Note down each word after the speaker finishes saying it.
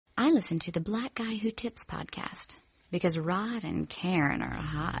I listen to the Black Guy Who Tips podcast because Rod and Karen are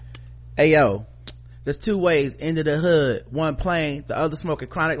hot. Hey yo, there's two ways into the hood. One plain, the other smoking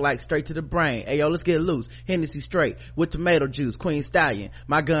chronic like straight to the brain. Hey yo, let's get loose. Hennessy straight with tomato juice, Queen Stallion.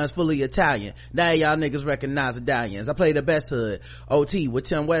 My gun's fully Italian. Now y'all niggas recognize Italians. I play the best hood. OT with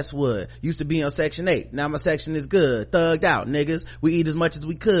Tim Westwood. Used to be on Section 8. Now my section is good. Thugged out, niggas. We eat as much as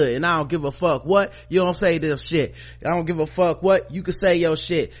we could. And I don't give a fuck what. You don't say this shit. I don't give a fuck what. You can say your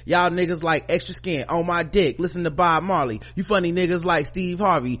shit. Y'all niggas like extra skin on my dick. Listen to Bob Marley. You funny niggas like Steve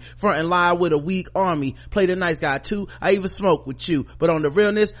Harvey. Front and lie with a weak army. Play the nice guy too. I even smoke with you, but on the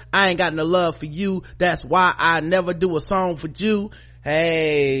realness, I ain't got no love for you. That's why I never do a song for you.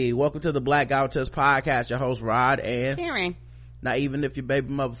 Hey, welcome to the Black Guy Who Tips podcast. Your host Rod and Karen. Now even if your baby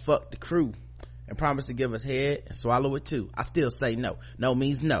mother fucked the crew and promised to give us head and swallow it too, I still say no. No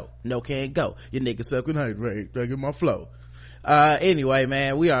means no. No can't go. Your niggas sucking hate rate, taking my flow. Anyway,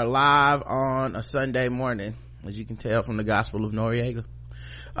 man, we are live on a Sunday morning, as you can tell from the Gospel of Noriega.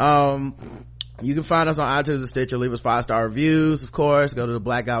 You can find us on iTunes and Stitcher. Leave us 5-star reviews, of course. Go to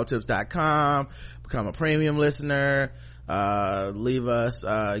theblackguywhotips.com, become a premium listener. Leave us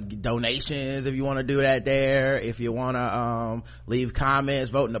donations if you want to do that there. If you want to leave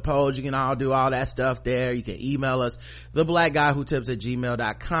comments, vote in the polls, you can all do all that stuff there. You can email us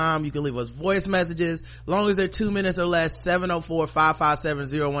theblackguywhotips@gmail.com. You can leave us voice messages, as long as they're 2 minutes or less.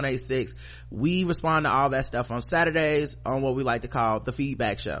 704-557-0186. We respond to all that stuff on Saturdays on what we like to call the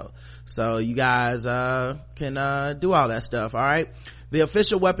feedback show, so you guys can do all that stuff. All right, the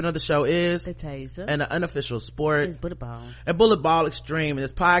official weapon of the show is the taser, and the unofficial sport is bullet ball. And Bullet Ball Extreme. And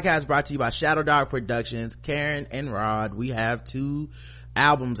this podcast is brought to you by Shadow Dog Productions. Karen and Rod, we have 2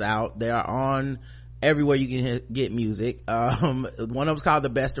 albums out. They are on everywhere you can get music. One of them's called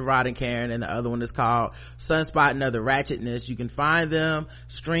The Best of Rod and Karen, and the other one is called Sunspot and Other Ratchetness. You can find them,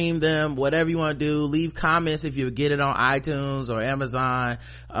 stream them, whatever you want to do. Leave comments if you get it on iTunes or Amazon.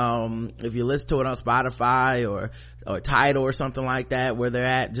 If you listen to it on Spotify or Tidal or something like that, where they're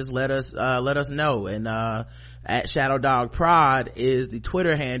at, just let us know. And at Shadow Dog Prod is the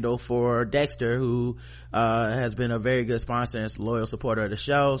Twitter handle for Dexter, who has been a very good sponsor and loyal supporter of the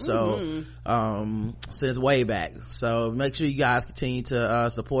show, so since way back. So make sure you guys continue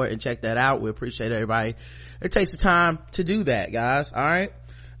to support and check that out. We appreciate everybody it takes the time to do that, guys. All right.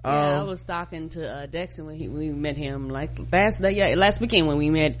 I was talking to Dexter when we met him like last weekend when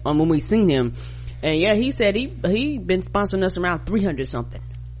we seen him, and he said he been sponsoring us around 300 something.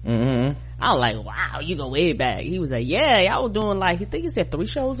 I was like, wow, you go way back. He was like, I was doing I think he said 3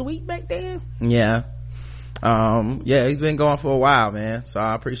 shows a week back then. He's been going for a while, man, so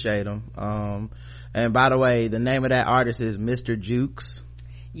I appreciate him. And by the way, the name of that artist is Mr. Jukes.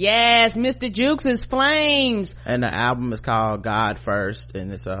 Yes, Mr. Jukes is Flames, and the album is called God First,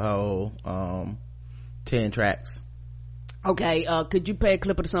 and it's a whole 10 tracks. Okay, could you play a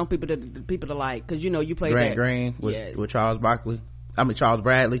clip of the song people to like, because you played Grant that Green with Charles Bradley. I'm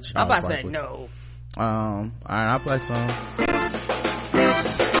about to say no. All right, I'll play some.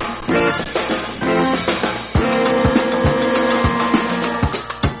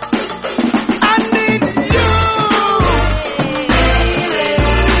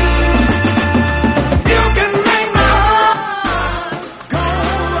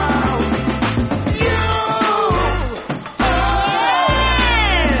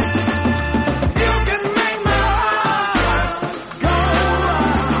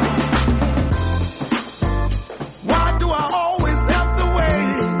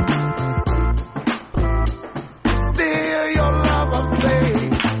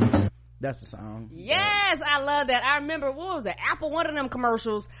 That's the song. Yes, I love that. I remember, what was it, Apple, one of them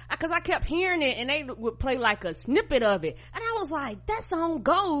commercials, because I kept hearing it and they would play like a snippet of it, and I was like, that song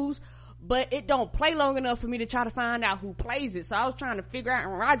goes, but it don't play long enough for me to try to find out who plays it. So I was trying to figure out,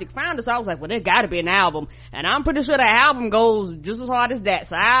 and Roger found it, so I was like, well, there gotta be an album, and I'm pretty sure the album goes just as hard as that,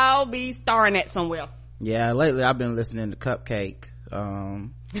 so I'll be starring that somewhere. Yeah, lately I've been listening to Cupcake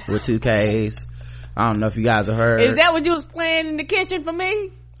with 2 Ks. I don't know if you guys have heard. Is that what you was playing in the kitchen for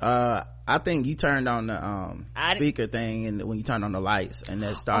me? I think you turned on the speaker thing, and when you turned on the lights, and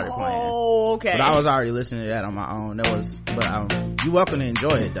that started playing. Oh, okay. But I was already listening to that on my own. You're welcome to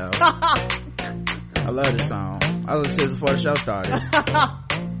enjoy it though. I love this song. I listened to this before the show started.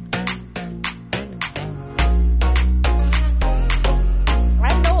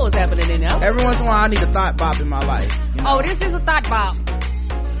 I know what was happening in there. Every once in a while I need a thought bop in my life. Oh, this is a thought bop.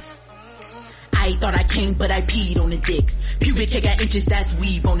 I thought I came, but I peed on the dick. Pubic hair got inches, that's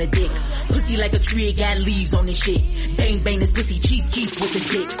weave on the dick. Pussy like a tree, it got leaves on this shit. Bang bang, this pussy cheap keep with the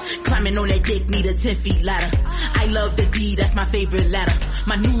dick. Climbing on that dick, need a 10 feet ladder. I love the D, that's my favorite ladder.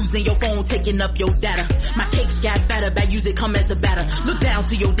 My news in your phone taking up your data. My cakes got fatter, bad use it come as a batter. Look down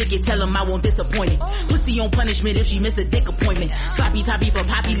to your dick and tell him I won't disappoint it. Pussy on punishment if she miss a dick appointment. Sloppy toppy for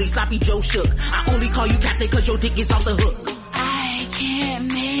Poppy Lee, sloppy Joe Shook. I only call you captain cause your dick is off the hook. I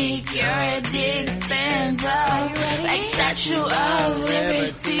can't make your dick stand up like Statue of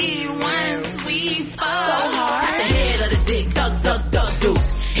Liberty once we fall. So hard. Tap the head of the dick, duck, duck, duck,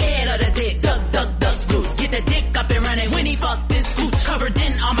 goose. Head of the dick, duck, duck, duck, goose. Get the dick up and running when he fuck this gooch. Covered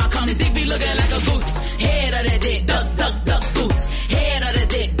in on my cum, the dick be looking like a goose. Head of the dick, duck, duck, duck, goose. Head of the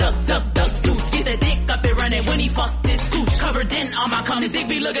dick, duck, duck, duck, goose. Get the dick up and running when he fuck this gooch. Covered in on my cum, the dick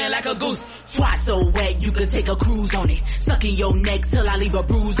be looking like a goose. Swat so wet you can take a cruise on it. Sucking your neck till I leave a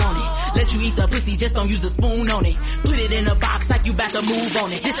bruise on it. Let you eat the pussy, just don't use a spoon on it. Put it in a box like you about to move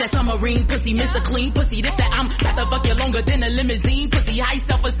on it. This that submarine pussy, Mr. Clean pussy. This that I'm about to fuck you longer than a limousine pussy. High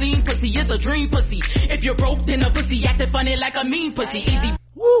self-esteem pussy, it's a dream pussy. If you're broke, then a pussy acting funny like a mean pussy. Easy.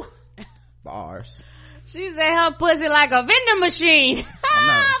 Woo. Bars. She said her pussy like a vending machine.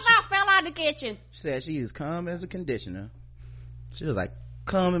 I fell out the kitchen. She said she used cum as a conditioner. She was like,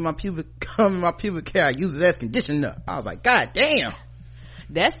 cum in my pubic hair, I use it as conditioner. I was like, God damn.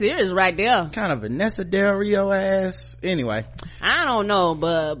 That's serious right there. Kind of Vanessa Del Rio ass. Anyway. I don't know,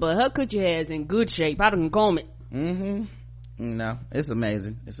 but her coochie hair is in good shape. I can comb it. No, it's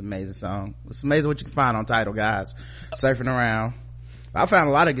amazing. It's an amazing song. It's amazing what you can find on Tidal, guys. Surfing around. I found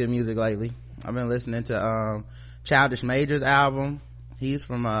a lot of good music lately. I've been listening to Childish Major's album. He's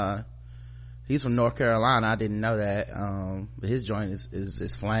from North Carolina. I didn't know that. But his joint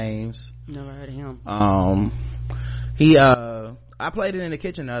is Flames. Never heard of him. I played it in the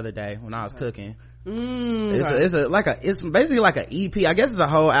kitchen the other day when I was cooking. Right. It's basically like an EP. I guess it's a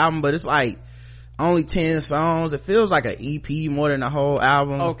whole album, but it's like only 10 songs. It feels like an EP more than a whole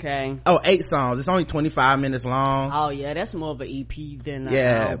album. Okay. 8 songs. It's only 25 minutes long. Oh yeah, that's more of an EP than an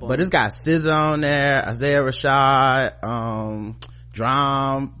album. But it's got SZA on there, Isaiah Rashad,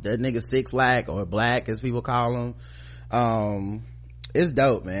 Drum, that nigga Six Lack, or Black as people call him. It's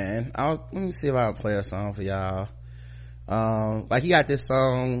dope, man. Let me see if I can play a song for y'all. Like he got this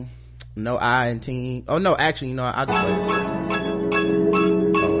song, No I and Team. Oh no, actually, you know, I'll just play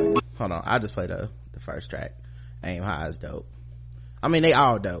hold on, I'll just play the first track. Aim High is dope. I mean, they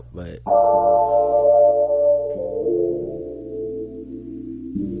all dope, but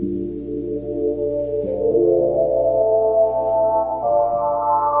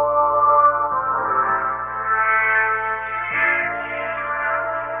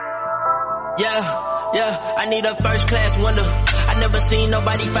Yeah, I need a first class window. I never seen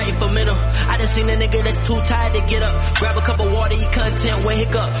nobody fighting for middle. I done seen a nigga that's too tired to get up. Grab a cup of water, eat content with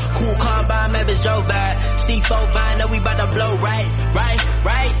hiccup. Cool combine, Mavis Joe vibe. C4 vine, know we bout to blow right.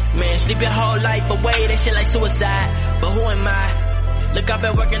 Man, sleep your whole life away, that shit like suicide. But who am I? Look, I've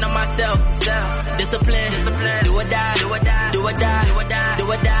been working on myself. Discipline. Do or die.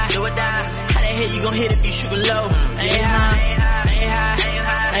 How the hell you gon' hit if you shootin' low? Ain't high.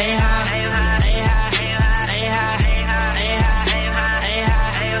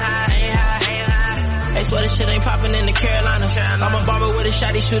 They swear this shit ain't poppin' in the Carolina. I'm a barber with a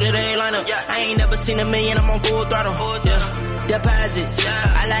shotty shooter, they ain't line up. I ain't never seen $1 million, I'm on full throttle. Deposits,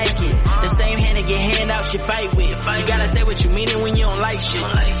 I like it. The same hand that get hand out, shit fight with. You gotta say what you mean it when you don't like shit.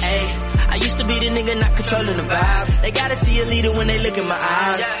 Hey, I used to be the nigga not controlling the vibe. They gotta see a leader when they look in my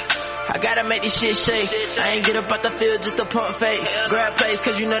eyes. I gotta make this shit shake. I ain't get up out the field just to pump fake. Grab plays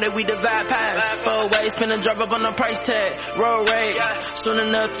cause you know that we divide pies. 4 ways, finna drop up on the price tag. Roll rate, soon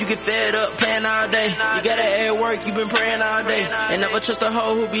enough you get fed up playing all day. You gotta air work, you been praying all day. And never trust a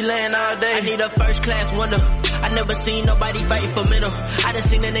hoe who be laying all day. I need a first class window. I never seen nobody fighting for middle. I done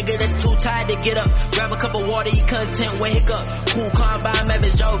seen a nigga that's too tired to get up. Grab a cup of water, eat content with hiccup. Cool combine,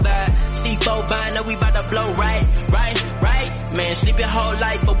 Mavis Joe vibe. C4 vine, know we bout to blow right. Man, sleep your whole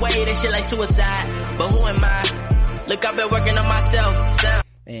life away, that shit like suicide. But who am I? Look, I've been working on myself.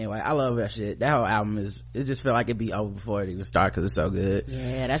 Anyway, I love that shit. That whole album it just felt like it'd be over before it even started because it's so good.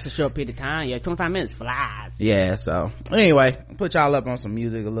 Yeah, that's a short period of time. Yeah, 25 minutes flies. Yeah, so anyway, put y'all up on some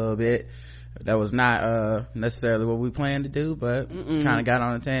music a little bit. That was not necessarily what we planned to do, but kind of got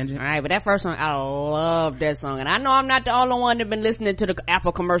on a tangent. All right, but that first song, I love that song, and I know I'm not the only one that been listening to the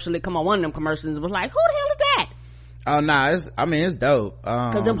Apple commercial. Come on, one of them commercials was like, who the hell is that? Oh nah, it's dope.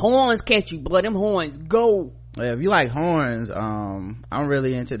 Cause them horns catch you, boy. Them horns go. Yeah, if you like horns, I'm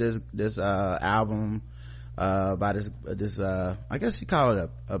really into this album by this I guess you call it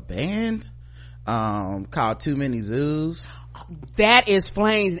a band. called Too Many Zoos. That is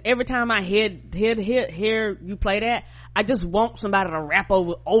flames. Every time I hear you play that, I just want somebody to rap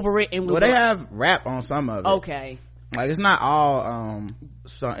over it. And well, they have rap on some of it. Okay, like it's not all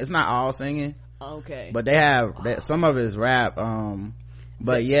it's not all singing. Okay, but they have some of it is rap.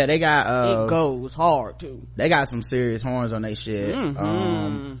 But yeah, they got it goes hard too. They got some serious horns on their shit.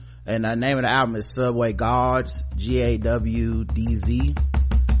 Mm-hmm. And the name of the album is Subway Guards, GAWDZ.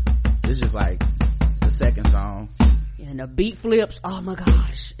 It's just like the second song. And the beat flips, oh my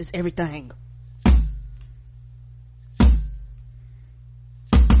gosh, it's everything.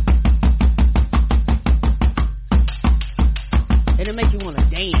 It'll make you want to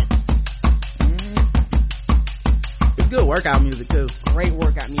dance. It's good workout music too. Great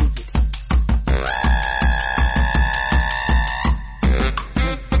workout music.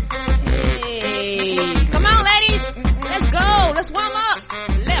 Hey, come on ladies, let's go, let's warm up.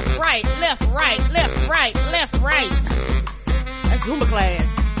 Left, right, left, right, left, right, left, right. That's Zumba class.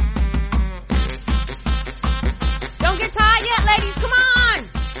 Don't get tired yet, ladies. Come on.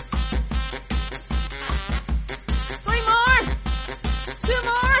 3 more. 2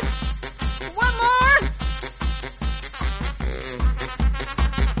 more. 1 more.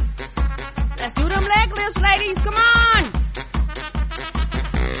 Let's do them leg lifts, ladies. Come on.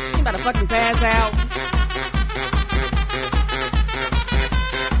 You better fucking pass out.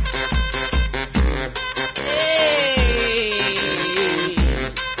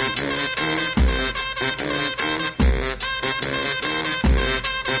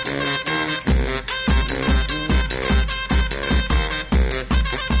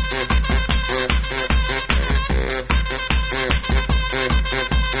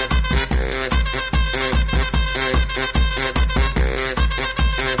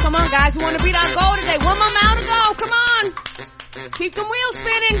 Come on, guys, we want to beat our goal today. 1 more mile to go. Come on. Keep them wheels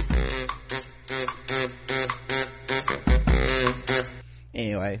spinning.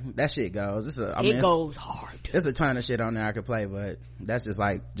 Anyway, that shit goes. It goes hard. There's a ton of shit on there I could play, but that's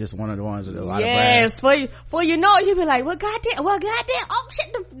just one of the ones with a lot of yes, for you know, you be like, well, goddamn, oh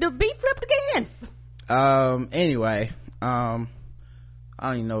shit, the beat flipped again. Anyway, I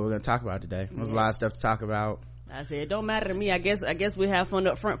don't even know what we're gonna talk about today. There's a lot of stuff to talk about. I said, it don't matter to me. I guess we have fun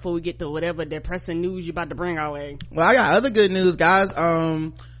up front before we get to whatever depressing news you're about to bring our way. Well, I got other good news, guys.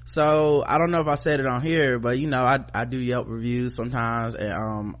 So I don't know if I said it on here, but you know, I do Yelp reviews sometimes,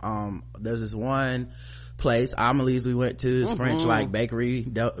 and there's this one place, Amelie's, we went to, this French like bakery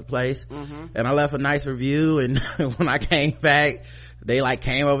place, and I left a nice review, and when I came back, they like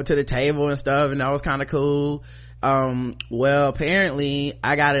came over to the table and stuff, and that was kind of cool. Well, apparently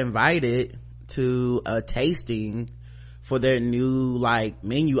I got invited to a tasting for their new like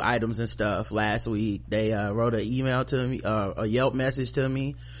menu items and stuff last week. They wrote an email to me, a Yelp message to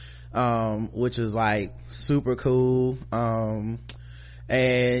me, which was like super cool. And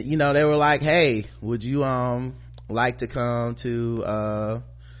you know, they were like, hey, would you like to come to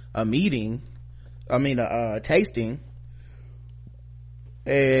a meeting, a tasting,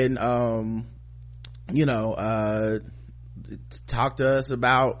 and you know, talk to us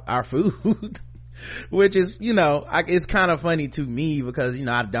about our food. Which is, you know, it's kind of funny to me because, you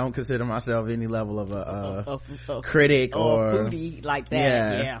know, I don't consider myself any level of a critic or foodie like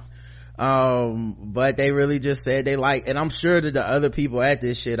that. Yeah. But they really just said they like, and I'm sure that the other people at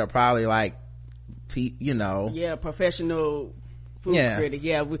this shit are probably like, you know, professional food critic.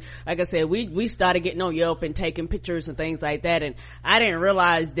 Like I said, we started getting on Yelp and taking pictures and things like that, and I didn't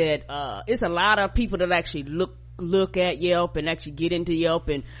realize that it's a lot of people that actually look at Yelp and actually get into Yelp.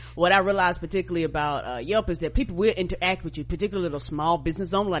 And what I realized particularly about Yelp is that people will interact with you, particularly the small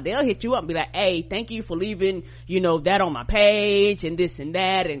business owner. Like, they'll hit you up and be like, hey, thank you for leaving, you know, that on my page and this and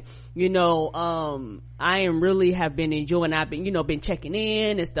that. And you know, I am really have been enjoying, I've been, you know, been checking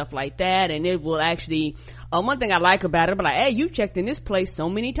in and stuff like that. And it will actually, one thing I like about it, but like, hey, you checked in this place so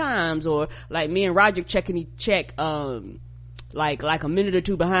many times. Or like me and Roger check like a minute or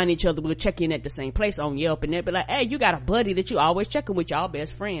two behind each other, we'll check in at the same place on Yelp, and they'll be like, hey, you got a buddy that you always checking with, y'all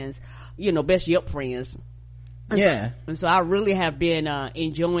best friends, you know, best Yelp friends. And so I really have been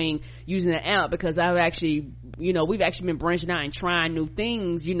enjoying using the app, because I've actually, you know, we've actually been branching out and trying new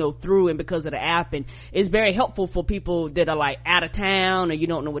things, you know, through and because of the app. And it's very helpful for people that are like out of town, or you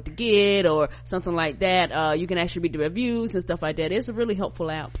don't know what to get or something like that. You can actually read the reviews and stuff like that. It's a really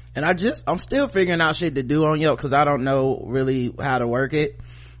helpful app. And I'm still figuring out shit to do on Yelp, because I don't know really how to work it.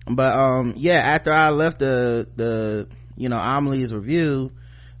 But after I left the you know, Amelie's review,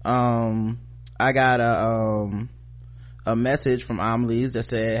 I got a message from Amelie's that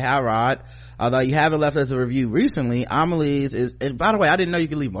said, "Hi Rod, although you haven't left us a review recently, Amelie's is," and by the way, I didn't know you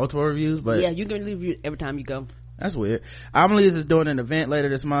could leave multiple reviews, but yeah, you can leave reviews every time you go. That's weird. Amelie's is doing an event later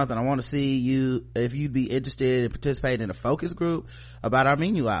this month, and I want to see you if you'd be interested in participating in a focus group about our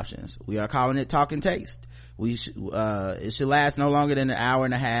menu options. We are calling it Talking Taste. It should last no longer than an hour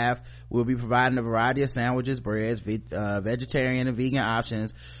and a half. We'll be providing a variety of sandwiches, breads, vegetarian and vegan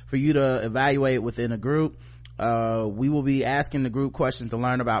options for you to evaluate within a group. We will be asking the group questions to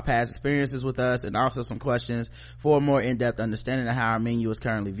learn about past experiences with us, and also some questions for a more in-depth understanding of how our menu is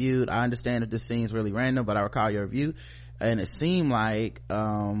currently viewed. I understand if this seems really random, but I recall your review and it seemed like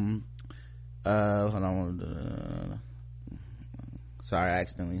hold on, sorry, I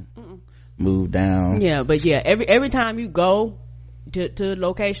accidentally moved down. Yeah, but yeah, every time you go to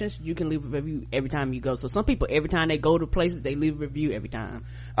locations, you can leave a review every time you go. So some people, every time they go to places, they leave a review every time.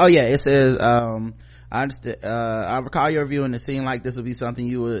 Oh yeah, it says I understand, I recall your review and it seemed like this would be something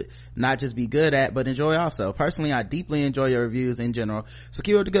you would not just be good at but enjoy also. Personally, I deeply enjoy your reviews in general, so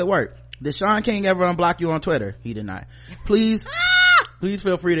keep up the good work. Did Sean King ever unblock you on Twitter? He did not. Please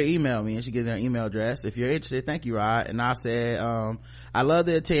feel free to email me, and she gives her email address if you're interested. Thank you, Rod. And I said, I love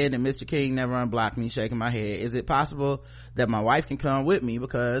to attend, and Mr. King never unblocked me, shaking my head. Is it possible that my wife can come with me,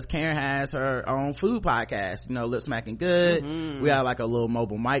 because Karen has her own food podcast, Lip Smacking Good. We have like a little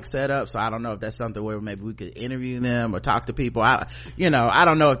mobile mic set up, so I don't know if that's something where maybe we could interview them or talk to people. I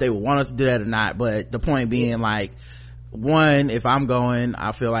don't know if they would want us to do that or not, but the point being, like, one, if I'm going,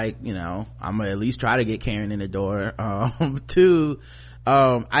 I feel like I'm gonna at least try to get Karen in the door. Two,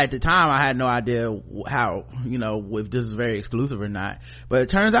 at the time I had no idea how, if this is very exclusive or not, but it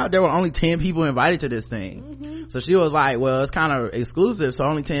turns out there were only 10 people invited to this thing. So she was like, well, it's kind of exclusive, so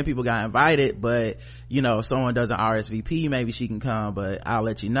only 10 people got invited, but if someone doesn't RSVP, maybe she can come, but I'll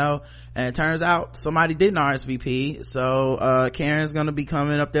let you know. And it turns out somebody didn't RSVP, so Karen's gonna be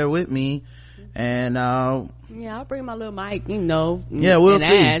coming up there with me. And yeah, I'll bring my little mic, yeah, we'll and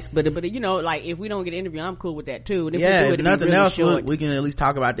see. ask, but like, if we don't get an interview, I'm cool with that too. And if nothing else, we can at least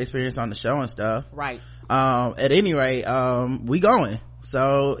talk about the experience on the show and stuff, right? At any rate, we going,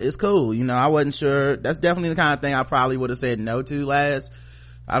 so it's cool. I wasn't sure. That's definitely the kind of thing I probably would have said no to last,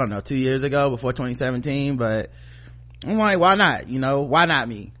 I don't know, 2 years ago, before 2017, but I'm like, why not? Why not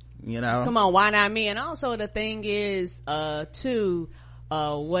me? Come on, why not me? And also the thing is, too,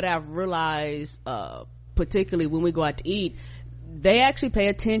 what I've realized, particularly when we go out to eat, they actually pay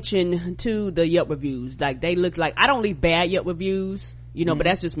attention to the Yelp reviews. Like, they look like, I don't leave bad Yelp reviews, but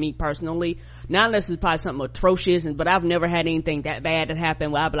that's just me personally. Not unless it's probably something atrocious, but I've never had anything that bad that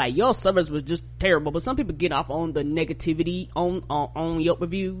happened where I'd be like, your service was just terrible. But some people get off on the negativity on Yelp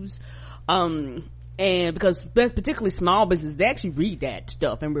reviews. And because particularly small businesses, they actually read that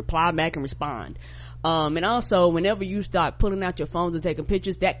stuff and reply back and respond. And also, whenever you start pulling out your phones and taking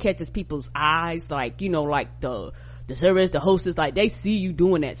pictures, that catches people's eyes, like, like the service, the hostess, like, they see you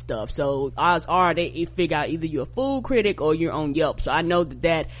doing that stuff. So odds are they figure out either you're a food critic or you're on Yelp. So I know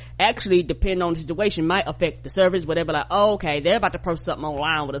that actually, depending on the situation, might affect the service, whatever. Like, oh, okay, they're about to post something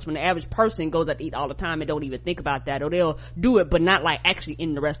online with us. When the average person goes out to eat all the time and don't even think about that, or they'll do it, but not like actually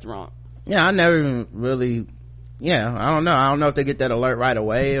in the restaurant. Yeah, I never even really, I don't know if they get that alert right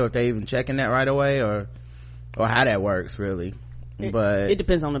away, or if they even checking that right away, or how that works really. But it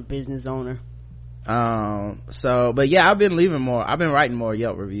depends on the business owner. But yeah, I've been writing more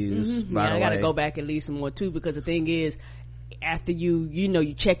Yelp reviews. I gotta go back and leave some more too, because the thing is, after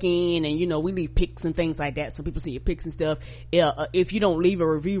you check in and we leave pics and things like that, so people see your pics and stuff. If you don't leave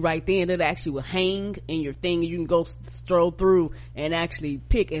a review right then, it actually will hang in your thing, and you can go stroll through and actually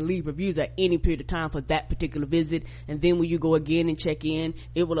pick and leave reviews at any period of time for that particular visit. And then when you go again and check in,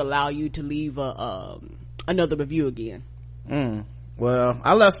 it will allow you to leave another review again. Well,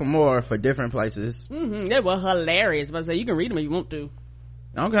 I left some more for different places. They were hilarious, but I say you can read them if you want to.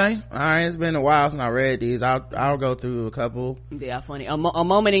 Okay, all right. It's been a while since I read these. I'll go through a couple. They are funny. A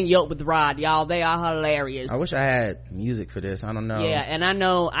moment in Yelp with Rod, y'all. They are hilarious. I wish I had music for this. I don't know. Yeah, and I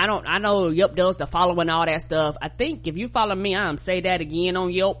know Yelp does the following, all that stuff. I think if you follow me, say that again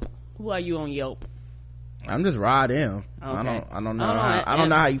on Yelp. Who are you on Yelp? I'm just Rod M. Okay. I don't know. I don't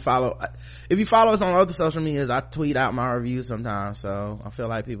know how you follow. If you follow us on other social medias, I tweet out my reviews sometimes, so I feel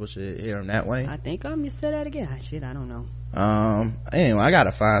like people should hear them that way. I think I'm just say that again. Shit, I don't know. Anyway, I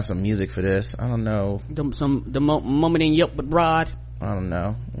gotta find some music for this. I don't know. The moment in Yelp with Rod. I don't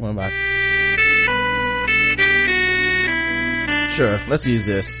know. What about? Sure, let's use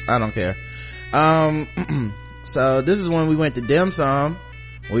this. I don't care. So this is when we went to Dim Sum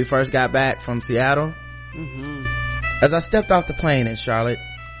when we first got back from Seattle. As I stepped off the plane in Charlotte,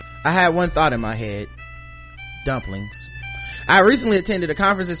 I had one thought in my head. dumplings. I recently attended a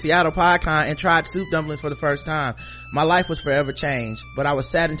conference in Seattle, PodCon, and tried soup dumplings for the first time. My life was forever changed, but I was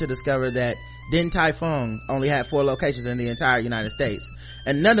saddened to discover that Din Tai Fung only had 4 locations in the entire United States,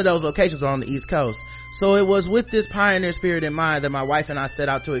 and none of those locations were on the East Coast. So it was with this pioneer spirit in mind that my wife and I set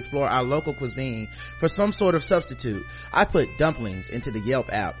out to explore our local cuisine for some sort of substitute. I put dumplings into the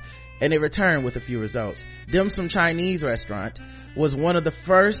Yelp app, and it returned with a few results. Dim Sum Chinese restaurant was one of the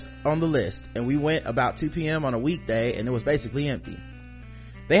first on the list, and we went about 2 p.m. on a weekday, and it was basically empty.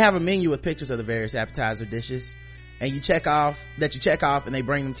 They have a menu with pictures of the various appetizer dishes, and you check off, and they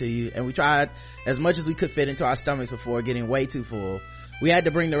bring them to you, and we tried as much as we could fit into our stomachs before getting way too full. We had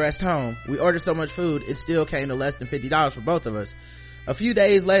to bring the rest home. We ordered so much food, it still came to less than $50 for both of us. A few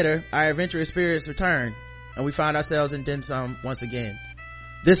days later, our adventurous spirits returned, and we found ourselves in Dim Sum once again.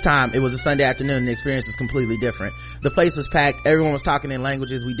 This time, it was a Sunday afternoon and the experience was completely different. The place was packed. Everyone was talking in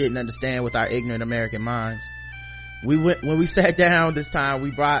languages we didn't understand with our ignorant American minds. When we sat down this time,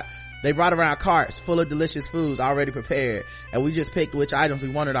 they brought around carts full of delicious foods already prepared, and we just picked which items we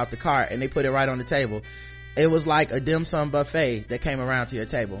wanted off the cart, and they put it right on the table. It was like a dim sum buffet that came around to your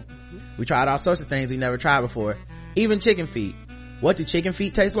table. We tried all sorts of things we never tried before, even chicken feet. What do chicken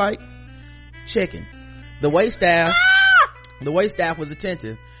feet taste like? Chicken. The waitstaff was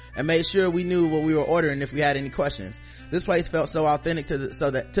attentive and made sure we knew what we were ordering if we had any questions. This place felt so authentic to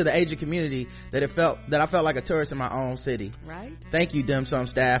the Asian community that I felt like a tourist in my own city. Right. Thank you, Dim Sum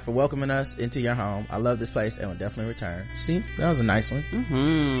staff, for welcoming us into your home. I love this place and will definitely return. See, that was a nice one.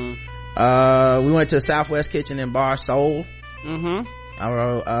 We went to Southwest Kitchen and Bar Seoul. I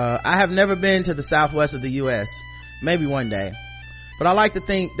wrote, I have never been to the southwest of the U.S. Maybe one day, but I like to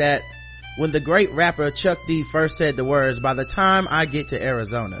think that when the great rapper Chuck D first said the words, "By the time I get to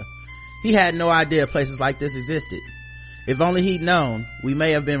Arizona," he had no idea places like this existed. If only he'd known, we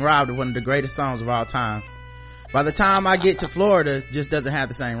may have been robbed of one of the greatest songs of all time. By the time I get to Florida just doesn't have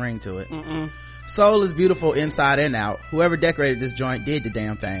the same ring to it. Seoul is beautiful inside and out. Whoever decorated this joint did the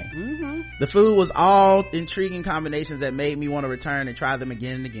damn thing. The food was all intriguing combinations that made me want to return and try them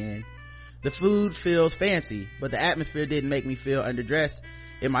again and again. The food feels fancy, but the atmosphere didn't make me feel underdressed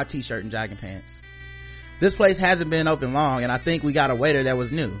in my t-shirt and jogging pants. This place hasn't been open long, and I think we got a waiter that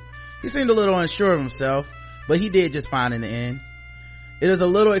was new. He seemed a little unsure of himself, but he did just fine in the end. It is a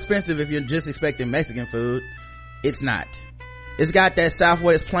little expensive if you're just expecting Mexican food. It's not. It's got that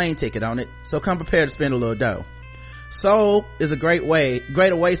Southwest plane ticket on it, so come prepared to spend a little dough. Seoul is a great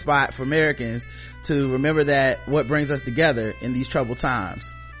away spot for Americans to remember that what brings us together in these troubled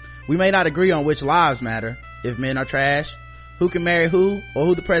times. We may not agree on which lives matter, if men are trash, who can marry who, or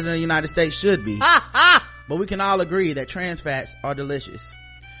who the president of the United States should be. But we can all agree that trans fats are delicious.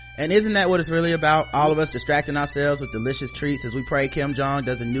 And isn't that what it's really about? All of us distracting ourselves with delicious treats as we pray Kim Jong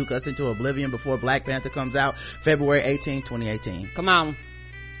doesn't nuke us into oblivion before Black Panther comes out February 18, 2018. Come on.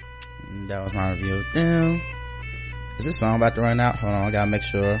 And that was my review. Is this song about to run out? Hold on, I gotta make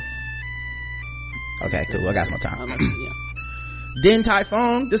sure. Okay, cool, I got some time. Din Tai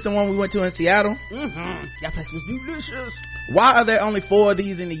Fung, this is the one we went to in Seattle. That place was delicious. Why are there only 4 of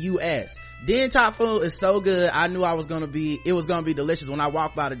these in the U.S.? Din Tai Fung is so good, I knew it was gonna be delicious when I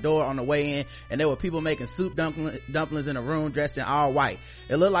walked by the door on the way in, and there were people making soup dumplings in a room dressed in all white.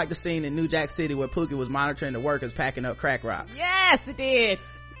 It looked like the scene in New Jack City where Pookie was monitoring the workers packing up crack rocks. Yes, it did.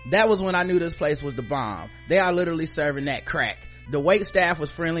 That was when I knew this place was the bomb. They are literally serving that crack. The wait staff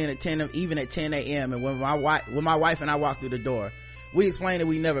was friendly and attentive even at 10 a.m. and when my wife and I walked through the door, we explained that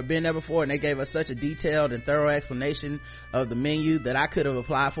we'd never been there before, and they gave us such a detailed and thorough explanation of the menu that I could have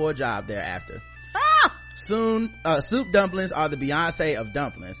applied for a job there after. Soon, soup dumplings are the Beyonce of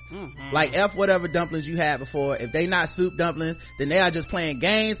dumplings. Like F whatever dumplings you had before. If they not soup dumplings, then they are just playing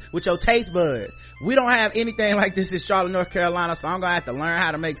games with your taste buds. We don't have anything like this in Charlotte, North Carolina, so I'm gonna have to learn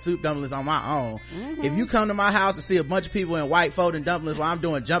how to make soup dumplings on my own. If you come to my house and see a bunch of people in white folding dumplings while I'm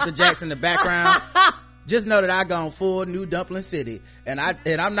doing jumping jacks in the background, just know that I gone full new dumpling city, and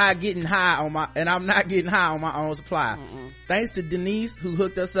I'm not getting high on my own supply. Thanks to Denise who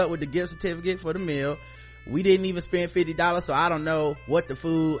hooked us up with the gift certificate for the meal. We didn't even spend $50, so I don't know what the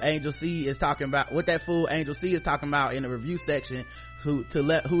food Angel C is talking about, what that food Angel C is talking about in the review section, who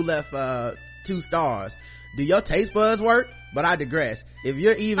left 2 stars. Do your taste buds work? But I digress. If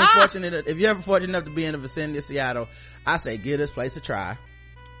you're ever fortunate enough to be in the vicinity of Seattle, I say give this place a try.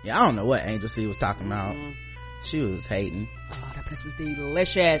 Yeah, I don't know what Angel C was talking about. She was hating. Oh, that place was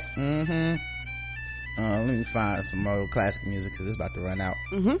delicious. Let me find some more classic music because it's about to run out.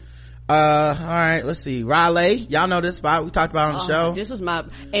 All right, let's see. Raleigh, y'all know this spot we talked about on the show. This is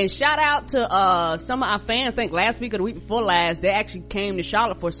and shout out to some of our fans. I think last week or the week before last, they actually came to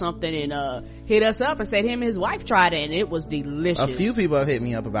Charlotte for something and hit us up and said him and his wife tried it and it was delicious. A few people have hit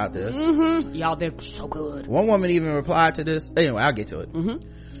me up about this. Y'all, they're so good. One woman even replied to this. Anyway, I'll get to it.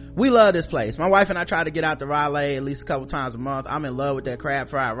 We love this place. My wife and I try to get out to Raleigh at least a couple times a month. I'm in love with their crab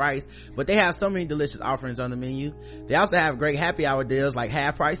fried rice, but they have so many delicious offerings on the menu. They also have great happy hour deals like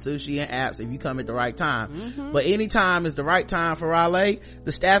half price sushi and apps if you come at the right time. But anytime is the right time for Raleigh.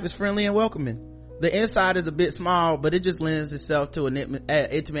 The staff is friendly and welcoming. The inside is a bit small, but it just lends itself to an intimate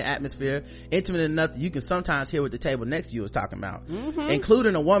atmosphere, intimate enough that you can sometimes hear what the table next to you is talking about,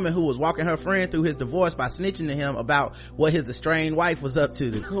 including a woman who was walking her friend through his divorce by snitching to him about what his estranged wife was up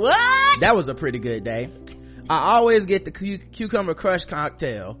to. What? That was a pretty good day. I always get the cucumber crush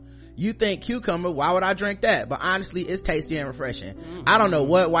cocktail. You think cucumber, why would I drink that? But honestly, it's tasty and refreshing. I don't know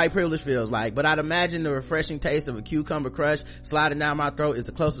what white privilege feels like, but I'd imagine the refreshing taste of a cucumber crush sliding down my throat is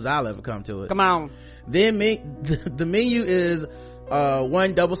the closest I'll ever come to it. Come on. Then the menu is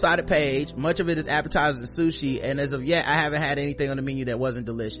one double-sided page. Much of it is appetizers and sushi, and as of yet I haven't had anything on the menu that wasn't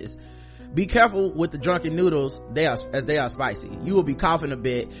delicious. Be careful with the drunken noodles, they are spicy. You will be coughing a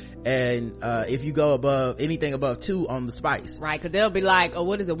bit, and if you go anything above 2 on the spice, right? Because they'll be like, oh,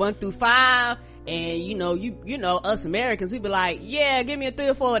 what is it, 1 through 5? And you know us Americans, we be like, yeah, give me a 3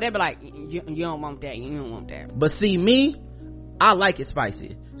 or 4. They'll be like, you don't want that, you don't want that. But see, me, I like it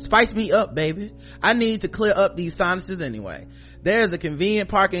spicy. Spice me up, baby. I need to clear up these sinuses anyway. There's convenient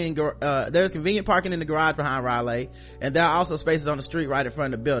parking in the garage behind Raleigh, and there are also spaces on the street right in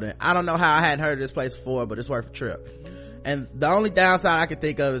front of the building. I don't know how I hadn't heard of this place before, but it's worth a trip. And the only downside I can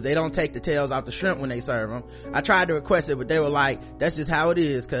think of is they don't take the tails off the shrimp when they serve them. I tried to request it, but they were like, that's just how it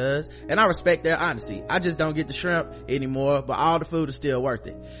is, cuz. And I respect their honesty. I just don't get the shrimp anymore, but all the food is still worth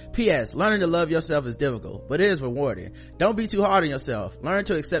it. P.S. Learning to love yourself is difficult, but it is rewarding. Don't be too hard on yourself. Learn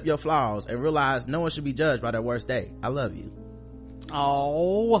to accept your flaws and realize no one should be judged by their worst day. I love you.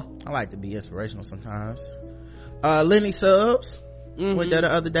 Oh, I like to be inspirational sometimes. Lenny Subs went there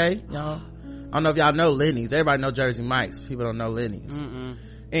the other day, y'all. I don't know if y'all know Lenny's. Everybody know Jersey Mike's. People don't know Lenny's.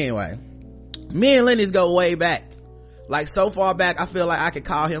 Anyway, me and Lenny's go way back, like so far back I feel like I could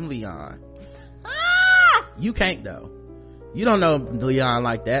call him Leon. You can't though. You don't know Leon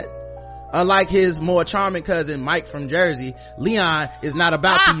like that. Unlike his more charming cousin Mike from Jersey, Leon is not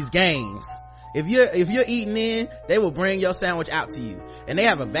about these games. If you're eating in, they will bring your sandwich out to you. And they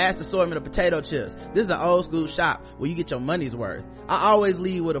have a vast assortment of potato chips. This is an old school shop where you get your money's worth. I always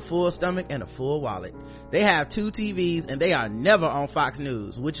leave with a full stomach and a full wallet. They have 2 TVs and they are never on Fox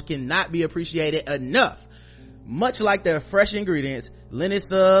News, which cannot be appreciated enough. Much like their fresh ingredients, Lenny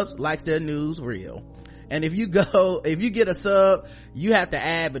Subs likes their news real. And if you get a sub, you have to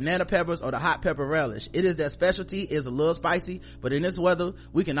add banana peppers or the hot pepper relish. It is their specialty. It's a little spicy, but in this weather,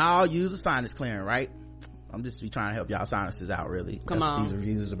 we can all use a sinus clearing, right? I'm just trying to help y'all sinuses out, really. That's what these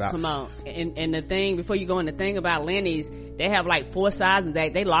reviews is about. Come on. And the thing, before you go in, the thing about Lenny's, they have like 4 sizes.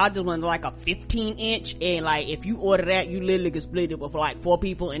 They largest one like a 15-inch, and like if you order that, you literally can split it for like 4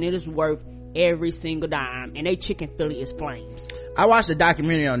 people, and it is worth every single dime. And they chicken Philly is flames. I watched a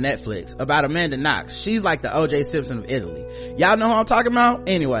documentary on Netflix about Amanda Knox. She's like the OJ Simpson of Italy. Y'all know who I'm talking about?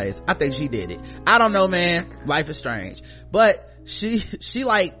 Anyways, I think she did it. I don't know, man. Life is strange. But she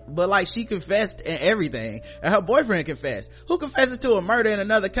confessed and everything. And her boyfriend confessed. Who confesses to a murder in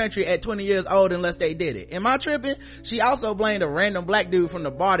another country at 20 years old unless they did it? Am I tripping? She also blamed a random black dude from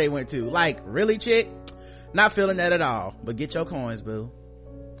the bar they went to. Like, really, chick? Not feeling that at all. But get your coins, boo.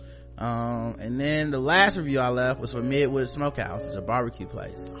 And then the last review I left was for Midwood Smokehouse. It's a barbecue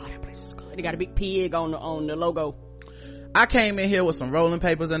place. Oh, that place is good. They got a big pig on the logo. I came in here with some rolling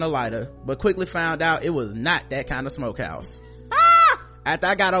papers and a lighter, but quickly found out it was not that kind of smokehouse. After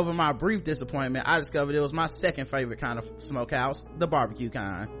I got over my brief disappointment, I discovered it was my second favorite kind of smokehouse, the barbecue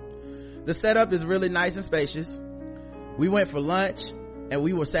kind. The setup is really nice and spacious. We went for lunch and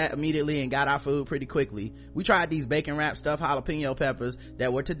we were sat immediately and got our food pretty quickly. We tried these bacon wrapped stuffed jalapeno peppers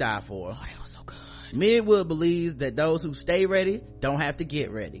that were to die for. Oh, they were so good. Midwood believes that those who stay ready don't have to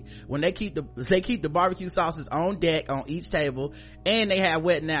get ready. When they keep the barbecue sauces on deck on each table, and they have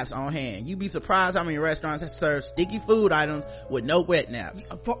wet naps on hand. You'd be surprised how many restaurants serve sticky food items with no wet naps.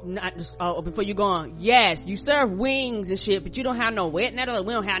 Before you go on, yes, you serve wings and shit, but you don't have no wet naps.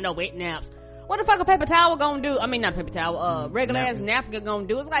 We don't have no wet naps. What the fuck a paper towel gonna do? I mean, not paper towel, regular ass napkin gonna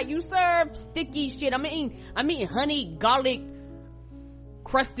do? It's like you serve sticky shit. I'm eating honey garlic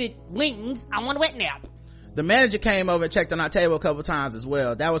crusted wings. I want a wet nap. The manager came over and checked on our table a couple times as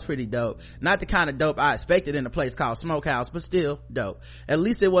well. That was pretty dope. Not the kind of dope I expected in a place called Smokehouse, but still dope. At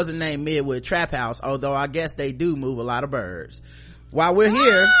least it wasn't named Midwood Trap House, although I guess they do move a lot of birds. While we're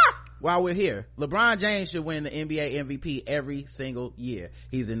here, LeBron James should win the NBA MVP every single year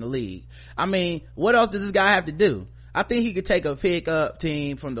he's in the league. I mean, what else does this guy have to do? I think he could take a pick-up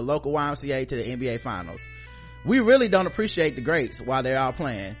team from the local YMCA to the NBA Finals. We really don't appreciate the greats while they're all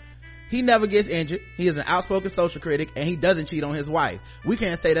playing. He never gets injured. He is an outspoken social critic, and he doesn't cheat on his wife. We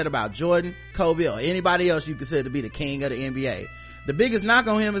can't say that about Jordan, Kobe, or anybody else you consider to be the king of the NBA. The biggest knock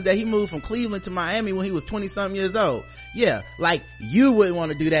on him is that he moved from Cleveland to Miami when he was 20-something years old. Yeah, like you wouldn't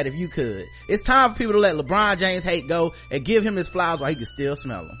want to do that if you could. It's time for people to let LeBron James hate go and give him his flowers while he can still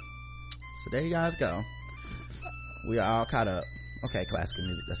smell them. So there you guys go. We are all caught up. Okay, classical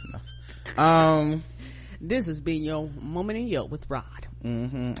music, that's enough. This has been your moment in Yelp with Rod.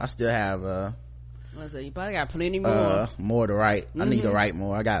 I still have You probably got plenty more. More to write. I need to write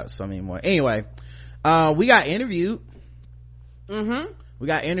more. I got so many more. Anyway, we got interviewed. We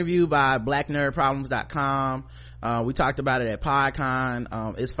got interviewed by blacknerdproblems.com. We talked about it at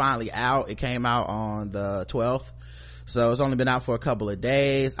PodCon. It's finally out. It came out on the 12th. So it's only been out for a couple of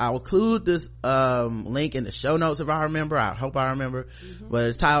days. I'll include this link in the show notes if I remember. I hope I remember. But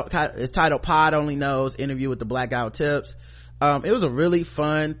it's titled Pod Only Knows Interview with the Black Guy Who Tips. It was a really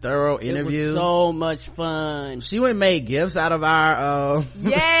fun, thorough interview. It was so much fun. She went and made gifts out of our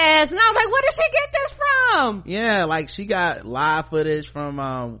yes, and I was like, where did she get this from? Yeah, like she got live footage from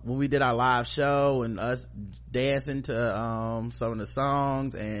when we did our live show and us dancing to some of the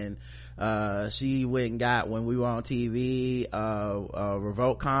songs, and she went and got when we were on TV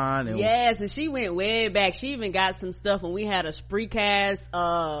RevoltCon, and yes, and she went way back. She even got some stuff when we had a Spreecast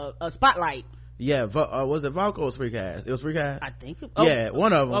a spotlight. Yeah, was it Vocal or Spreecast? It was Spreecast, I think. Yeah,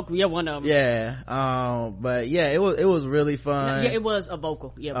 one of them. Yeah, one of them. Yeah, but yeah, it was really fun. Yeah, it was a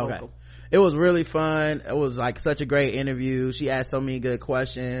Vocal. Yeah, okay. Vocal. It was really fun. It was like such a great interview. She asked so many good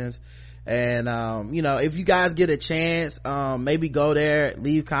questions, and if you guys get a chance, maybe go there,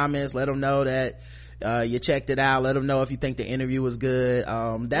 leave comments, let them know that you checked it out, let them know if you think the interview was good.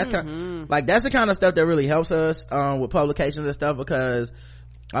 That's the kind of stuff that really helps us with publications and stuff, because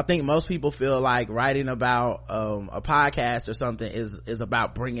I think most people feel like writing about a podcast or something is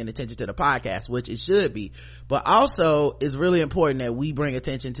about bringing attention to the podcast, which it should be, but also it's really important that we bring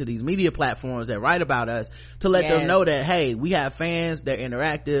attention to these media platforms that write about us, to let them know that, hey, we have fans, they're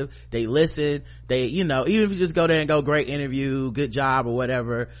interactive, they listen, they, even if you just go there and go, great interview, good job, or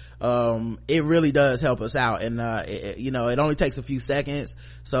whatever, it really does help us out. And it only takes a few seconds.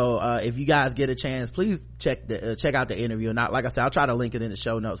 So if you guys get a chance, please check out the interview. And like I said, I'll try to link it in the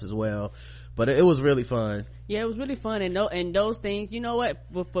show notes as well. But it was really fun. Yeah, it was really fun. And those things, you know what,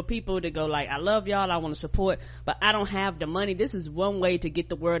 for people to go like, I love y'all, I want to support, but I don't have the money. This is one way to get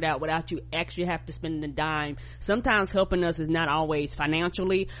the word out without you actually have to spend a dime. Sometimes helping us is not always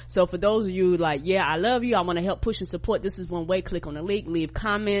financially. So for those of you like, yeah, I love you, I want to help push and support, this is one way. Click on the link, leave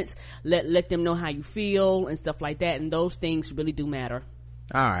comments, let them know how you feel and stuff like that. And those things really do matter.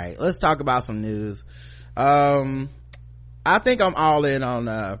 All right, let's talk about some news. I think I'm all in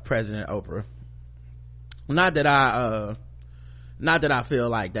on President Oprah. Not that I feel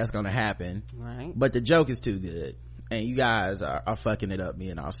like that's gonna happen, right? But the joke is too good, and you guys are fucking it up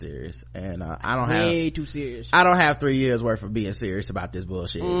being all serious, and I don't have way too serious. I don't have 3 years worth of being serious about this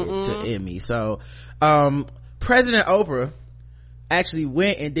bullshit to end me. So President Oprah actually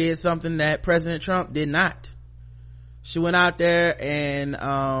went and did something that President Trump did not. She went out there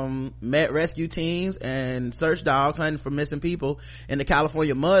and met rescue teams and search dogs hunting for missing people in the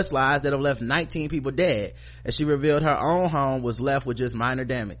California mudslides that have left 19 people dead. And she revealed her own home was left with just minor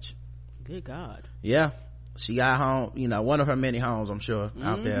damage. Good God. Yeah, she got home, one of her many homes, I'm sure,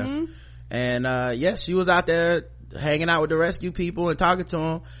 out there. And she was out there hanging out with the rescue people and talking to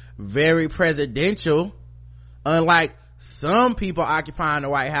them. Very presidential, unlike some people occupying the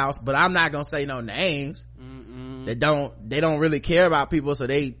White House, but I'm not gonna say no names. They don't really care about people, so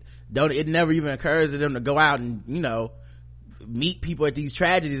it never even occurs to them to go out and meet people at these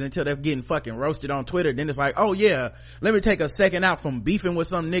tragedies until they're getting fucking roasted on Twitter. Then it's like, oh yeah, let me take a second out from beefing with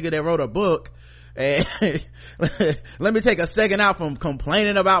some nigga that wrote a book, and let me take a second out from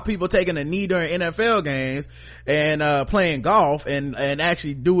complaining about people taking a knee during NFL games and playing golf, and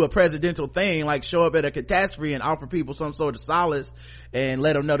actually do a presidential thing like show up at a catastrophe and offer people some sort of solace and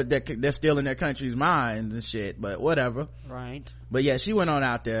let them know that they're still in their country's minds and shit. But whatever, right? But yeah, she went on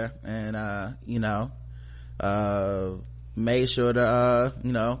out there and made sure to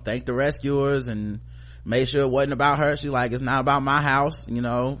thank the rescuers and made sure it wasn't about her. She's like, it's not about my house,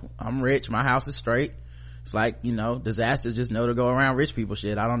 I'm rich, my house is straight, It's like, disasters just know to go around rich people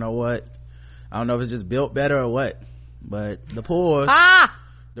shit. I don't know if it's just built better or what, but the poor,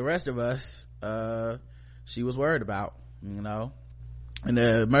 the rest of us, she was worried about, And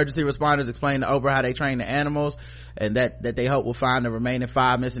the emergency responders explained to Oprah how they train the animals, and that they hope will find the remaining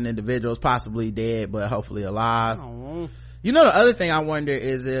 5 missing individuals, possibly dead but hopefully alive. Oh. The other thing I wonder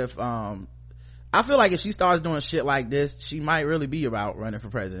is if I feel like if she starts doing shit like this, she might really be about running for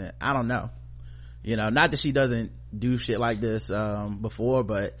president. I don't know. Not that she doesn't do shit like this before,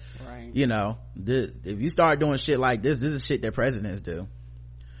 but right. If you start doing shit like this is shit that presidents do.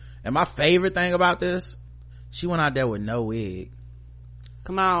 And my favorite thing about this, she went out there with no wig.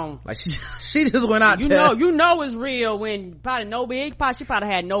 Come on. Like she just went out there. You know it's real when probably no wig, she probably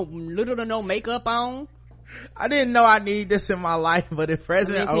had little to no makeup on. I didn't know I need this in my life, but if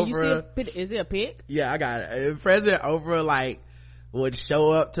President Oprah, is it a pic? Yeah, I got it. If President Oprah would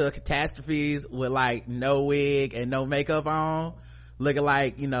show up to catastrophes with no wig and no makeup on, looking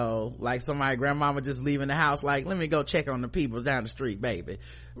like somebody grandmama just leaving the house, let me go check on the people down the street, baby.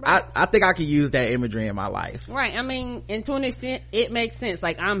 Right. I think I could use that imagery in my life. Right. And to an extent it makes sense.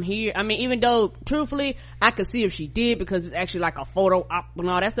 I'm here. Even though truthfully I could see if she did, because it's actually a photo op and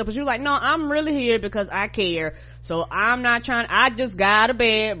all that stuff, but she was like, no, I'm really here because I care, so I'm not trying. I just got out of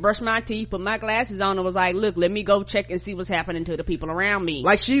bed, brushed my teeth, put my glasses on, and was like, look, let me go check and see what's happening to the people around me.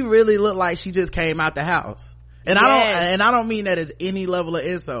 She really looked like she just came out the house. And yes. I don't mean that as any level of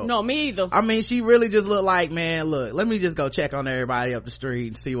insult. No, me either. She really just looked like, man, look, let me just go check on everybody up the street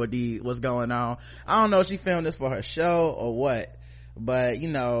and see what's going on. I don't know if she filmed this for her show or what, but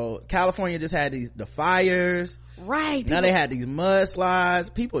California just had the fires. Right. Now they had these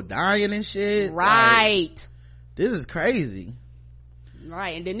mudslides, people dying and shit. Right. This is crazy.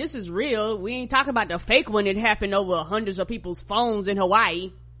 Right. And then this is real. We ain't talking about the fake one that happened over hundreds of people's phones in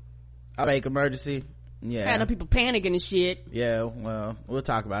Hawaii. A fake emergency. Yeah, had people panicking and shit. Yeah, well, we'll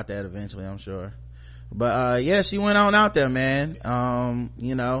talk about that eventually, I'm sure. But yeah, she went on out there, man.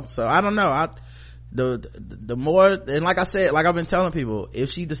 So I don't know. The more, and like I said, like I've been telling people,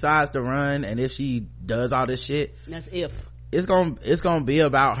 if she decides to run and if she does all this shit, that's if it's gonna be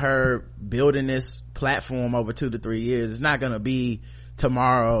about her building this platform over 2 to 3 years. It's not gonna be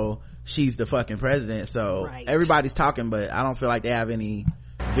tomorrow she's the fucking president. So right. Everybody's talking, but I don't feel like they have any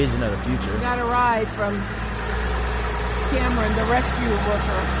vision of the future. We got a ride from Cameron, the rescue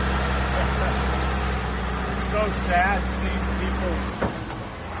worker. It's so sad seeing people's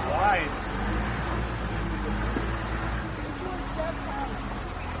lives.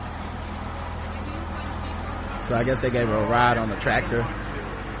 So I guess they gave her a ride on the tractor. I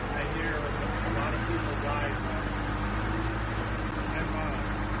hear a lot of people died.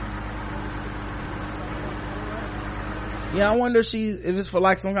 Yeah, I wonder if it's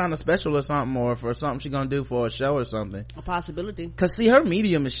for some kind of special or something, or for something she's gonna do for a show or something. A possibility. Cause see, her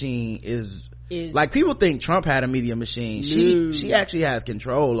media machine is people think Trump had a media machine. She actually has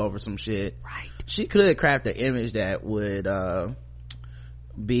control over some shit. Right. She could craft an image that would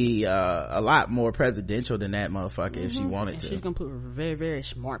be a lot more presidential than that motherfucker if she wanted to. She's gonna put very, very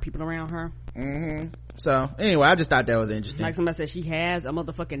smart people around her. So anyway, I just thought that was interesting. Like somebody said, she has a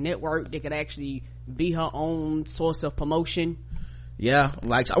motherfucking network that could actually be her own source of promotion. Yeah,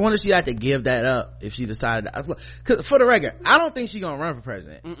 I wonder if she had to give that up if she decided cause for the record, I don't think she's gonna run for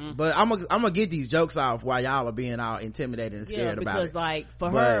president. But I'm gonna get these jokes off while y'all are being all intimidated and scared about it.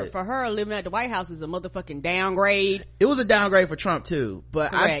 Because for her living at the White House is a motherfucking downgrade. It was a downgrade for Trump too,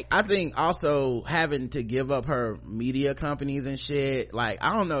 but I think also having to give up her media companies and shit,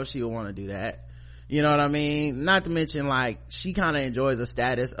 I don't know if she would want to do that. You know what I mean? Not to mention she kind of enjoys a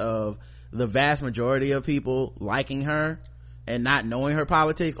status of the vast majority of people liking her and not knowing her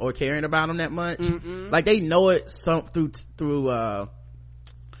politics or caring about them that much. They know it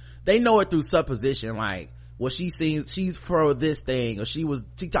they know it through supposition. She's pro this thing, or she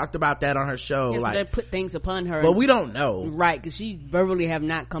talked about that on her show. So they put things upon her, but we don't know, right? Because she verbally have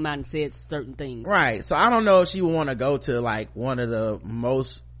not come out and said certain things, right? So I don't know if she would want to go to one of the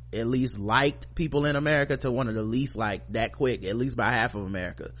most at least liked people in America to one of the least liked that quick, at least by half of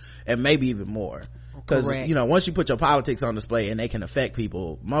America, and maybe even more. Because once you put your politics on display and they can affect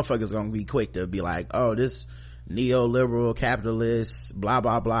people, motherfuckers gonna be quick to be like, oh, this neoliberal capitalist blah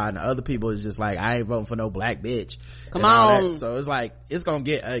blah blah, and the other people is just like, I ain't voting for no black bitch. Come on. So it's it's gonna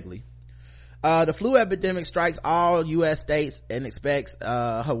get ugly. The flu epidemic strikes all U.S. states and expects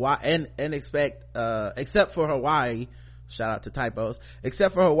Hawaii except for Hawaii. Shout out to typos.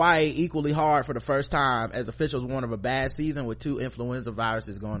 Except for Hawaii, equally hard for the first time, as officials warn of a bad season with 2 influenza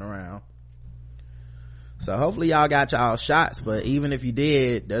viruses going around. So hopefully y'all got y'all shots, but even if you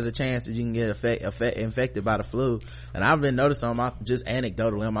did, there's a chance that you can get infected by the flu. And I've been noticing just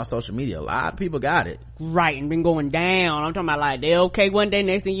anecdotally on my social media, a lot of people got it. Right, and been going down. I'm talking about like they're okay one day,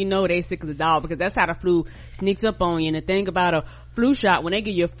 next thing you know they sick as a dog, because that's how the flu sneaks up on you. And the thing about a flu shot, when they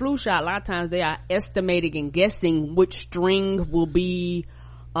give you a flu shot, a lot of times they are estimating and guessing which string will be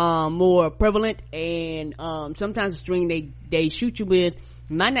more prevalent, and sometimes the string they shoot you with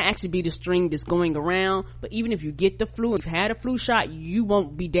might not actually be the string that's going around. But even if you get the flu, if you had a flu shot, you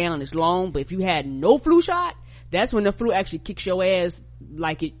won't be down as long. But if you had no flu shot, that's when the flu actually kicks your ass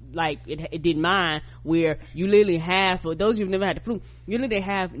like it did mine, where you literally have, for those of you who've never had the flu, you literally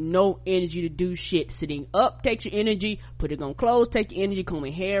have no energy to do shit. Sitting up takes your energy, putting on clothes take your energy,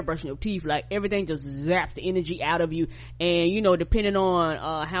 combing hair, brushing your teeth, like everything just zaps the energy out of you. And you know, depending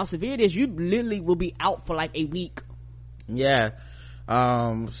on how severe it is, you literally will be out for like a week. Yeah.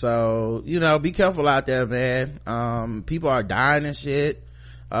 So you know, be careful out there, man. People are dying and shit.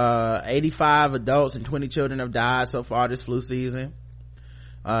 85 adults and 20 children have died so far this flu season.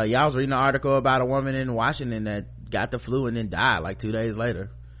 Y'all was reading an article about a woman in Washington that got the flu and then died like 2 days later.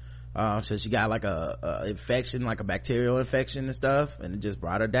 So she got like a infection, like a bacterial infection and stuff, and it just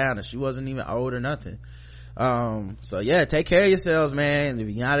brought her down, and she wasn't even old or nothing. So yeah, take care of yourselves, man. If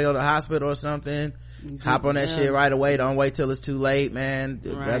you gotta go to the hospital or something, hop on that shit right away. Don't wait till it's too late, man.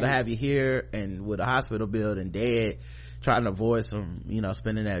 Right. Rather have you here and with a hospital bill than dead, trying to avoid some, you know,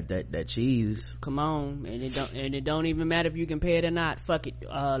 spending that cheese. Come on. And it don't even matter if you can pay it or not. Fuck it,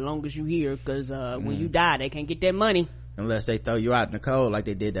 long as you here, because when you die they can't get that money unless they throw you out in the cold like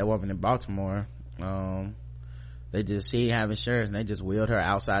they did that woman in Baltimore. She didn't have insurance, and they just wheeled her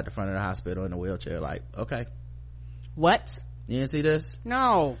outside the front of the hospital in a wheelchair. Like, okay, what? You didn't see this?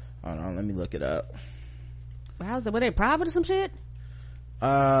 No. Hold on, let me look it up. Were they private or some shit?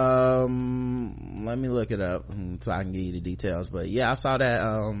 Let me look it up so I can give you the details. But yeah, I saw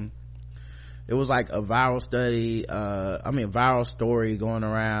that it was like a viral story going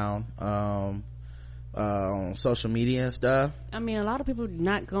around on social media and stuff. I mean, a lot of people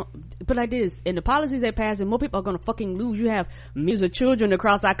not going, but like this, and the policies they pass, and more people are gonna fucking lose. You have millions of children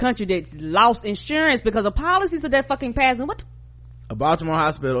across our country that lost insurance because of policies that they're fucking passing. What? A Baltimore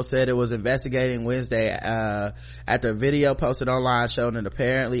hospital said it was investigating Wednesday after a video posted online showed an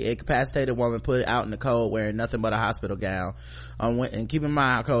apparently incapacitated woman put out in the cold wearing nothing but a hospital gown. And keep in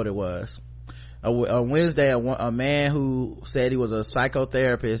mind how cold it was. On Wednesday, a man who said he was a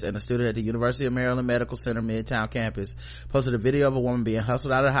psychotherapist and a student at the University of Maryland Medical Center Midtown campus posted a video of a woman being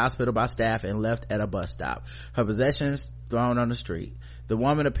hustled out of the hospital by staff and left at a bus stop. Her possessions thrown on the street. The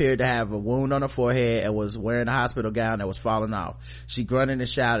woman appeared to have a wound on her forehead and was wearing a hospital gown that was falling off. She grunted and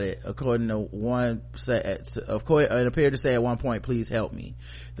shouted, according to one, it appeared to say at one point, "Please help me."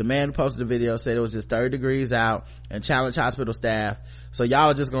 The man who posted the video said it was just 30 degrees out and challenged hospital staff. "So y'all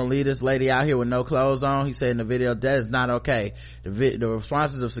are just gonna leave this lady out here with no clothes on?" he said in the video. "That is not okay." The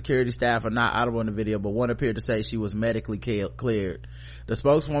responses of security staff are not audible in the video, but one appeared to say she was medically cleared. The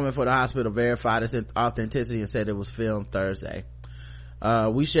spokeswoman for the hospital verified its authenticity and said it was filmed Thursday.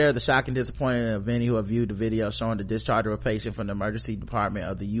 We share the shocking disappointment of many who have viewed the video showing the discharge of a patient from the emergency department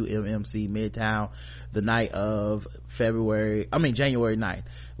of the UMMC Midtown the night of January 9th.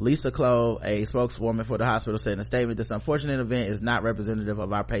 Lisa Clove, a spokeswoman for the hospital, said in a statement, "This unfortunate event is not representative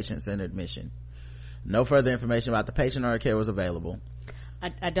of our patient-centered mission." No further information about the patient or her care was available.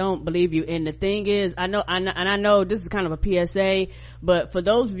 I don't believe you. And the thing is, I know this is kind of a PSA, but for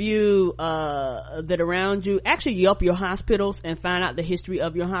those of you that around you, actually Yelp your hospitals and find out the history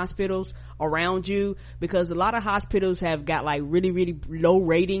of your hospitals around you, because a lot of hospitals have got like really, really low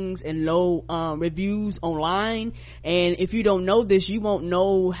ratings and low reviews online. And if you don't know this, you won't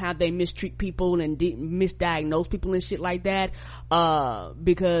know how they mistreat people and misdiagnose people and shit like that,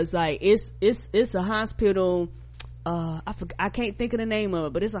 because like it's a hospital, I can't think of the name of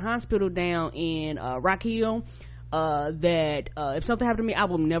it, but it's a hospital down in Rock Hill that if something happened to me, I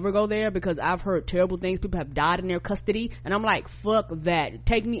will never go there, because I've heard terrible things. People have died in their custody, and I'm like, fuck that,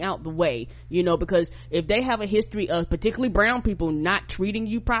 take me out the way, you know, because if they have a history of particularly brown people not treating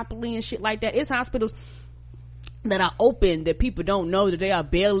you properly and shit like that, it's hospitals that are open that people don't know that they are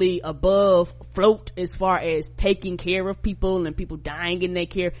barely above float as far as taking care of people and people dying in their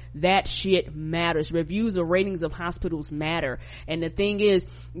care. That shit matters. Reviews or ratings of hospitals matter. And the thing is,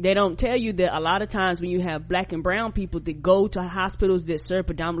 they don't tell you that a lot of times when you have black and brown people that go to hospitals that serve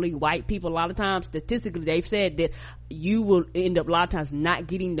predominantly white people, a lot of times statistically they've said that you will end up a lot of times not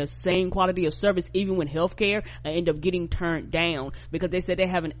getting the same quality of service, even with healthcare, and end up getting turned down, because they said they're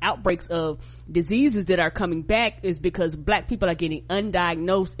having outbreaks of diseases that are coming back fact is because black people are getting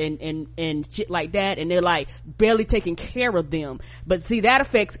undiagnosed and shit like that, and they're like barely taking care of them. But see, that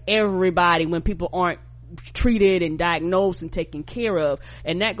affects everybody when people aren't treated and diagnosed and taken care of.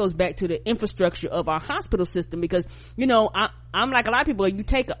 And that goes back to the infrastructure of our hospital system, because I'm like a lot of people, you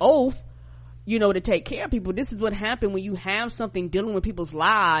take an oath to take care of people. This is what happened when you have something dealing with people's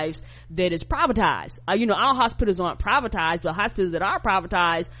lives that is privatized. Our hospitals aren't privatized, but hospitals that are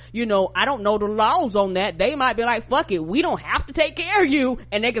privatized, I don't know the laws on that. They might be like, fuck it, we don't have to take care of you,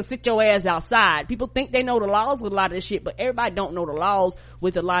 and they can sit your ass outside. People think they know the laws with a lot of this shit, but everybody don't know the laws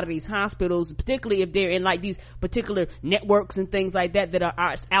with a lot of these hospitals, particularly if they're in like these particular networks and things like that that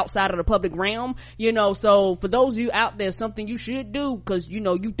are outside of the public realm. So for those of you out there, something you should do, because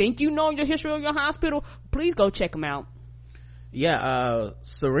you think your history of your hospital, please go check them out.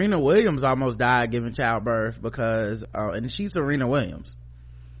 Serena Williams almost died giving childbirth because and she's Serena Williams,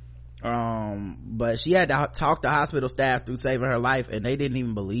 but she had to talk the hospital staff through saving her life, and they didn't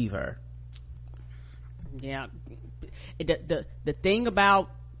even believe her. The thing about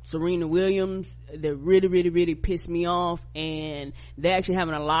Serena Williams that really, really, really pissed me off, and they're actually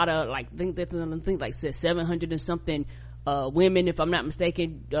having a lot of I think like 700 and something women, if I'm not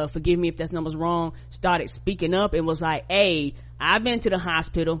mistaken, forgive me if that number's wrong, started speaking up and was like, hey, I've been to the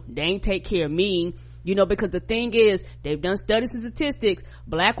hospital, they ain't take care of me. Because the thing is, they've done studies and statistics,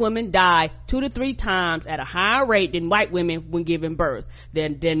 black women die 2 to 3 times at a higher rate than white women when giving birth.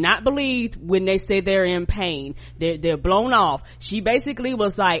 They're not believed when they say they're in pain. They're blown off. She basically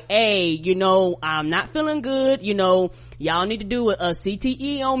was like, hey, I'm not feeling good, y'all need to do a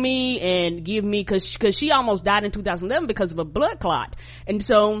CTE on me and give me, cause she almost died in 2011 because of a blood clot. And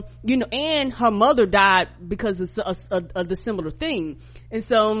so, and her mother died because of the similar thing. And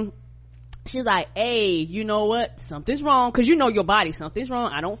so, she's like, hey, you know what, something's wrong, because your body, something's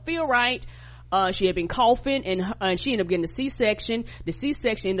wrong, I don't feel right. She had been coughing, and she ended up getting a C-section. The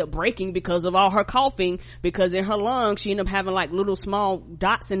C-section ended up breaking because of all her coughing, because in her lungs she ended up having like little small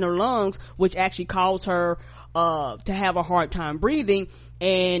dots in her lungs, which actually caused her to have a hard time breathing.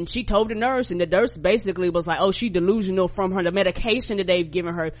 And she told the nurse, and the nurse basically was like, oh, she delusional from the medication that they've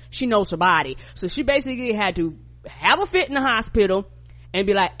given her. She knows her body. So she basically had to have a fit in the hospital and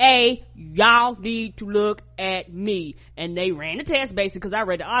be like, hey, y'all need to look at me. And they ran the test, basically, because I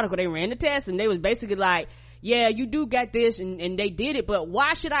read the article, they ran the test, and they was basically like, yeah, you do got this, and they did it, but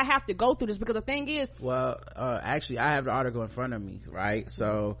why should I have to go through this? Because the thing is, actually, I have the article in front of me, right?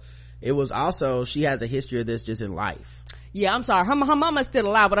 So it was also, she has a history of this just in life. Yeah, I'm sorry, her mama's still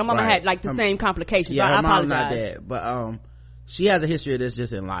alive, but her mama had like the same complications. Yeah, I apologize. Not dead, but she has a history of this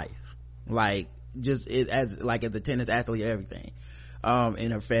just in life, like just as a tennis athlete, everything. In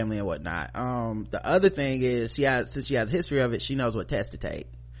her family and whatnot. The other thing is, since she has a history of it, she knows what test to take,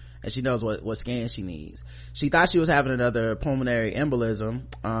 and she knows what scan she needs. She thought she was having another pulmonary embolism,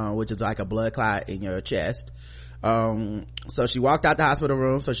 which is like a blood clot in your chest. So she walked out the hospital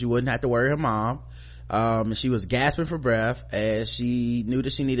room so she wouldn't have to worry her mom. She was gasping for breath, and she knew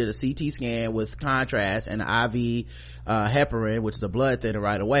that she needed a CT scan with contrast and IV heparin, which is a blood thinner,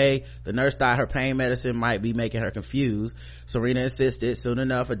 right away. The nurse thought her pain medicine might be making her confused. Serena insisted. Soon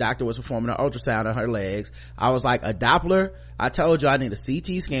enough, a doctor was performing an ultrasound on her legs. I was like, a Doppler? I told you I need a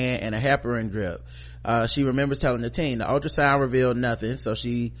CT scan and a heparin drip. She remembers telling the team the ultrasound revealed nothing, so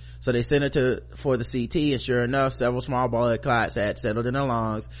they sent her for the CT, and sure enough, several small blood clots had settled in her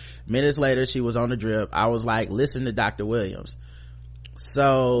lungs. Minutes later, she was on the drip. I was like, listen to Dr. Williams.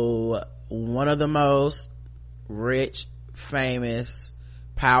 So one of the most rich, famous,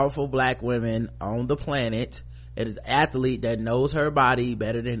 powerful black women on the planet, an athlete that knows her body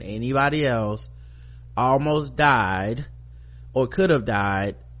better than anybody else, almost died, or could have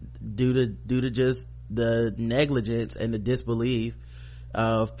died, due to just the negligence and the disbelief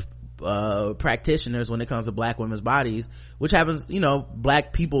of practitioners when it comes to black women's bodies, which happens,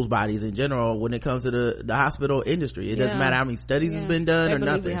 black people's bodies in general when it comes to the hospital industry. It doesn't matter how many studies has been done, or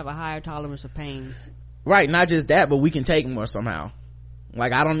nothing. We have a higher tolerance of pain, right? Not just that, but we can take more somehow.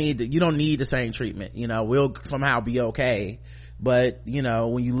 Like, you don't need the same treatment, we'll somehow be okay. But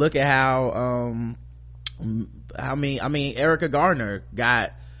when you look at how Erica Gardner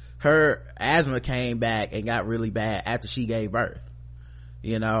her asthma came back and got really bad after she gave birth.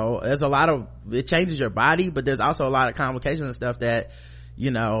 There's a lot of, it changes your body, but there's also a lot of complications and stuff that,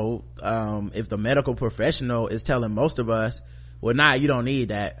 if the medical professional is telling most of us, well, nah, you don't need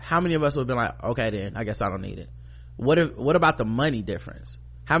that, how many of us would have been like, okay, then I guess I don't need it? What about the money difference?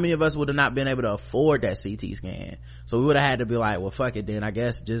 How many of us would have not been able to afford that CT scan? So we would have had to be like, well, fuck it then, I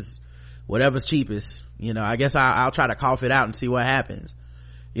guess just whatever's cheapest, I guess I'll try to cough it out and see what happens.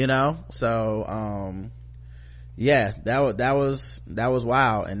 So yeah, that was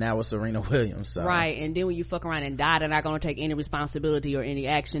wild, and that was Serena Williams. So. Right, and then when you fuck around and die, they're not gonna take any responsibility or any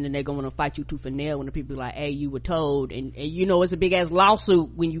action, and they're gonna fight you tooth and nail when the people are like, hey, you were told, and you know it's a big ass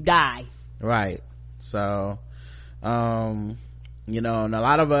lawsuit when you die. Right. So, you know, and a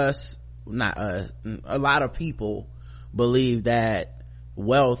lot of us, a lot of people believe that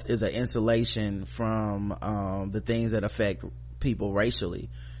wealth is an insulation from the things that affect people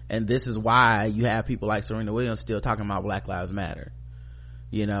racially, and this is why you have people like Serena Williams still talking about Black Lives Matter,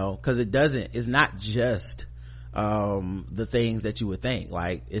 you know, because it's not just the things that you would think,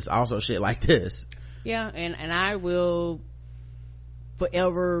 like it's also shit like this. Yeah, and I will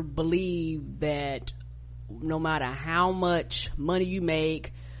forever believe that no matter how much money you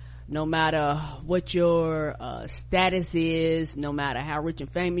make, no matter what your status is, no matter how rich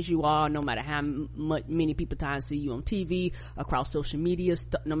and famous you are, no matter how many people time see you on TV, across social media,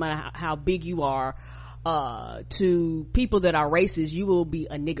 no matter how big you are, to people that are racist, you will be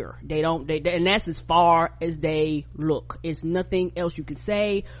a nigger. And that's as far as they look. It's nothing else you can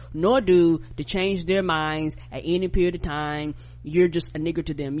say nor do to change their minds at any period of time. You're just a nigger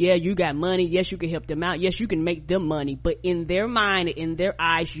to them. Yeah, you got money. Yes, you can help them out. Yes, you can make them money, but in their mind, in their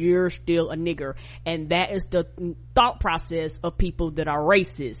eyes, you're still a nigger. And that is the thought process of people that are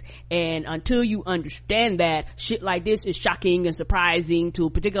racist. And until you understand that, shit like this is shocking and surprising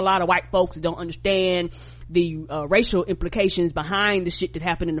to particularly a lot of white folks that don't understand the racial implications behind the shit that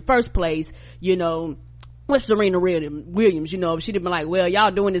happened in the first place. You know, with Serena Williams, you know, if she'd have been like, well,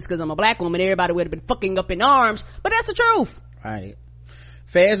 y'all doing this because I'm a black woman, everybody would have been fucking up in arms. But that's the truth. Right.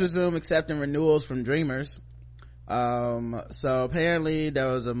 Feds resume accepting renewals from Dreamers. So apparently there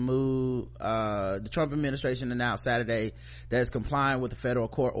was a move, the Trump administration announced Saturday that it's complying with the federal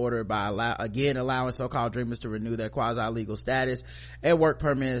court order by allowing so-called Dreamers to renew their quasi-legal status and work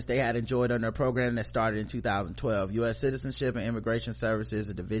permits they had enjoyed under a program that started in 2012. U.S. Citizenship and Immigration Services,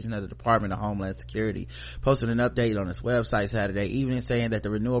 a division of the Department of Homeland Security, posted an update on its website Saturday evening saying that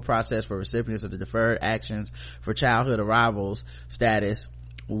the renewal process for recipients of the Deferred Actions for Childhood Arrivals status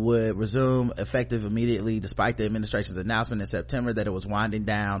would resume effective immediately, despite the administration's announcement in September that it was winding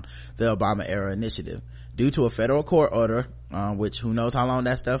down the Obama era initiative. Due to a federal court order, which who knows how long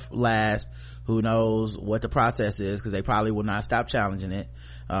that stuff lasts, who knows what the process is, because they probably will not stop challenging it.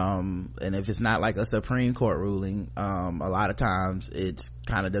 And if it's not like a Supreme Court ruling, a lot of times it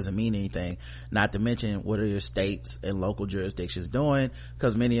kind of doesn't mean anything. Not to mention, what are your states and local jurisdictions doing?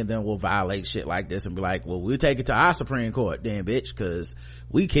 Because many of them will violate shit like this and be like, well, we'll take it to our Supreme Court then, bitch, because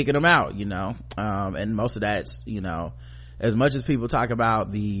we kicking them out, you know. And most of that's, you know, as much as people talk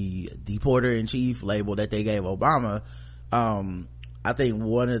about the deporter-in-chief label that they gave Obama, I think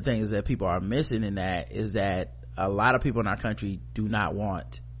one of the things that people are missing in that is that a lot of people in our country do not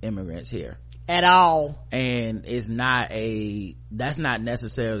want immigrants here at all, and that's not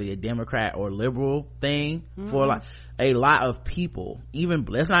necessarily a Democrat or liberal thing. For a lot of people, even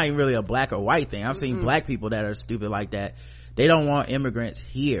that's not even really a black or white thing. I've seen black people that are stupid like that. They don't want immigrants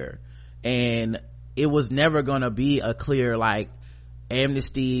here, and it was never gonna be a clear like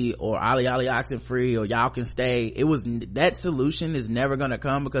amnesty or Ali Oxenfree or y'all can stay. That solution is never gonna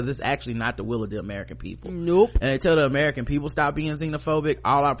come because it's actually not the will of the American people. Nope. And until the American people stop being xenophobic,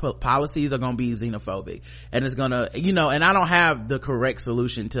 all our policies are gonna be xenophobic, and it's gonna, you know, and I don't have the correct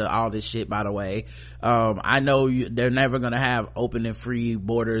solution to all this shit, by the way. I know they're never gonna have open and free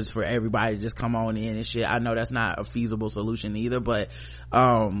borders for everybody to just come on in and shit. I know that's not a feasible solution either, but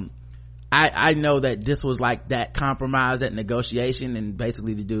I know that this was like that compromise, that negotiation, and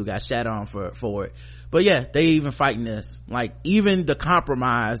basically the dude got shat on for it. But yeah, they even fighting this. Like, even the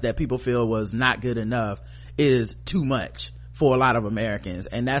compromise that people feel was not good enough is too much for a lot of Americans.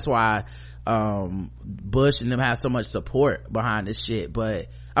 And that's why, Bush and them have so much support behind this shit. But,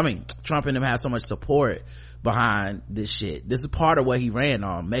 I mean, Trump and them have so much support behind this shit. This is part of what he ran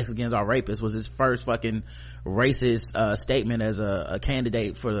on. Mexicans are rapists was his first fucking racist statement as a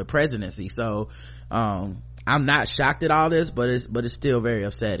candidate for the presidency. So I'm not shocked at all this, but it's still very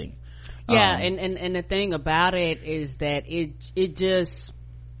upsetting. Yeah, and the thing about it is that it just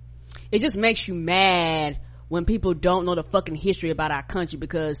makes you mad when people don't know the fucking history about our country,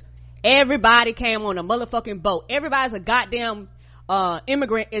 because everybody came on a motherfucking boat. Everybody's a goddamn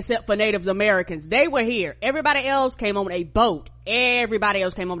immigrant except for Native Americans. They were here. Everybody else came on a boat. Everybody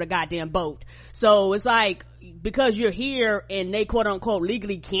else came on the goddamn boat. So it's like, because you're here and they quote unquote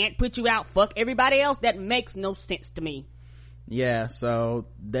legally can't put you out, fuck everybody else. That makes no sense to me. Yeah, so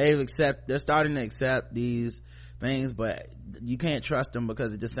they're starting to accept these things, but you can't trust them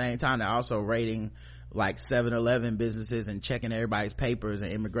because at the same time they're also rating like 7-Eleven businesses and checking everybody's papers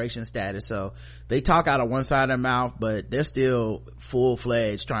and immigration status. So they talk out of one side of their mouth, but they're still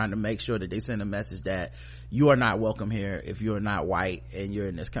full-fledged trying to make sure that they send a message that you are not welcome here if you're not white and you're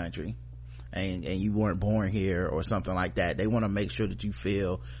in this country and you weren't born here or something like that. They want to make sure that you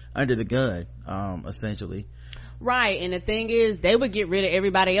feel under the gun, essentially. Right, and the thing is, they would get rid of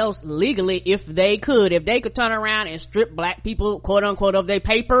everybody else legally if they could turn around and strip black people, quote unquote, of their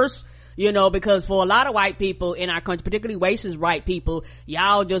papers. Because for a lot of white people in our country, particularly racist white people,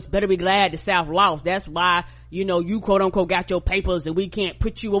 y'all just better be glad the South lost. That's why, you quote unquote got your papers and we can't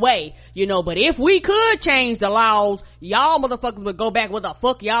put you away, but if we could change the laws, y'all motherfuckers would go back where the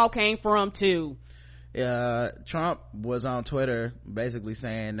fuck y'all came from too. Trump was on Twitter basically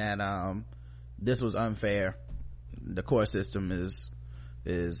saying that, this was unfair. The court system is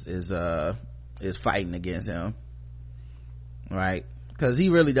fighting against him. Right? Because he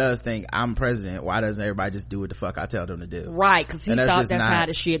really does think, I'm president, why doesn't everybody just do what the fuck I tell them to do? Right, because he thought that's how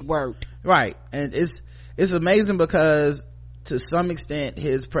the shit worked. Right, and it's amazing because to some extent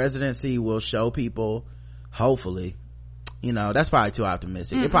his presidency will show people, hopefully, that's probably too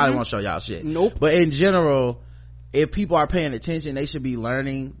optimistic. It probably won't show y'all shit. Nope. But in general, if people are paying attention, they should be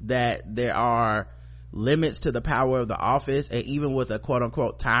learning that there are limits to the power of the office, and even with a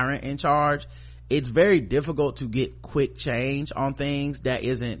quote-unquote tyrant in charge, it's very difficult to get quick change on things that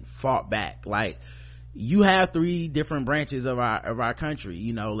isn't fought back. Like, you have 3 different branches of our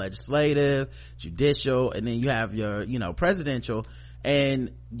country, legislative, judicial, and then you have your, presidential.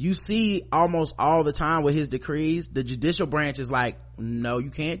 And you see almost all the time with his decrees, the judicial branch is like, no, you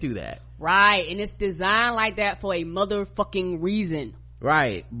can't do that. Right, and it's designed like that for a motherfucking reason.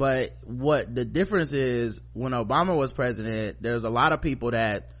 Right, but what the difference is, when Obama was president, there's a lot of people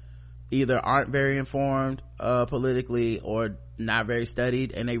that either aren't very informed politically or not very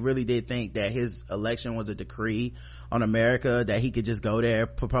studied, and they really did think that his election was a decree on America, that he could just go there,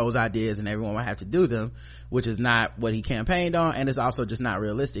 propose ideas, and everyone would have to do them, which is not what he campaigned on, and it's also just not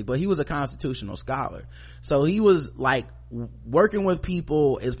realistic. But he was a constitutional scholar, so he was like working with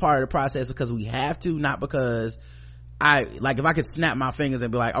people as part of the process because we have to, not because if I could snap my fingers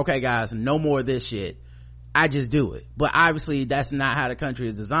and be like, okay guys, no more of this shit, I just do it. But obviously that's not how the country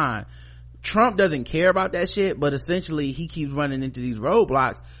is designed. Trump doesn't care about that shit, but essentially he keeps running into these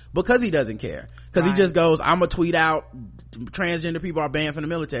roadblocks because he doesn't care. Because he just goes, I'm gonna tweet out transgender people are banned from the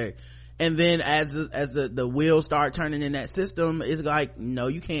military, and then as the wheels start turning in that system, it's like, no,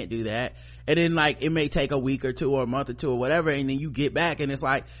 you can't do that. And then like it may take a week or 2 or a month or 2 or whatever, and then you get back and it's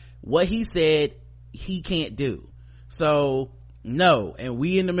like, what he said he can't do. So no, and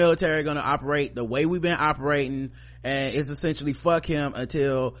we in the military are going to operate the way we've been operating, and it's essentially fuck him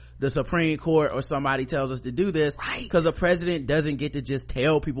until the Supreme Court or somebody tells us to do this. Right, because the president doesn't get to just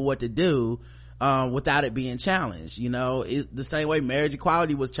tell people what to do without it being challenged. The same way marriage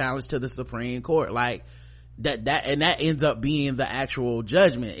equality was challenged to the Supreme Court, like that ends up being the actual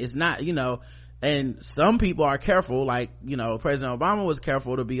judgment. It's not, and some people are careful, like President Obama was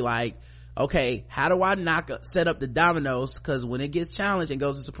careful to be like, okay, how do I set up the dominoes, because when it gets challenged and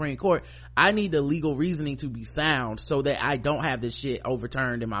goes to Supreme Court, I need the legal reasoning to be sound so that I don't have this shit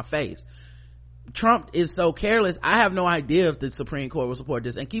overturned in my face. Trump is so careless, I have no idea if the Supreme Court will support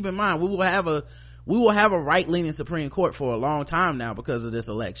this. And keep in mind, we will have a right-leaning Supreme Court for a long time now because of this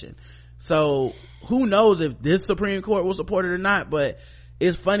election. So who knows if this Supreme Court will support it or not. But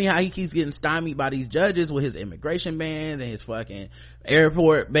it's funny how he keeps getting stymied by these judges with his immigration bans and his fucking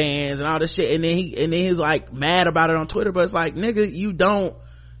airport bans and all this shit, and then he's like mad about it on Twitter. But it's like, nigga,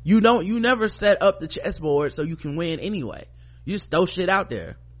 you never set up the chessboard so you can win anyway. You just throw shit out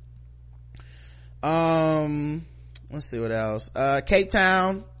there. Let's see what else. Cape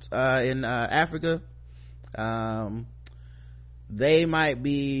Town in Africa, they might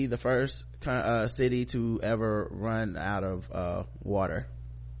be the first city to ever run out of water.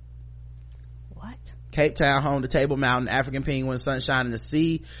 What? Cape Town, home to Table Mountain, African penguin, sunshine in the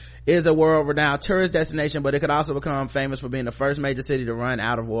sea, is a world-renowned tourist destination, but it could also become famous for being the first major city to run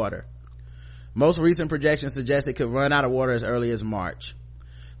out of water. Most recent projections suggest it could run out of water as early as March.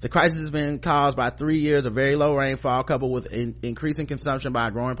 The crisis has been caused by 3 years of very low rainfall coupled with increasing consumption by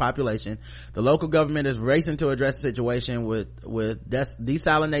a growing population. The local government is racing to address the situation with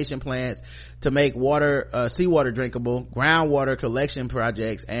desalination plants to make seawater drinkable, groundwater collection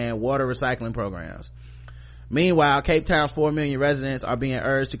projects, and water recycling programs. Meanwhile, Cape Town's 4 million residents are being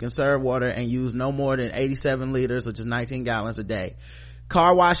urged to conserve water and use no more than 87 liters, which is 19 gallons a day.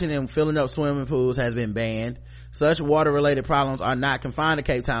 Car washing and filling up swimming pools has been banned. Such water-related problems are not confined to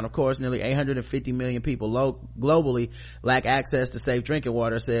Cape Town. Of course, nearly 850 million people globally lack access to safe drinking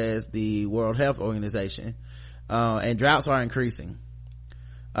water, says the World Health Organization. And droughts are increasing.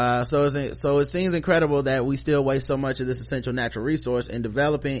 So it seems incredible that we still waste so much of this essential natural resource. In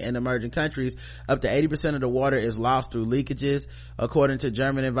developing and emerging countries, up to 80% of the water is lost through leakages, according to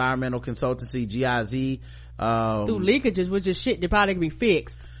German environmental consultancy GIZ. Through leakages, which is shit that probably can be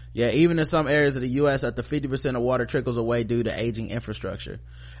fixed. Yeah, even in some areas of the U.S., up to 50% of water trickles away due to aging infrastructure.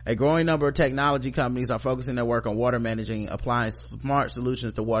 A growing number of technology companies are focusing their work on water managing, applying smart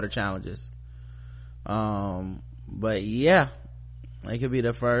solutions to water challenges. But yeah, they could be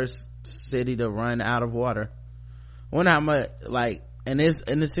the first city to run out of water. I wonder how much, like, and it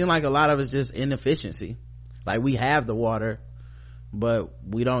seems like a lot of it's just inefficiency. Like, we have the water, but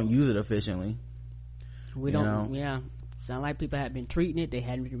we don't use it efficiently. We don't, yeah. Sound like people have been treating it, they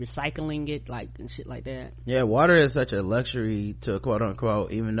hadn't been recycling it, like, and shit like that. Yeah, water is such a luxury to quote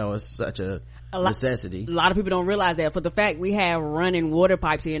unquote, even though it's such a necessity. A lot of people don't realize that. For the fact we have running water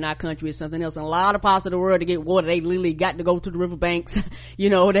pipes here in our country is something else. In a lot of parts of the world, to get water, they literally got to go to the riverbanks. You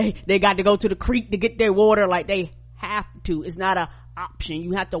know, they got to go to the creek to get their water. Like, they have to. It's not a option.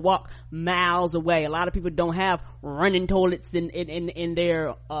 You have to walk miles away. A lot of people don't have running toilets in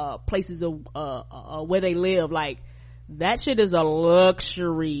their places of where they live. Like, that shit is a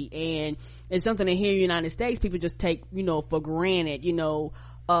luxury, and it's something that here in the United States people just take, you know, for granted, you know,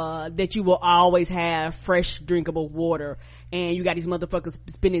 that you will always have fresh drinkable water, and you got these motherfuckers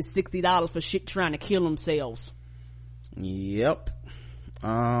spending $60 for shit trying to kill themselves. Yep.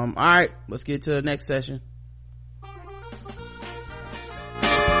 All right, let's get to the next session.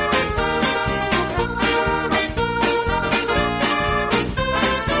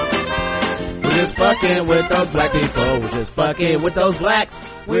 We're just fucking with those black people. We're just fucking with those blacks.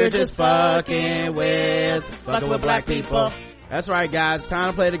 We're just fucking with black people. That's right, guys.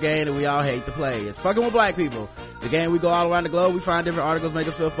 Time to play the game that we all hate to play. It's fucking with black people. The game we go all around the globe. We find different articles make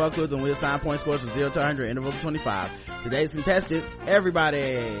us feel fucked with, and we assign point scores from 0 to 100, intervals of 25. Today's contestants,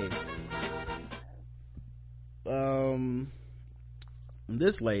 everybody.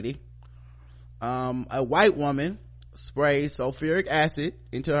 This lady, a white woman sprayed sulfuric acid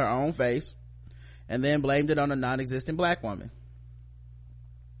into her own face and then blamed it on a non-existent black woman.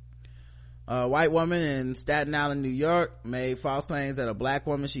 A white woman in Staten Island, New York, made false claims that a black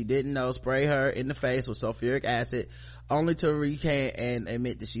woman she didn't know sprayed her in the face with sulfuric acid, only to recant and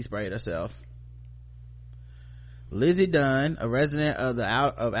admit that she sprayed herself. Lizzie Dunn, a resident of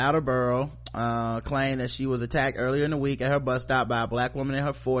Outer Borough, claimed that she was attacked earlier in the week at her bus stop by a black woman in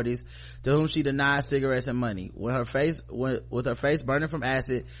her 40s to whom she denied cigarettes and money. With her face burning from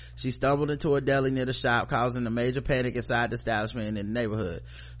acid, she stumbled into a deli near the shop, causing a major panic inside the establishment and in the neighborhood.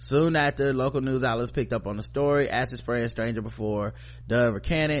 Soon after, local news outlets picked up on the story. Acid spraying a stranger before Dunn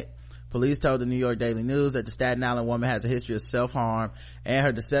recanted. Police told the New York Daily News that the Staten Island woman has a history of self-harm, and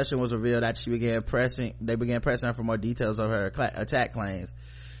her deception was revealed after they began pressing her for more details of her attack claims.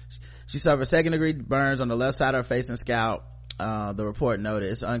 She suffered second-degree burns on the left side of her face and scalp. The report noted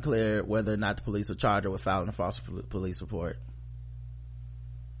it's unclear whether or not the police will charge her with filing a false police report.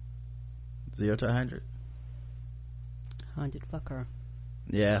 0 to 100. 100, fuck her.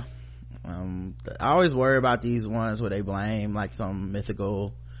 Yeah. I always worry about these ones where they blame like some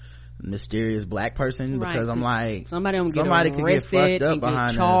mythical, mysterious black person, because I'm like, somebody could get fucked up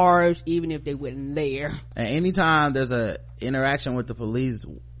behind charged even if they weren't there. And anytime there's a interaction with the police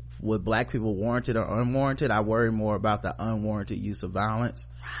with black people, warranted or unwarranted, I worry more about the unwarranted use of violence,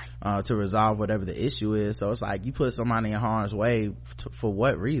 right, to resolve whatever the issue is. So it's like, you put somebody in harm's way for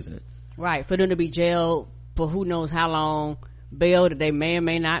what reason? Right, for them to be jailed for who knows how long, bail that they may or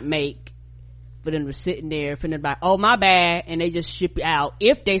may not make, for them to sitting there feeling like, oh my bad, and they just ship you out.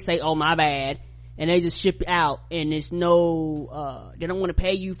 If they say, oh my bad, and they just ship you out, and there's no they don't want to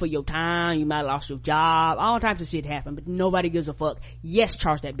pay you for your time, you might have lost your job, all types of shit happen, but nobody gives a fuck. Yes,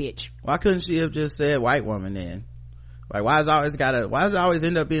 charge that bitch. Why couldn't she have just said white woman then? Like, why does it always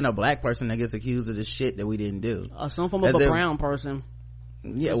end up being a black person that gets accused of the shit that we didn't do? Some form of a brown person.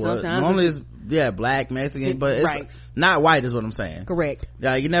 Yeah, well, normally it's black, Mexican, but it's right, not white is what I'm saying. Correct.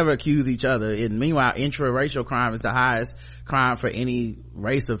 Yeah, you never accuse each other. And meanwhile, intraracial crime is the highest crime for any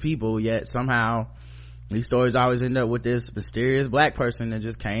race of people, yet somehow these stories always end up with this mysterious black person that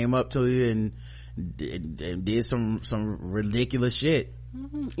just came up to you and did some ridiculous shit.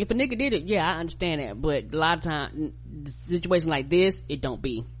 Mm-hmm. If a nigga did it, yeah, I understand that, but a lot of times, the situation like this, it don't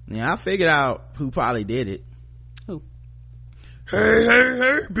be. Yeah, I figured out who probably did it. Who?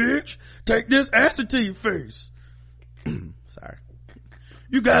 Hey, bitch, take this acid to your face. Sorry.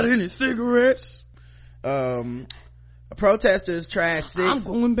 You got any cigarettes? Protesters trash 6. I'm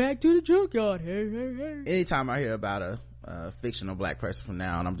going back to the junkyard. Hey. Anytime I hear about a fictional black person from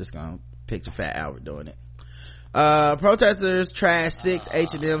now on, I'm just gonna picture Fat Albert doing it. Protesters trashed 6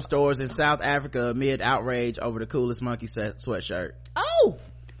 H&M stores in South Africa amid outrage over the Coolest Monkey sweatshirt. Oh!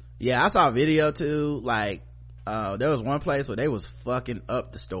 Yeah, I saw a video too, like, there was one place where they was fucking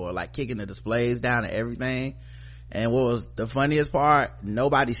up the store, like kicking the displays down and everything. And what was the funniest part,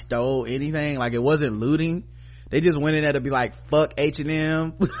 nobody stole anything, like it wasn't looting. They just went in there to be like, fuck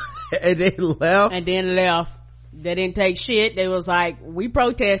H&M, and they left. And then left. They didn't take shit. They was like, we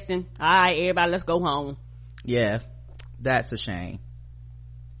protesting. All right, everybody, let's go home. Yeah, that's a shame.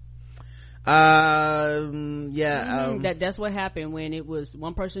 That's what happened when it was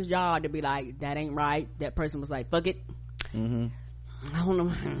one person's job to be like, that ain't right. That person was like, fuck it. I don't know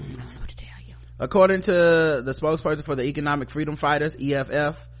what to tell you. According to the spokesperson for the Economic Freedom Fighters,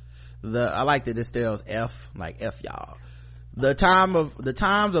 EFF, I like that it spells F, like F y'all. The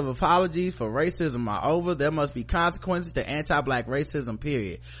times of apologies for racism are over. There must be consequences to anti-black racism,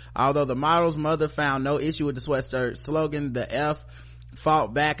 period. Although the model's mother found no issue with the sweatshirt slogan, the F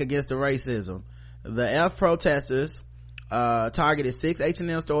fought back against the racism. The F protesters targeted 6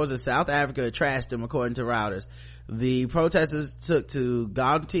 H&M stores in South Africa and trashed them, according to Reuters. The protesters took to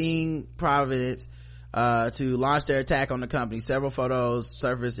Gauteng province to launch their attack on the company. Several photos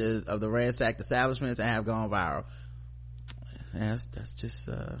surfaced of the ransacked establishments and have gone viral. That's just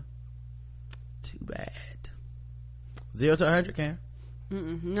too bad. 0 to 100, Karen?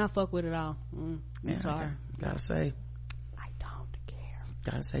 Not fuck with it all. I'm sorry. Gotta say, I don't care.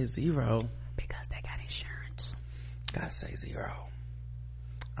 Gotta say 0 because they got insurance. Gotta say 0.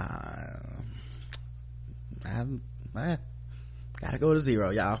 Gotta go to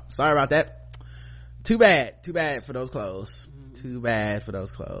 0, y'all. Sorry about that. Too bad for those clothes. Too bad for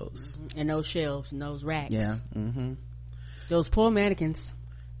those clothes. And those shelves and those racks. Yeah. Those poor mannequins.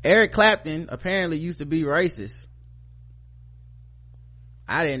 Eric Clapton apparently used to be racist.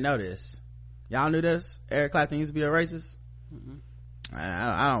 I didn't know this. Y'all knew this? Eric Clapton used to be a racist?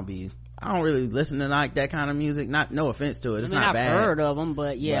 I don't really listen to like that kind of music. No offense to it. It's not bad. I've heard of him,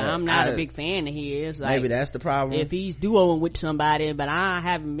 but yeah, I'm not a big fan of his. Like, maybe that's the problem. If he's duoing with somebody, but I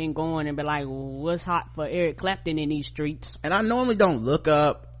haven't been going and be like, what's hot for Eric Clapton in these streets? And I normally don't look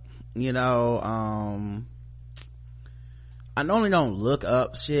up, I normally don't look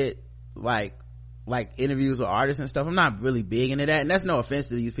up shit like interviews with artists and stuff. I'm not really big into that, and that's no offense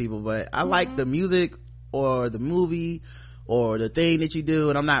to these people, but I like the music or the movie or the thing that you do,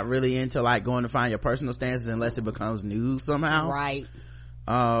 and I'm not really into like going to find your personal stances unless it becomes news somehow. Right.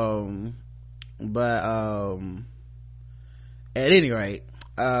 But at any rate,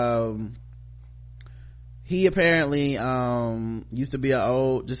 he apparently used to be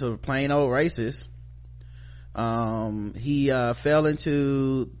just a plain old racist. He fell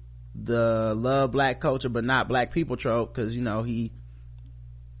into the love black culture but not black people trope, because he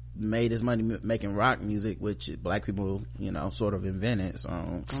made his money making rock music, which black people sort of invented. So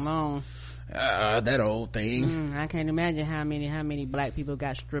come on, that old thing. I can't imagine how many black people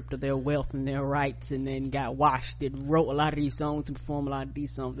got stripped of their wealth and their rights and then got washed. That wrote a lot of these songs and performed a lot of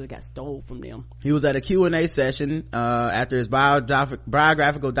these songs that got stolen from them. He was at a Q&A session after his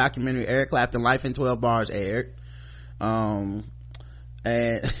biographical documentary Eric Clapton Life in 12 Bars aired. And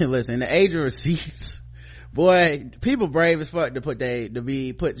listen, the age of receipts, boy, people brave as fuck to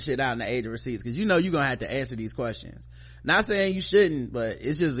be putting shit out in the age of receipts, because you're gonna have to answer these questions. Not saying you shouldn't, but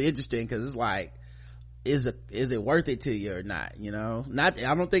it's just interesting because it's like, is it worth it to you or not? I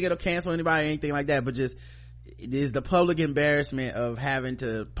don't think it'll cancel anybody or anything like that, but just it is the public embarrassment of having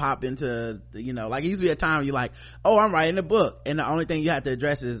to pop into like it used to be a time you're like, oh, I'm writing a book, and the only thing you have to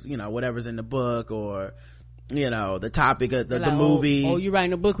address is whatever's in the book, or the topic of the movie. Oh, you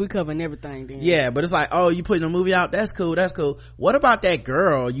writing a book, we covering everything then. Yeah, but it's like, oh, you putting a movie out, that's cool. What about that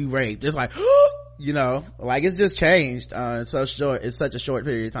girl you raped? Just like like it's just changed it's such a short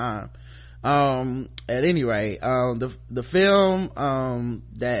period of time. At any rate, the film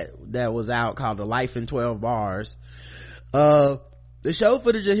that was out called The Life in 12 Bars, the show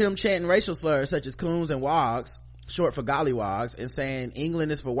footage of him chanting racial slurs such as coons and wogs, short for gollywogs, and saying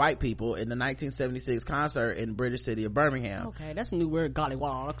England is for white people in the 1976 concert in the British city of Birmingham. Okay, that's a new word,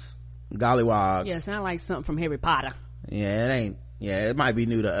 gollywogs. Yeah, it sounds like something from Harry Potter. Yeah, it ain't. Yeah, it might be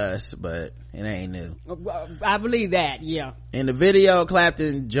new to us, but it ain't new. I believe that. Yeah. In the video,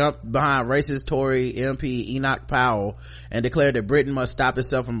 Clapton jumped behind racist Tory MP Enoch Powell and declared that Britain must stop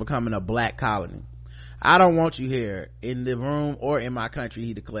itself from becoming a black colony. I don't want you here in the room or in my country,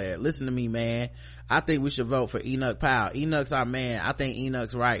 he declared. Listen to me, man. I think we should vote for Enoch Powell. Enoch's our man. I think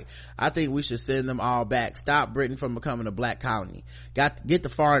Enoch's right. I think we should send them all back. Stop Britain from becoming a black colony. Get the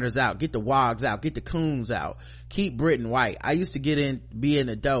foreigners out. Get the wogs out. Get the coons out. Keep Britain white. I used to be in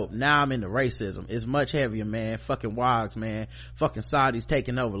the dope. Now I'm into racism. It's much heavier, man. Fucking wogs, man. Fucking Saudis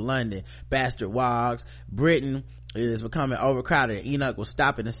taking over London. Bastard wogs. Britain is becoming overcrowded. Enoch will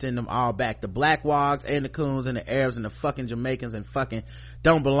stop it and send them all back. The black wogs and the coons and the Arabs and the fucking Jamaicans and fucking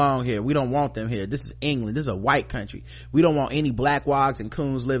don't belong here. We don't want them here. This is England. This is a white country. We don't want any black wogs and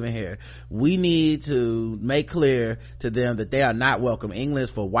coons living here. We need to make clear to them that they are not welcome. England is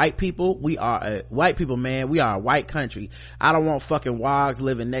for white people. We are white people, man. We are a white country. I don't want fucking wogs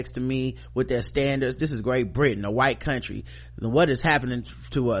living next to me with their standards. This is Great Britain, a white country. What is happening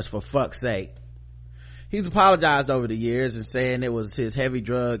to us, for fuck's sake? He's apologized over the years and saying it was his heavy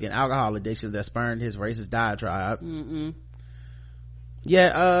drug and alcohol addictions that spurned his racist diatribe.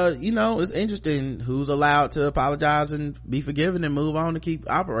 It's interesting who's allowed to apologize and be forgiven and move on to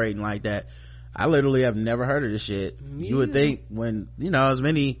keep operating like that. I literally have never heard of this shit. You would think when as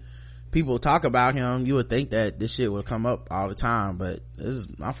many people talk about him, you would think that this shit would come up all the time, but this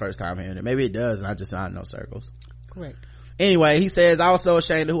is my first time hearing it. Maybe it does and I just not know circles. Correct. Anyway, he says, I was so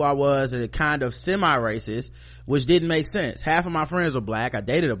ashamed of who I was and kind of semi-racist, which didn't make sense. Half of my friends were black. I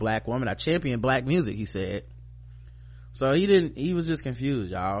dated a black woman. I championed black music, he said. So he was just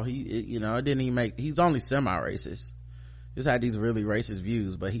confused, y'all. It didn't even make, he's only semi-racist. Just had these really racist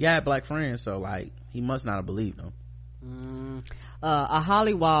views, but he had black friends, so like, he must not have believed them. A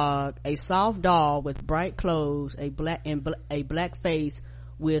hollywog, a soft doll with bright clothes, a black face,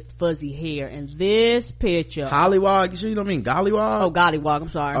 with fuzzy hair, and this picture hollywog, you sure you don't mean gollywog? Oh, gollywog, I'm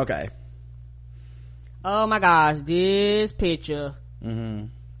sorry. Okay. Oh my gosh, this picture. I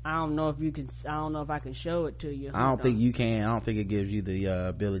don't know if I can show it to you. I don't think you can. I don't think it gives you the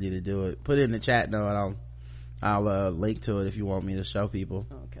ability to do it. Put it in the chat though, and I'll link to it if you want me to show people.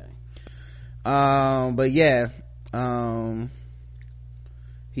 Okay. But yeah,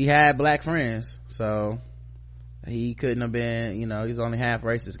 he had black friends, so he couldn't have been, he's only half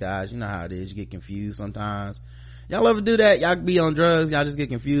racist, guys. You know how it is. You get confused sometimes. Y'all ever do that? Y'all be on drugs, y'all just get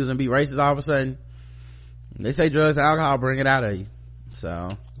confused and be racist all of a sudden. They say drugs and alcohol bring it out of you. So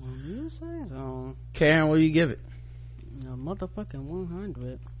Karen, what do you give it? A motherfucking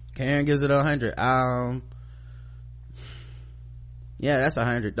 100. Karen gives it 100. Yeah, that's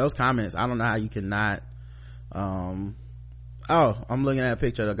 100. Those comments, I don't know how you cannot. I'm looking at a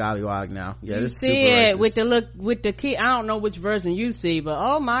picture of the gollywog now. Yeah, you this see is super it racist. with the kid. I don't know which version you see, but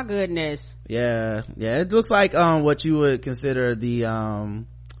oh my goodness. Yeah, it looks like what you would consider the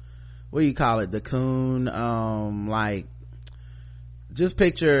what do you call it, the coon, like, just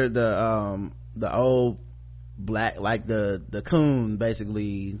picture the old black, like the coon,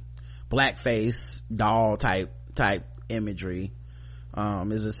 basically blackface doll type imagery,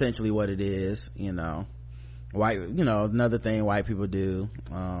 is essentially what it is. White, another thing white people do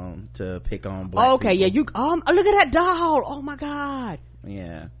to pick on black people. Yeah, you look at that doll. Oh my god.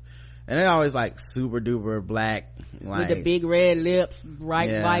 Yeah, and they're always like super duper black, like, with the big red lips,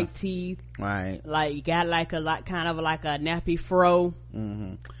 bright white teeth, right? Like you got kind of like a nappy fro.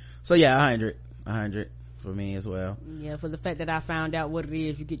 So yeah, 100 for me as well. Yeah, for the fact that I found out what it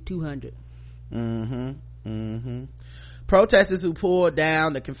is, you get 200. Protesters who pulled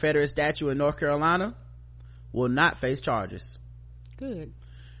down the Confederate statue in North Carolina will not face charges. Good.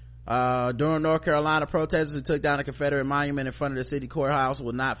 During North Carolina, protesters who took down a Confederate monument in front of the city courthouse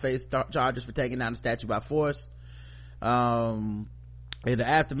will not face charges for taking down the statue by force. In the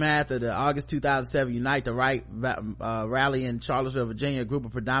aftermath of the August 2007 Unite the Right rally in Charlottesville, Virginia, a group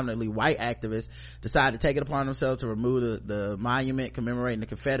of predominantly white activists decided to take it upon themselves to remove the monument commemorating the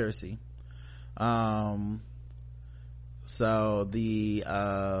Confederacy. So the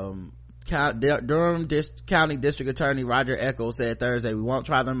Durham County District Attorney Roger Eccles said Thursday, we won't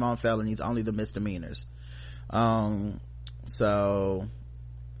try them on felonies, only the misdemeanors. So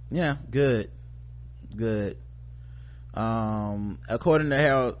yeah, good. According to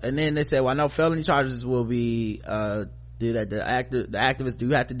Herald, and then they said, well, I know felony charges will be the activists do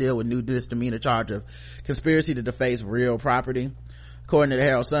have to deal with new misdemeanor charge of conspiracy to deface real property. According to the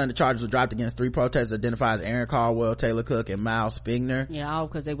Herald Sun, the charges were dropped against 3 protesters identified as Aaron Caldwell, Taylor Cook, and Miles Spigner. Yeah, all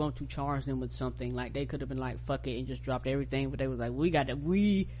because they want to charge them with something. Like, they could have been like, fuck it, and just dropped everything, but they was like,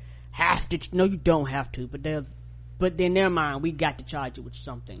 we have to. No, you don't have to, but then never mind, we got to charge you with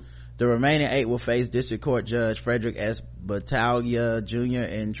something. The remaining 8 will face District Court Judge Frederick S. Battaglia Jr.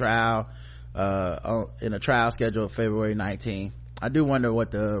 in a trial scheduled February 19th. I do wonder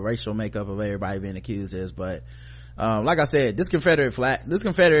what the racial makeup of everybody being accused is, but like I said, this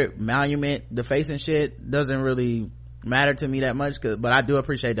Confederate monument defacing shit doesn't really matter to me that much, but I do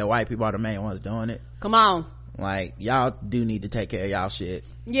appreciate that white people are the main ones doing it. Come on, like y'all do need to take care of y'all shit.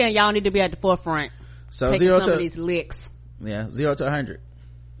 Yeah, y'all need to be at the forefront. So taking 0 some to of these licks. Yeah, 0 to 100.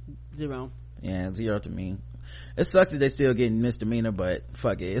 0. Yeah, 0 to me. It sucks that they still getting misdemeanor, but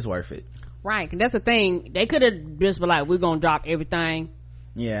fuck it, it's worth it. Right, and that's the thing. They could have just been like, we're gonna drop everything.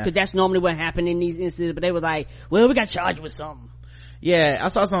 Yeah, because that's normally what happened in these instances, but they were like, well, we got charged with something. Yeah, I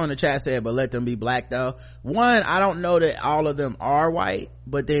saw someone in the chat said, but let them be black though. One, I don't know that all of them are white,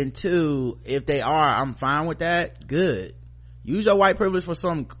 but then two, if they are, I'm fine with that. Good. Use your white privilege for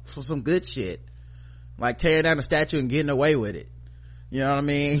some good shit. Like tearing down a statue and getting away with it. You know what I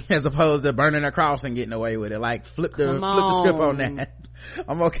mean? As opposed to burning a cross and getting away with it. Like flip the script on that.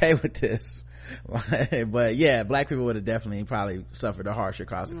 I'm okay with this. But yeah, black people would have definitely probably suffered a harsher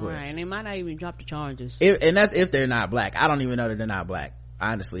consequence. Right, and they might not even drop the charges. And that's if they're not black. I don't even know that they're not black,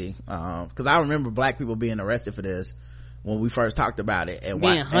 honestly. Because I remember black people being arrested for this when we first talked about it, and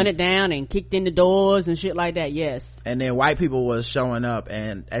being hunted down and kicked in the doors and shit like that. Yes. And then white people was showing up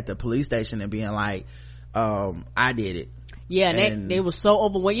and at the police station and being like, I did it. Yeah, and they were so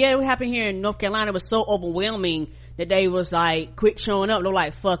overwhelmed. Yeah, it happened here in North Carolina. It was so overwhelming that they was like quick showing up. They're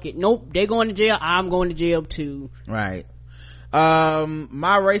like, fuck it, nope, they're going to jail, I'm going to jail too. Right.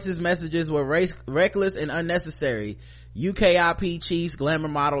 My racist messages were reckless and unnecessary. UKIP Chiefs glamour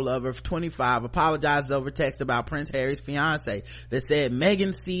model lover 25 apologizes over text about Prince Harry's fiance that said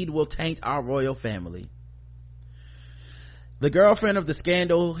Meghan's seed will taint our royal family. The girlfriend of the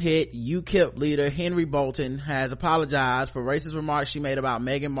scandal hit UKIP leader Henry Bolton has apologized for racist remarks she made about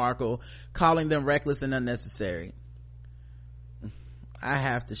Meghan Markle, calling them reckless and unnecessary. I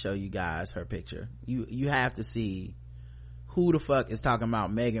have to show you guys her picture. You have to see who the fuck is talking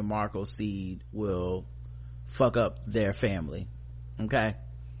about Meghan Markle's seed will fuck up their family. Okay?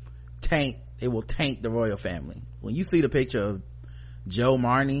 It will taint the royal family. When you see the picture of Joe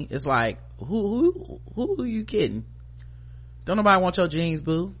Marnie, it's like, who are you kidding? Don't nobody want your jeans,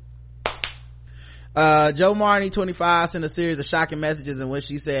 boo. Joe Marnie 25 sent a series of shocking messages in which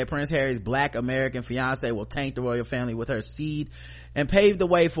she said Prince Harry's black American fiance will taint the royal family with her seed and pave the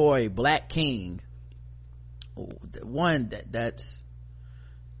way for a black king. One, that's,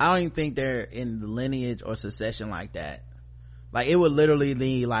 I don't even think they're in the lineage or succession like that. Like it would literally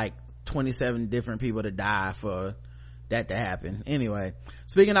need like 27 different people to die for that to happen. Anyway,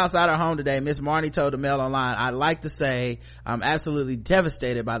 speaking outside her home today, Miss Marnie told the Mail Online, I'd like to say I'm absolutely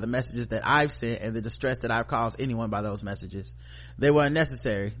devastated by the messages that I've sent and the distress that I've caused anyone by those messages. They were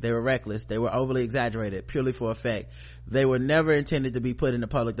unnecessary, they were reckless, they were overly exaggerated, purely for effect. They were never intended to be put in the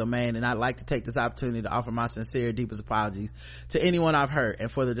public domain, and I'd like to take this opportunity to offer my sincere, deepest apologies to anyone I've hurt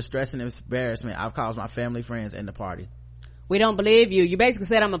and for the distress and embarrassment I've caused my family, friends, and the party. We don't believe you. You basically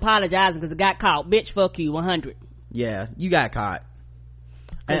said I'm apologizing because it got caught. Bitch, fuck you, 100. Yeah, you got caught.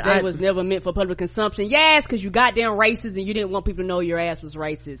 And that was never meant for public consumption. Yes, because you goddamn racist and you didn't want people to know your ass was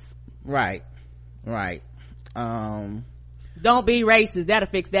racist. Right. Don't be racist. That'll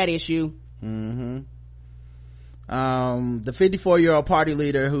fix that issue. The 54-year-old party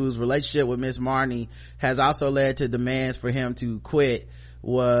leader whose relationship with Miss Marnie has also led to demands for him to quit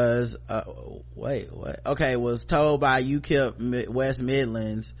was told by UKIP West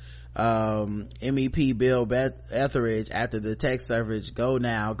Midlands MEP Bill Etheridge after the text surfaced, go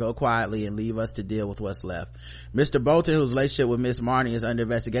now, go quietly, and leave us to deal with what's left. Mr. Bolton, whose relationship with Miss Marnie is under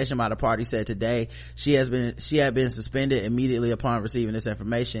investigation by the party, said today she had been suspended immediately upon receiving this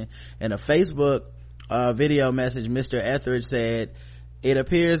information. In a Facebook video message, Mr. Etheridge said, it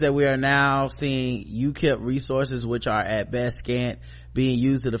appears that we are now seeing UKIP resources, which are at best scant, being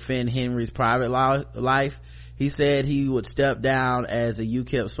used to defend Henry's private life. He said he would step down as a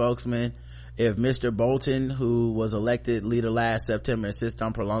UKIP spokesman if Mr. Bolton, who was elected leader last September, insists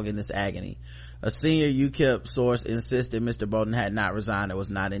on prolonging this agony. A senior UKIP source insisted Mr. Bolton had not resigned and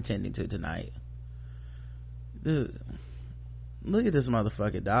was not intending to tonight. Dude, look at this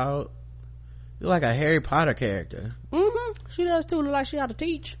motherfucker, dog. You're like a Harry Potter character. She does too. Look like she ought to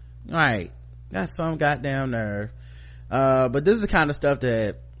teach. Right. Got some goddamn nerve. But this is the kind of stuff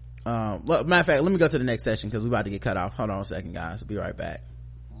that matter of fact, let me go to the next session because we're about to get cut off. Hold on a second, guys. I'll be right back.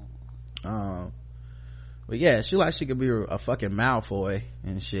 But yeah, she like she could be a fucking Malfoy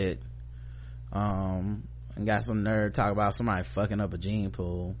and shit. And got some nerd talk about somebody fucking up a gene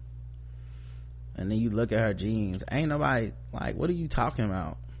pool, and then you look at her jeans, ain't nobody like, what are you talking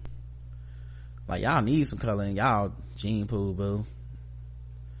about? Like, y'all need some color in y'all gene pool, boo.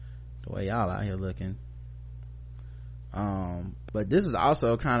 The way y'all out here looking. But this is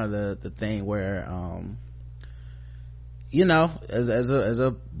also kind of the thing where you know, as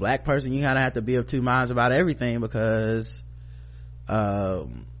a black person, you kind of have to be of two minds about everything, because while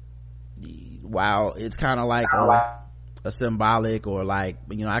it's kind of like a symbolic, or like,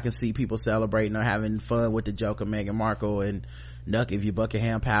 you know, I can see people celebrating or having fun with the joke of Meghan Markle and Nuck if you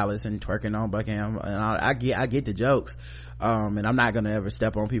Buckingham Palace and twerking on Buckingham, and I get the jokes, and I'm not gonna ever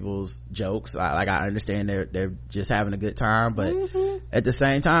step on people's jokes. I understand they're just having a good time, but at the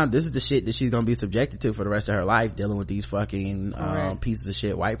same time, this is the shit that she's gonna be subjected to for the rest of her life, dealing with these fucking pieces of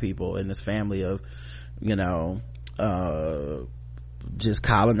shit white people in this family of, you know, just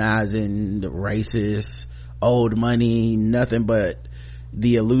colonizing, racist, old money, nothing but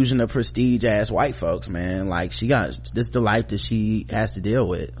the illusion of prestige ass white folks, man. Like, she got this, the life that she has to deal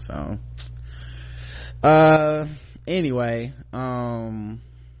with. So anyway,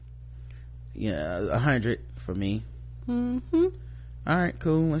 yeah, 100 for me. All right,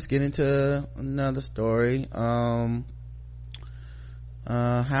 cool, let's get into another story. How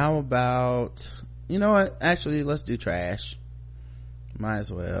about, you know what, actually let's do trash. Might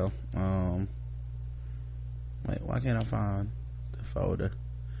as well. Wait, why can't I find the folder?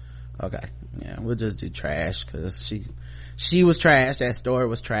 Okay, yeah, we'll just do trash, because she was trash, that story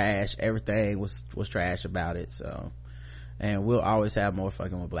was trash, everything was trash about it. So, and we'll always have more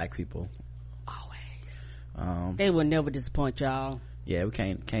fucking with black people, always. They will never disappoint y'all. Yeah, we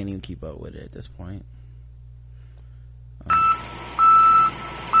can't even keep up with it at this point.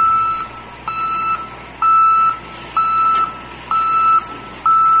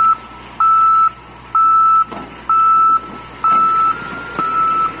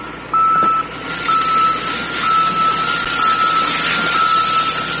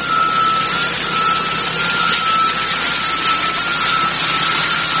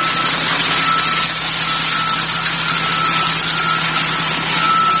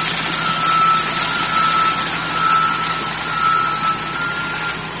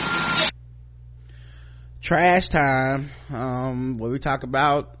 Trash time, where we talk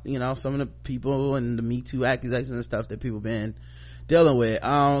about, you know, some of the people and the Me Too accusations and stuff that people been dealing with.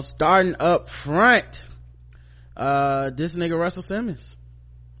 Starting up front, this nigga Russell Simmons,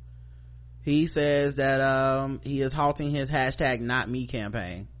 he says that he is halting his hashtag Not Me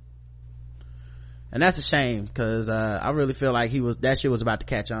campaign, and that's a shame, because I really feel like that shit was about to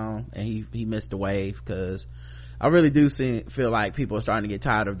catch on, and he missed the wave, because I really do feel like people are starting to get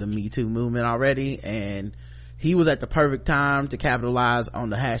tired of the Me Too movement already, and he was at the perfect time to capitalize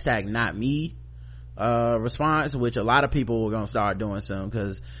on the hashtag Not Me response, which a lot of people were going to start doing soon,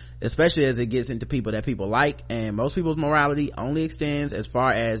 because especially as it gets into people that people like, and most people's morality only extends as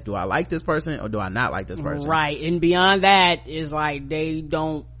far as, do I like this person or do I not like this person? Right, and beyond that is like,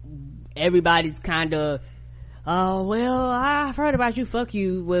 everybody's kind of, oh well, I've heard about you, fuck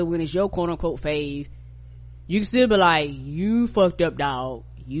you. Well, when it's your quote-unquote fave, you can still be like, you fucked up, dog,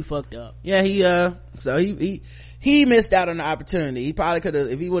 you fucked up. Yeah, he missed out on the opportunity. He probably could have,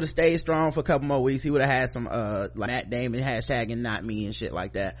 if he would have stayed strong for a couple more weeks, he would have had some like Matt Damon hashtagging Not Me and shit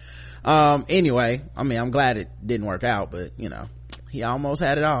like that. Anyway, I mean, I'm glad it didn't work out, but you know, he almost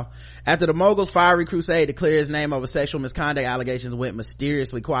had it all. After the mogul's fiery crusade to clear his name over sexual misconduct allegations went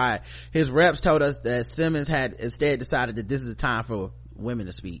mysteriously quiet, his reps told us that Simmons had instead decided that this is a time for women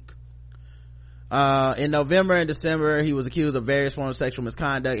to speak. In November and December, he was accused of various forms of sexual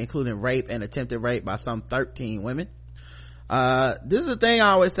misconduct, including rape and attempted rape by some 13 women. This is the thing I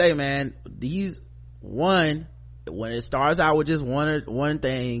always say, man. When it starts out with just one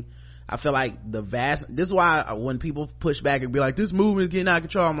thing, I feel like this is why when people push back and be like, this movement is getting out of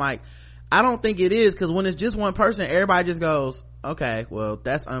control, I'm like, I don't think it is, because when it's just one person, everybody just goes, okay, well,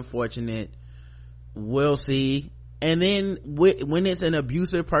 that's unfortunate, we'll see. And then when it's an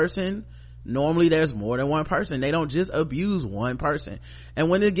abusive person, normally there's more than one person. They don't just abuse one person. And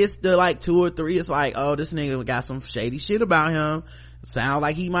when it gets to like 2 or 3, it's like, oh, this nigga got some shady shit about him, sound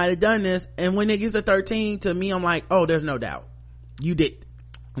like he might have done this. And when it gets to 13, to me, I'm like, oh, there's no doubt you did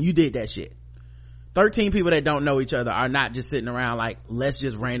that shit. 13 people that don't know each other are not just sitting around like, let's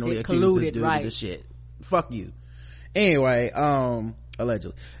just randomly accuse this dude of this shit. Fuck you. Anyway,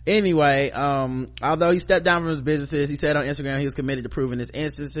 allegedly. Anyway, although he stepped down from his businesses, he said on Instagram he was committed to proving his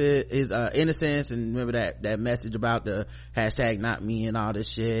innocence, and remember that message about the hashtag Not Me and all this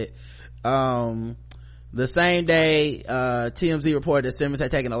shit. The same day, TMZ reported that Simmons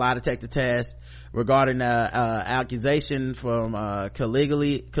had taken a lie detector test regarding accusation from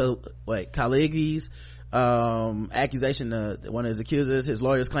Calighi's accusation. One of his accusers, his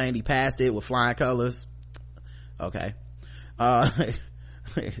lawyers claimed he passed it with flying colors. Okay.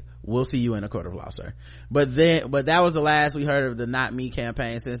 we'll see you in a court of law, sir. But that was the last we heard of the Not Me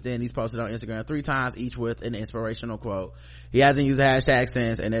campaign. Since then, he's posted on Instagram 3 times, each with an inspirational quote. He hasn't used the hashtag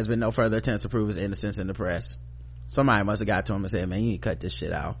since, and there's been no further attempts to prove his innocence in the press. Somebody must have got to him and said, man, you need to cut this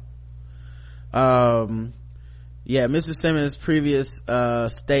shit out. Yeah, Mr. Simmons' previous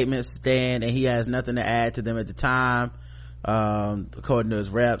statements stand, and he has nothing to add to them at the time. According to his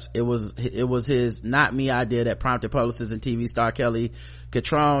reps, it was his Not Me idea that prompted publicist and TV star Kelly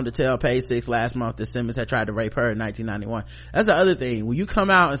Cutrone to tell Page Six last month that Simmons had tried to rape her in 1991. That's the other thing. When you come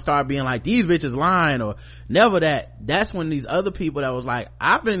out and start being like, these bitches lying, or never that's when these other people that was like,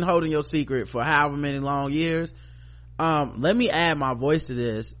 I've been holding your secret for however many long years. Let me add my voice to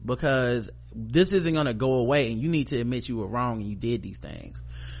this, because this isn't gonna go away, and you need to admit you were wrong and you did these things.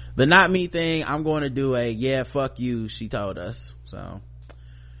 The Not Me thing, I'm going to do yeah, fuck you, she told us. So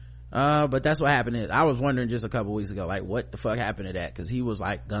but that's what happened. I was wondering just a couple weeks ago, like, what the fuck happened to that? Because he was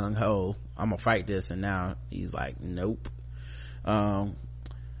like gung-ho, I'm gonna fight this, and now he's like, nope. Mark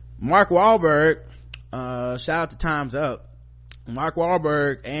Wahlberg, shout out to Time's Up. Mark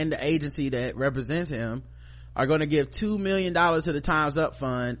Wahlberg and the agency that represents him are going to give $2 million to the Time's Up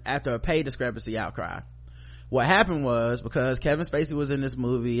fund after a pay discrepancy outcry. What happened was, because Kevin Spacey was in this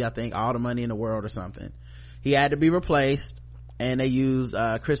movie, I think All the Money in the World or something, he had to be replaced, and they used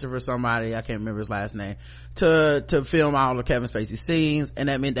Christopher somebody, I can't remember his last name, to film all of Kevin Spacey's scenes, and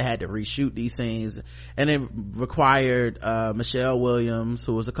that meant they had to reshoot these scenes, and it required Michelle Williams,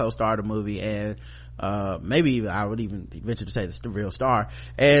 who was a co-star of the movie, and maybe even I would even venture to say the real star,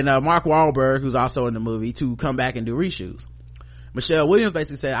 and Mark Wahlberg, who's also in the movie, to come back and do reshoots. Michelle Williams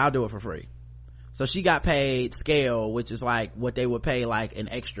basically said, I'll do it for free. So she got paid scale, which is like what they would pay like an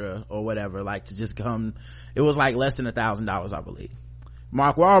extra or whatever, like to just come. It was like less than $1,000, I believe.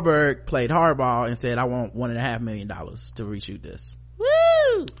 Mark Wahlberg played hardball and said, I want $1.5 million to reshoot this.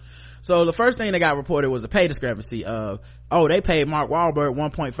 Woo! So the first thing that got reported was a pay discrepancy of, they paid Mark Wahlberg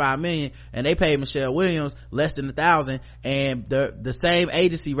 $1.5 million and they paid Michelle Williams less than $1,000, and the same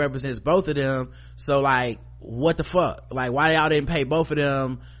agency represents both of them. So like, what the fuck? Like, why y'all didn't pay both of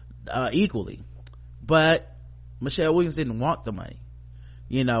them equally? But Michelle Williams didn't want the money,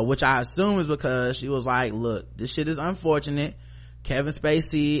 which I assume is because she was like, look, this shit is unfortunate. Kevin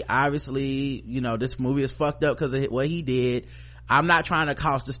Spacey, obviously, this movie is fucked up because of what he did. I'm not trying to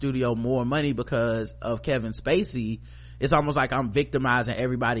cost the studio more money because of Kevin Spacey. It's almost like I'm victimizing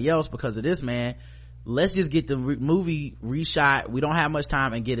everybody else because of this man. Let's just get the movie reshot. We don't have much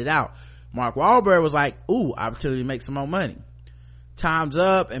time, and get it out. Mark Wahlberg was like, ooh, opportunity to make some more money. Time's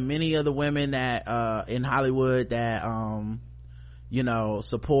Up and many other women that in Hollywood that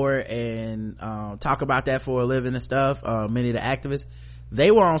support and talk about that for a living and stuff, many of the activists, they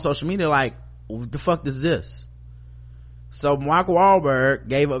were on social media like, what the fuck is this? So Mark Wahlberg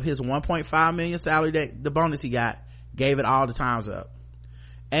gave up his $1.5 million salary, that the bonus he got, gave it all to Time's Up,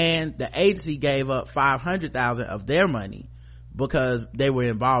 and the agency gave up $500,000 of their money because they were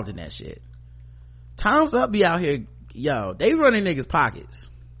involved in that shit. Time's Up be out here, they running niggas pockets.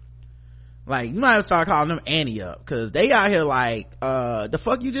 Like, you might have to start calling them Annie Up, because they out here like, the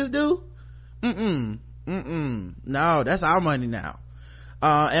fuck you just do? No, that's our money now.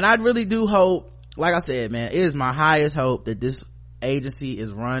 And I really do hope, like I said, man, it is my highest hope that this agency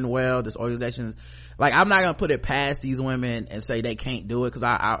is run well, this organization is, like, I'm not gonna put it past these women and say they can't do it, because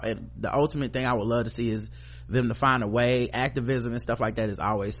the ultimate thing I would love to see is them to find a way. Activism and stuff like that is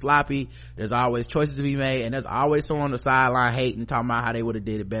always sloppy. There's always choices to be made, and there's always someone on the sideline hating, talking about how they would have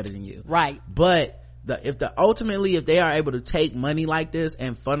did it better than you. Right. But if they are able to take money like this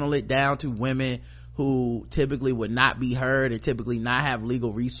and funnel it down to women who typically would not be heard and typically not have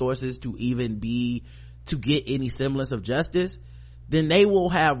legal resources to get any semblance of justice, then they will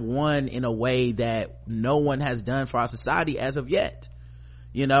have won in a way that no one has done for our society as of yet.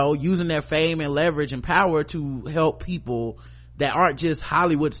 Using their fame and leverage and power to help people that aren't just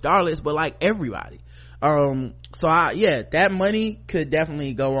Hollywood starlets, but like everybody. That money could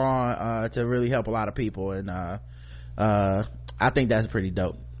definitely go on to really help a lot of people, and I think that's pretty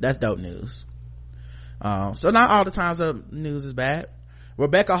dope. That's dope news. So not all the Time's Up news is bad.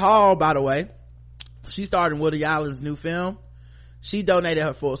 Rebecca Hall, by the way, she starred in Woody Allen's new film. She donated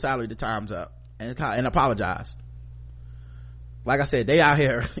her full salary to Time's Up and apologized. Like I said, they out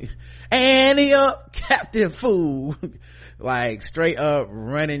here Annie Up, Captain Fool, like straight up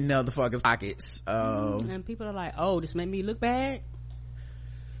running motherfuckers' pockets. And people are like, oh, this made me look bad.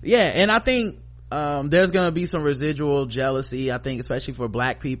 Yeah, and I think there's gonna be some residual jealousy, I think, especially for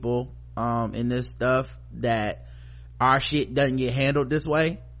black people in this stuff, that our shit doesn't get handled this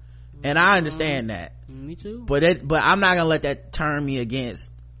way. And I understand that. Me too. But I'm not gonna let that turn me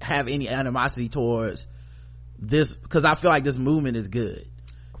against have any animosity towards this, because I feel like this movement is good.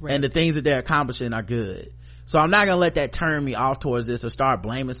 Correct. And the things that they're accomplishing are good. So I'm not gonna let that turn me off towards this or start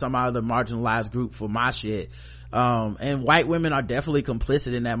blaming some other marginalized group for my shit. And white women are definitely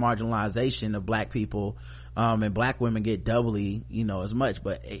complicit in that marginalization of black people. And black women get doubly, as much.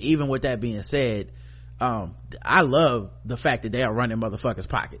 But even with that being said, I love the fact that they are running motherfuckers'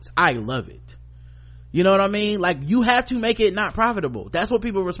 pockets. I love it. You know what I mean? Like, you have to make it not profitable. That's what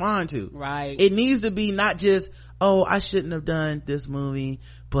people respond to. Right. It needs to be not just, oh, I shouldn't have done this movie,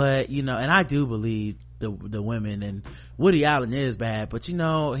 but, and I do believe the women, and Woody Allen is bad, but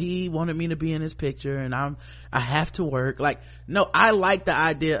he wanted me to be in his picture and I have to work. Like, no, I like the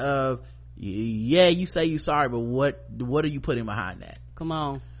idea of, yeah, you say you sorry, but what are you putting behind that? Come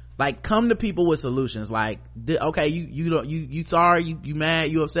on. Like, come to people with solutions. Like, okay, you sorry, you mad,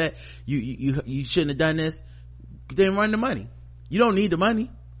 you upset, you shouldn't have done this, then run the money. You don't need the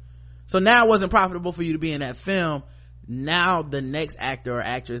money. So now it wasn't profitable for you to be in that film. Now the next actor or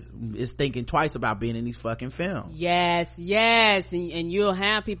actress is thinking twice about being in these fucking films. Yes. And you'll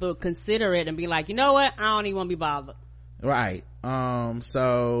have people consider it and be like, you know what? I don't even want to be bothered. Right.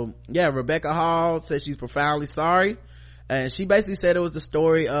 So yeah, Rebecca Hall said she's profoundly sorry. And she basically said it was the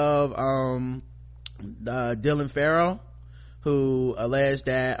story of, Dylan Farrell, who alleged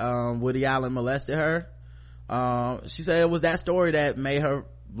that, Woody Allen molested her. She said it was that story that made her,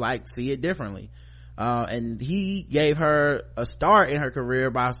 see it differently. And he gave her a start in her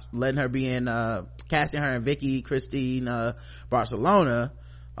career by letting her be in, casting her in Vicky Cristina, Barcelona.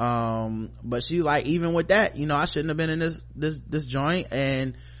 But she's like, even with that, I shouldn't have been in this joint.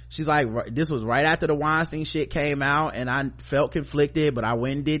 And she's like, this was right after the Weinstein shit came out and I felt conflicted, but I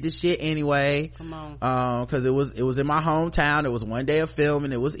went and did the shit anyway. Come on. Cause it was in my hometown. It was one day of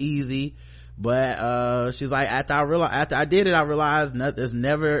filming. It was easy. But she's like, after I did it, I realized there's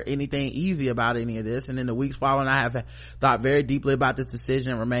never anything easy about any of this. And in the weeks following, I have thought very deeply about this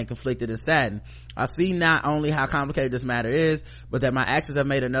decision and remain conflicted and saddened. I see not only how complicated this matter is, but that my actions have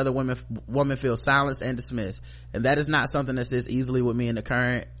made another woman feel silenced and dismissed. And that is not something that sits easily with me in the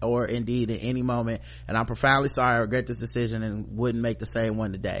current or indeed in any moment. And I'm profoundly sorry I regret this decision and wouldn't make the same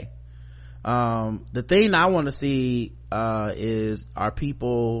one today. The thing I want to see, is, are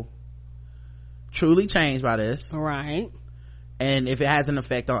people truly changed by this? Right. And if it has an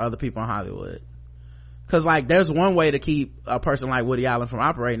effect on other people in Hollywood. Cause there's one way to keep a person like Woody Allen from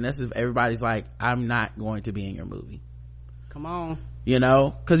operating. This is if everybody's like, I'm not going to be in your movie. Come on.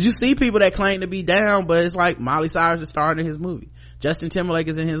 Cause you see people that claim to be down, but it's like Miley Cyrus is starring in his movie. Justin Timberlake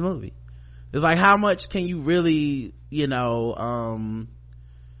is in his movie. It's like, how much can you really,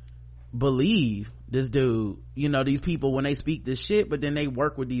 believe this dude, these people when they speak this shit, but then they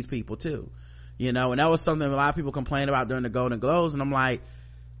work with these people too. And that was something a lot of people complained about during the Golden Globes, and I'm like,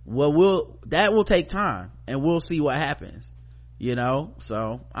 well, that will take time and we'll see what happens,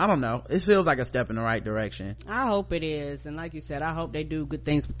 so I don't know. It feels like a step in the right direction. I hope it is. And like you said, I hope they do good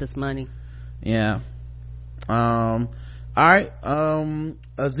things with this money. Yeah. All right.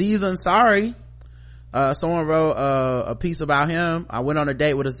 Aziz Ansari, someone wrote a piece about him. I went on a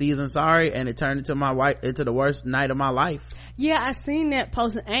date with Aziz Ansari and it turned into the worst night of my life. Yeah, I seen that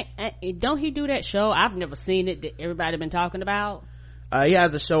post. Don't he do that show? I've never seen it that everybody been talking about. He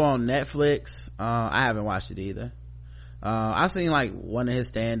has a show on Netflix. I haven't watched it either. I've seen one of his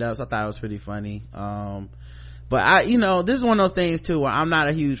stand-ups. I thought it was pretty funny. But this is one of those things too where I'm not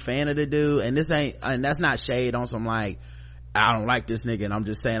a huge fan of the dude, and that's not shade on some I don't like this nigga and I'm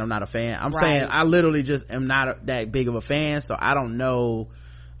just saying I'm not a fan. I'm saying I literally just am not that big of a fan, so I don't know.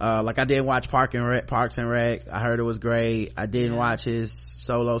 I didn't watch Parks and Rec. I heard it was great. I didn't watch his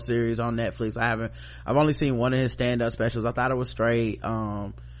solo series on Netflix. I've only seen one of his stand-up specials. I thought it was straight.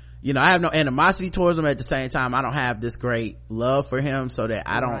 I have no animosity towards him. At the same time, I don't have this great love for him, so that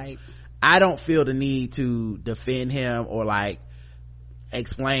I don't feel the need to defend him or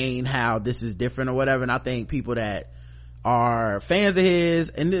explain how this is different or whatever. And I think people that are fans of his,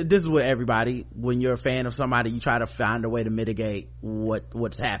 and this is with everybody, when you're a fan of somebody, you try to find a way to mitigate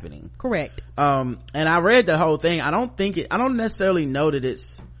what's happening. Correct. And I read the whole thing. I don't necessarily know that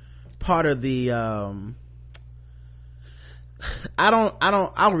it's part of the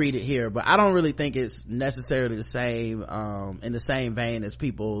I'll read it here, but I don't really think it's necessarily the same in the same vein as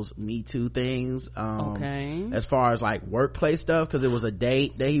people's Me Too things, okay, as far as workplace stuff, because it was a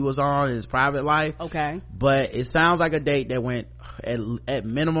date that he was on in his private life. Okay. But it sounds like a date that went at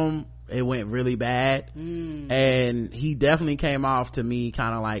minimum it went really bad. And he definitely came off to me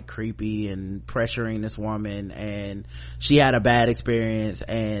kind of like creepy and pressuring this woman, and she had a bad experience.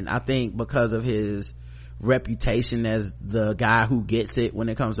 And I think because of his reputation as the guy who gets it when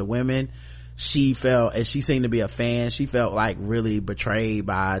it comes to women, she felt, and she seemed to be a fan, she felt like really betrayed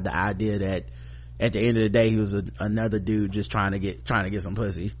by the idea that at the end of the day he was another dude just trying to get some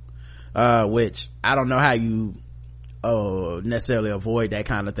pussy, which I don't know how you necessarily avoid that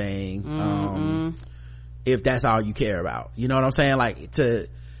kind of thing if that's all you care about, you know what I'm saying? Like,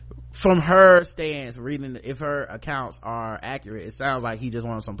 from her stance, reading, if her accounts are accurate, it sounds like he just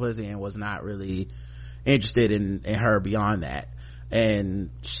wanted some pussy and was not really interested in her beyond that.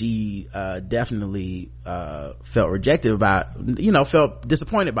 And she definitely felt rejected about, felt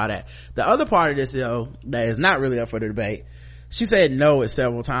disappointed by that. The other part of this, though, that is not really up for the debate, she said no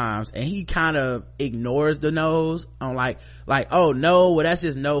several times, and he kind of ignores the no's on like, oh no, well that's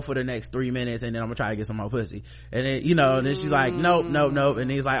just no for the next 3 minutes, and then I'm gonna try to get some more pussy. And then, and then she's like, nope. And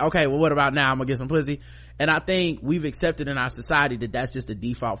he's like, okay, well what about now? I'm gonna get some pussy. And I think we've accepted in our society that that's just the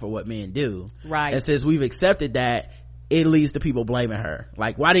default for what men do. Right. And since we've accepted that, it leads to people blaming her.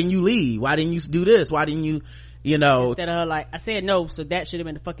 Like, why didn't you leave? Why didn't you do this? Why didn't you, instead of her like, I said no, so that should have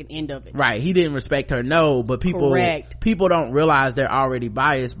been the fucking end of it. Right. He didn't respect her no, but people don't realize they're already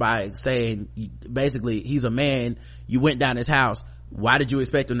biased by saying, basically, he's a man, you went down his house, why did you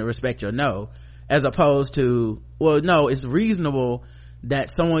expect him to respect your no? As opposed to, well, no, it's reasonable that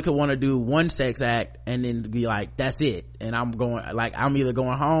someone could want to do one sex act and then be like, that's it, and I'm either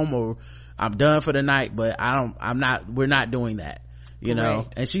going home or I'm done for the night, but we're not doing that, know.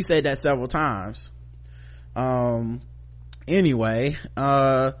 And she said that several times. Anyway,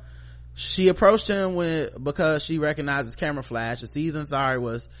 she approached him because she recognized his camera flash. Aziz Ansari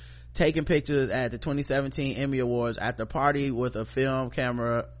was taking pictures at the 2017 Emmy Awards at the party with a film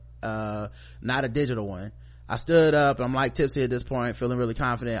camera, not a digital one. I stood up, I'm like tipsy at this point, feeling really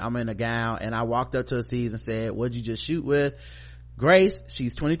confident. I'm in a gown, and I walked up to Aziz and said, what'd you just shoot with? Grace,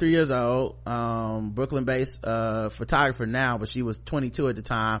 she's 23 years old, Brooklyn-based photographer now, but she was 22 at the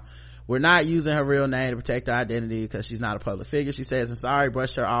time. We're not using her real name to protect her identity because she's not a public figure, she says. And sorry,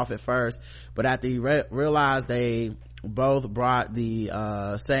 brushed her off at first, but after he realized they both brought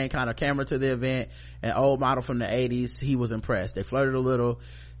the same kind of camera to the event, an old model from the 80s, he was impressed. They flirted a little.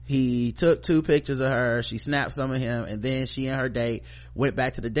 He took 2 pictures of her, she snapped some of him, and then she and her date went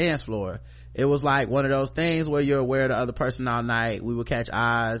back to the dance floor. It was like one of those things where you're aware of the other person all night. We would catch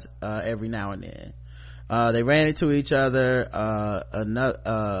eyes every now and then. They ran into each other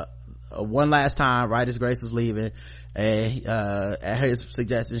one last time right as Grace was leaving, and at his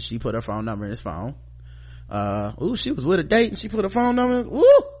suggestion she put her phone number in his phone. She was with a date and she put her phone number.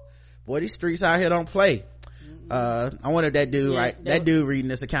 Boy, these streets out here don't play. I wonder if that dude, that dude reading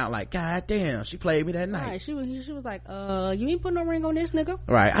this account like, god damn, she played me that night. Right, she was like, you ain't put no ring on this nigga.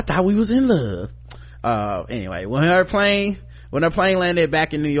 Right, I thought we was in love. Anyway, when her plane landed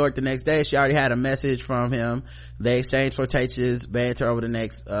back in New York the next day, she already had a message from him. They exchanged flirtatious banter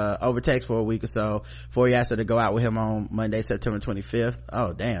over text for a week or so before he asked her to go out with him on Monday, September 25th.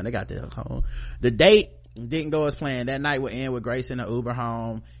 Oh damn, they got the date didn't go as planned. That night would end with Grace in an Uber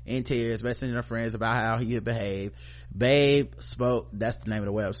home in tears, messaging her friends about how he had behaved. Babe spoke, that's the name of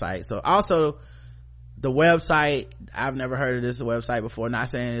the website. So also the website, I've never heard of this website before, not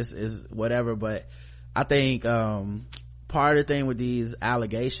saying this is whatever, but I think part of the thing with these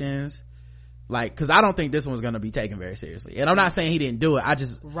allegations, like, because I don't think this one's going to be taken very seriously, and I'm not saying he didn't do it,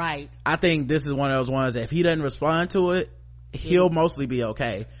 I think this is one of those ones that if he doesn't respond to it, he'll mostly be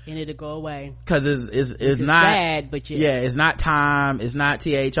okay and it'll go away, because it's not sad, but it's not Time, it's not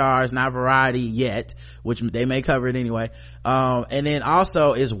THR, it's not Variety yet, which they may cover it anyway. And then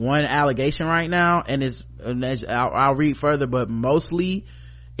also is one allegation right now, and I'll read further, but mostly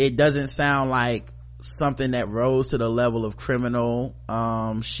it doesn't sound like something that rose to the level of criminal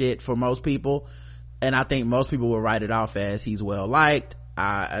shit for most people, and I think most people will write it off as he's well liked,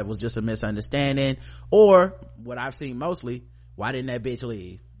 it was just a misunderstanding, or what I've seen mostly, why didn't that bitch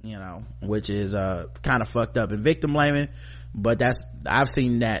leave, which is kind of fucked up and victim blaming, but I've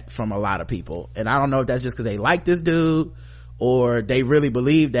seen that from a lot of people, and I don't know if that's just because they like this dude or they really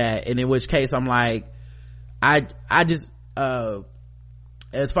believe that, and in which case I'm like, I just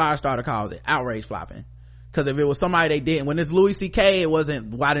as Firestarter calls it, outrage flopping. Because if it was somebody they didn't, when it's Louis C.K., it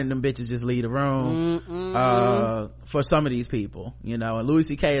wasn't, why didn't them bitches just leave the room? For some of these people, and Louis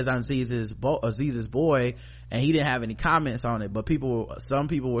C.K. is Aziz's boy, and he didn't have any comments on it, but some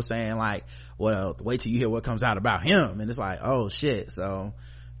people were saying like, well, wait till you hear what comes out about him, and it's like, oh shit. So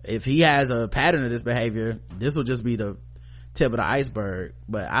if he has a pattern of this behavior, this will just be the tip of the iceberg,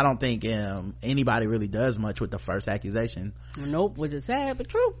 but I don't think anybody really does much with the first accusation. Nope, which is sad but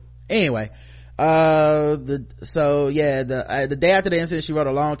true. Anyway, the day after the incident, she wrote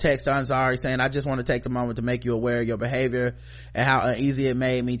a long text to Ansari saying, "I just want to take the moment to make you aware of your behavior and how uneasy it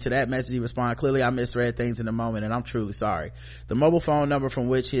made me." To that message, he responded, "Clearly I misread things in the moment and I'm truly sorry." The mobile phone number from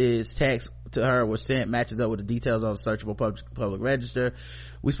which his text to her was sent matches up with the details on the searchable public register.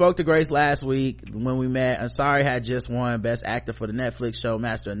 We spoke to Grace last week when we met. Ansari had just won Best Actor for the Netflix show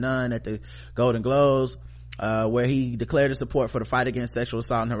Master of None at the Golden Globes, where he declared his support for the fight against sexual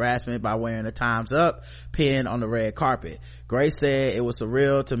assault and harassment by wearing a Time's Up pin on the red carpet. Grace said it was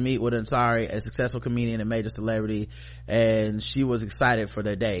surreal to meet with Ansari, a successful comedian and major celebrity, and she was excited for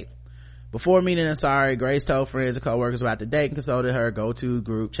their date. Before meeting Ansari, Grace told friends and co-workers about the date and consulted her go-to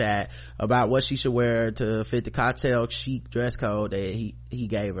group chat about what she should wear to fit the cocktail chic dress code that he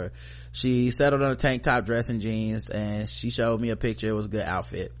gave her. She settled on a tank top, dress, and jeans, and she showed me a picture. It was a good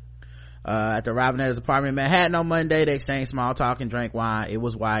outfit. After arriving at his apartment in Manhattan on Monday, they exchanged small talk and drank wine. It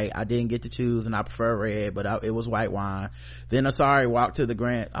was white. I didn't get to choose and I prefer red, but it was white wine. Then Ansari walked to the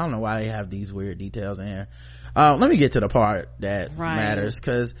Grand. I don't know why they have these weird details in here. Let me get to the part that matters,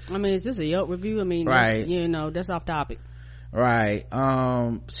 because I mean, is this a Yelp review? I mean, right, that's off topic. Right.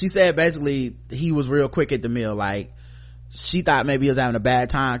 She said basically he was real quick at the meal. Like, she thought maybe he was having a bad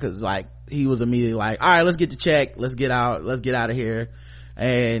time because like he was immediately like, all right, let's get the check, let's get out of here.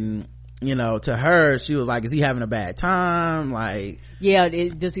 And to her, she was like, is he having a bad time? Like, yeah,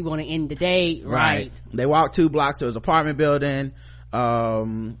 does he want to end the date? Right. They walked 2 blocks to his apartment building,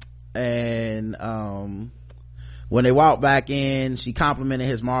 when they walked back in, she complimented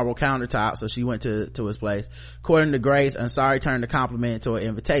his marble countertop, so she went to his place. According to Grace, Ansari turned the compliment into an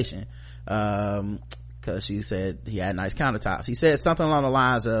invitation, because she said he had nice countertops. He said something along the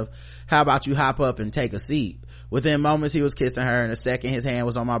lines of, how about you hop up and take a seat? Within moments, he was kissing her. In a second, his hand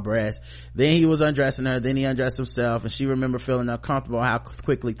was on my breast. Then he was undressing her. Then he undressed himself, and she remembered feeling uncomfortable how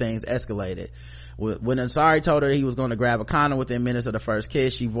quickly things escalated. When Ansari told her he was going to grab a condom within minutes of the first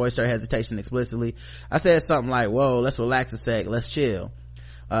kiss, she voiced her hesitation explicitly. I said something like, whoa, let's relax a sec, let's chill.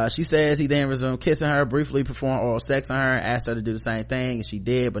 She says he then resumed kissing her, briefly performed oral sex on her, and asked her to do the same thing, and she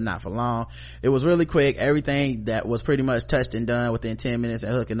did, but not for long. It was really quick. Everything that was pretty much touched and done within 10 minutes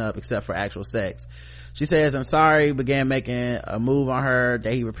and hooking up, except for actual sex. She says Ansari began making a move on her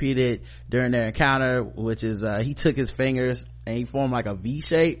that he repeated during their encounter, which is he took his fingers and he formed like a V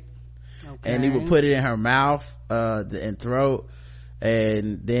shape. Okay. And he would put it in her mouth and throat,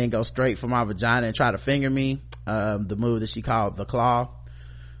 and then go straight for my vagina and try to finger me, the move that she called the claw,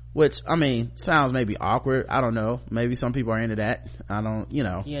 which I mean sounds maybe awkward. I don't know, maybe some people are into that. I don't, you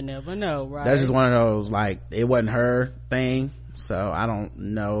never know, right? That's just one of those, like, it wasn't her thing, so I don't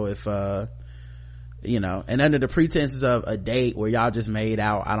know if and under the pretenses of a date where y'all just made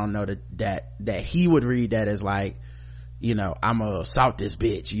out, I don't know that he would read that as like, I'm gonna assault this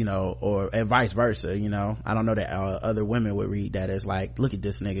bitch, and vice versa. I don't know that other women would read that as like, look at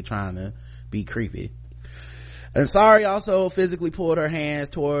this nigga trying to be creepy. Ansari also physically pulled her hands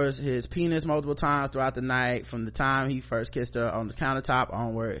towards his penis multiple times throughout the night. From the time he first kissed her on the countertop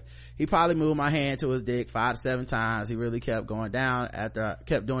onward, he probably moved my hand to his dick 5 to 7 times. He really kept doing it after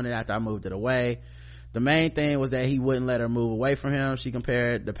I moved it away. The main thing was that he wouldn't let her move away from him. She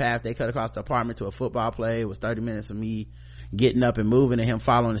compared the path they cut across the apartment to a football play. It was 30 minutes of me getting up and moving and him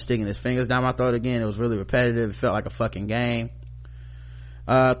following and sticking his fingers down my throat again. It was really repetitive. It felt like a fucking game.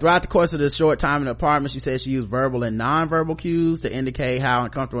 Throughout the course of this short time in the apartment, she said she used verbal and non-verbal cues to indicate how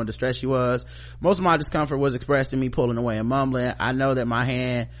uncomfortable and distressed she was. Most of my discomfort was expressed in me pulling away and mumbling. I know that my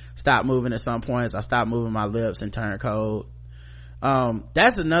hand stopped moving at some points. I stopped moving my lips and turned cold.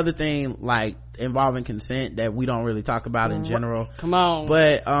 That's another thing, like, involving consent that we don't really talk about in general. Come on.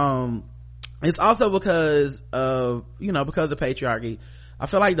 But it's also because of patriarchy. I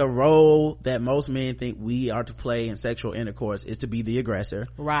feel like the role that most men think we are to play in sexual intercourse is to be the aggressor,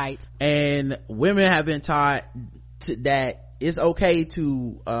 right? And women have been taught that it's okay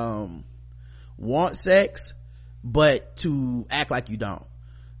to want sex, but to act like you don't.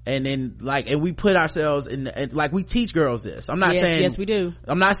 And then, like, and we put ourselves in like, we teach girls this. I'm not saying, yes, we do.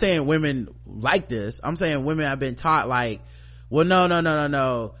 I'm not saying women like this. I'm saying women have been taught, like, well,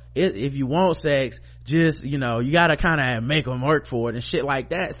 no. If you want sex, just, you gotta kind of make them work for it and shit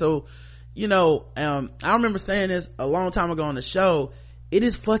like that. So, I remember saying this a long time ago on the show. It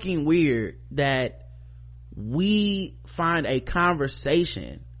is fucking weird that we find a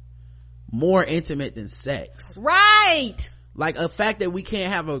conversation more intimate than sex. Right. Like, a fact that we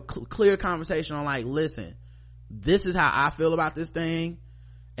can't have a clear conversation on, like, listen, this is how I feel about this thing,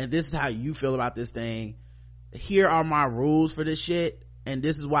 and this is how you feel about this thing. here are my rules for this shit, and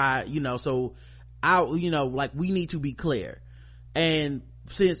this is why, so like we need to be clear. And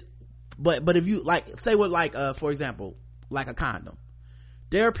since but if you like say what, like for example, like a condom,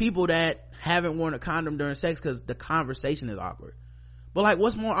 there are people that haven't worn a condom during sex because the conversation is awkward. But like,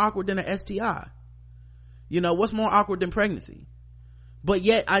 what's more awkward than an STI? What's more awkward than pregnancy? But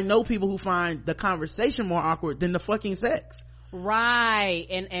yet I know people who find the conversation more awkward than the fucking sex. Right.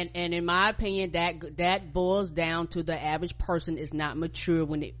 And in my opinion, that boils down to the average person is not mature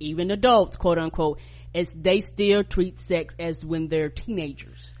when even adults, quote unquote, they still treat sex as when they're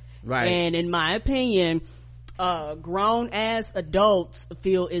teenagers. Right. And in my opinion, grown ass adults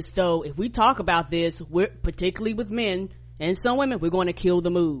feel as though if we talk about this, we're particularly with men and some women, we're going to kill the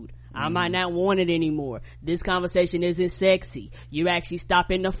mood. I might not want it anymore. This conversation isn't sexy. You actually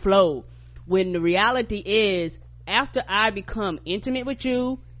stop in the flow. When the reality is, after I become intimate with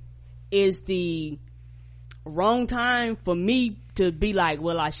you, is the wrong time for me to be like,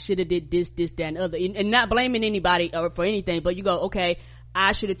 well, I should have did this, that, and other, and not blaming anybody or for anything, but you go, okay,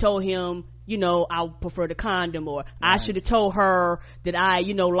 I should have told him, I prefer the condom, or I should have told her that I,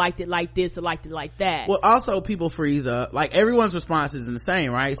 liked it like this or liked it like that. Well, also people freeze up. Like, everyone's response isn't the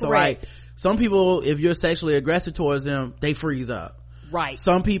same, right? So Correct. like, some people, if you're sexually aggressive towards them, they freeze up. Right.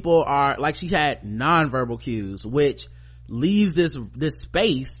 Some people are, like, she had nonverbal cues, which leaves this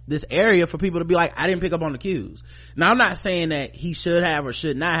space, this area for people to be like, I didn't pick up on the cues. Now, I'm not saying that he should have or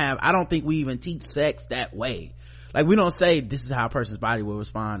should not have. I don't think we even teach sex that way. Like, we don't say this is how a person's body will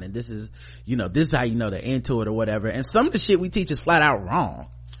respond, and this is how they're into it or whatever. And some of the shit we teach is flat out wrong.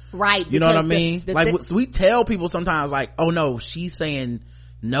 Right. You know what I mean? So we tell people sometimes, like, oh no, she's saying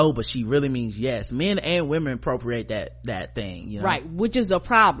no, but she really means yes. Men and women appropriate that thing, Right, which is a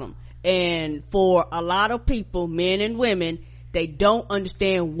problem. And for a lot of people, men and women, they don't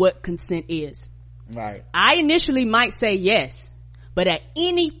understand what consent is. Right. I initially might say yes, but at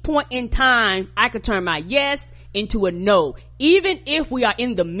any point in time, I could turn my yes into a no. Even if we are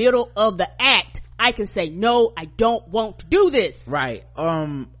in the middle of the act, I can say no, I don't want to do this. Right.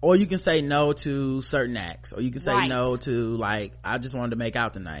 Or you can say no to certain acts, or you can say Right. no to, like, I just wanted to make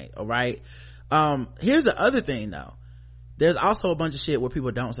out tonight. All right. Here's the other thing though. There's also a bunch of shit where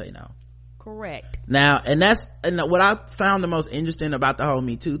people don't say no. Correct. Now, and what I found the most interesting about the whole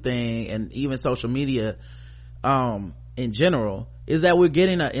Me Too thing, and even social media in general, is that we're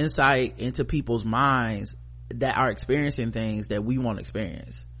getting an insight into people's minds that are experiencing things that we won't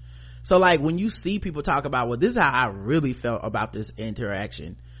experience. So like, when you see people talk about, well, this is how I really felt about this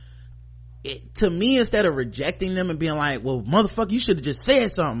interaction, to me, instead of rejecting them and being like, well, motherfucker, you should have just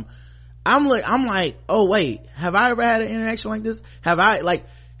said something, I'm like, oh wait, have I ever had an interaction like this? Have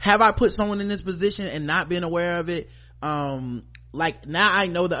I put someone in this position and not been aware of it? Like, now I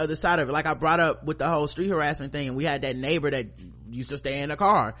know the other side of it. Like, I brought up with the whole street harassment thing, and we had that neighbor that used to stay in the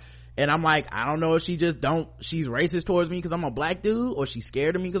car, and I'm like, I don't know if she's racist towards me because I'm a black dude, or she's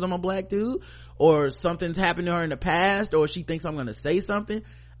scared of me because I'm a black dude, or something's happened to her in the past, or she thinks I'm gonna say something.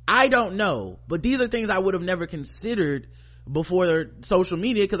 I don't know, but these are things I would have never considered before social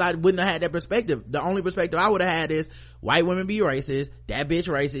media, because I wouldn't have had that perspective. The only perspective I would have had is white women be racist, that bitch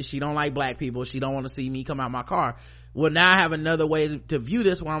racist, she don't like black people, she don't want to see me come out my car. Well, now I have another way to view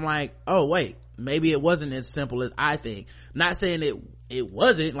this, where I'm like, oh wait, maybe it wasn't as simple as I think. Not saying it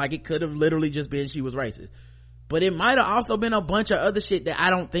wasn't, like, it could have literally just been she was racist, but it might have also been a bunch of other shit that I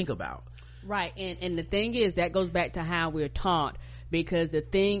don't think about. Right. And the thing is, that goes back to how we're taught, because the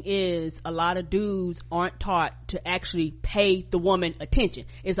thing is, a lot of dudes aren't taught to actually pay the woman attention.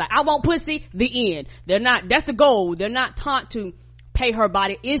 It's like, I want pussy, the end. That's the goal. They're not taught to pay her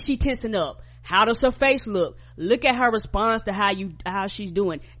body. Is she tensing up? How does her face look? Look at her response to how she's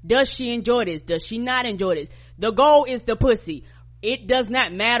doing. Does she enjoy this? Does she not enjoy this? The goal is the pussy. It does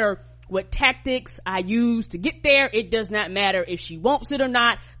not matter what tactics I use to get there. It does not matter if she wants it or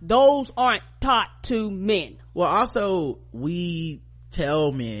not. Those aren't taught to men. Well, also, we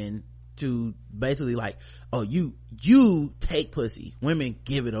tell men to basically, like, oh, you take pussy, women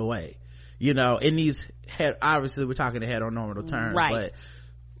give it away, in these obviously we're talking in heteronormative terms, right. But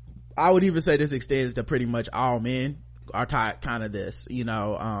I would even say this extends to pretty much all men are taught kind of this, in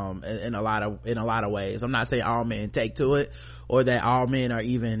a lot of ways. I'm not saying all men take to it, or that all men are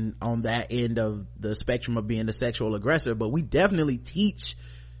even on that end of the spectrum of being the sexual aggressor, but we definitely teach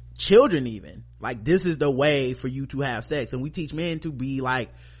children, even, like, this is the way for you to have sex. And we teach men to be like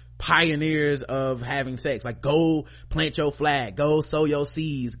pioneers of having sex, like, go plant your flag, go sow your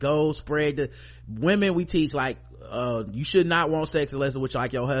seeds, go spread the women. We teach, like, you should not want sex unless it's with,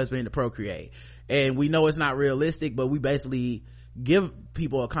 like, your husband to procreate. And we know it's not realistic, but we basically give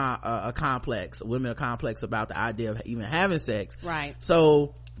people are complex, women are complex about the idea of even having sex. Right.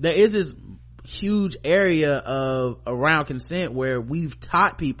 So there is this huge area of around consent where we've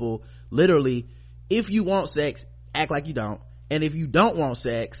taught people literally, if you want sex, act like you don't, and if you don't want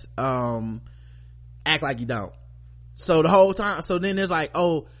sex, act like you don't. So the whole time, so then there's like,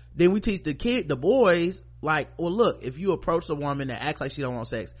 oh, then we teach the boys, like, well, look, if you approach a woman that acts like she don't want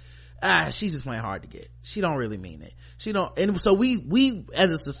sex, she's just playing hard to get, she don't really mean it, she don't. And so we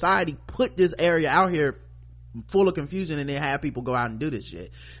as a society put this area out here full of confusion, and then have people go out and do this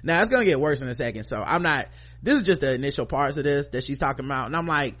shit. Now it's gonna get worse in a second, so this is just the initial parts of this that she's talking about, and I'm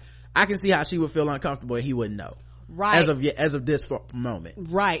like, I can see how she would feel uncomfortable and he wouldn't know, right, as of this moment,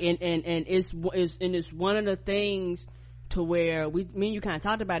 right. And it's one of the things to where me and you kind of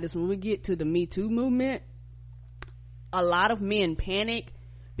talked about this, when we get to the Me Too movement, a lot of men panic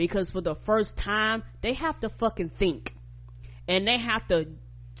because for the first time they have to fucking think, and they have to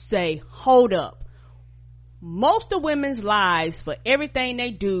say, hold up, most of women's lives, for everything they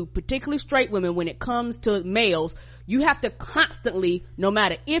do, particularly straight women, when it comes to males, you have to constantly, no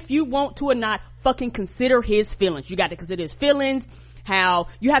matter if you want to or not, fucking consider his feelings. You got to consider his feelings, how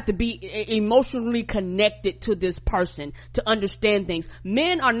you have to be emotionally connected to this person to understand things.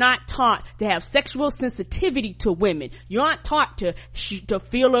 Men are not taught to have sexual sensitivity to women. You're not taught to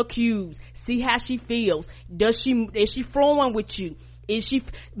feel her cues, see how she feels. Is she flowing with you?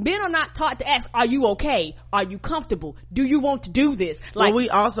 Men are not taught to ask, are you okay? Are you comfortable? Do you want to do this? Like, well, we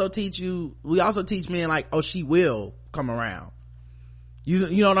also teach men, like, oh, she will come around. You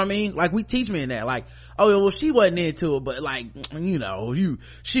know what I mean? Like, we teach men that, like, oh, well, she wasn't into it, but like,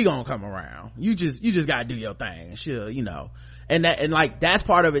 she gonna come around. You just gotta do your thing. She'll, and like, that's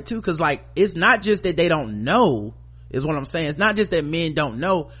part of it too, cause like, it's not just that they don't know, is what I'm saying. It's not just that men don't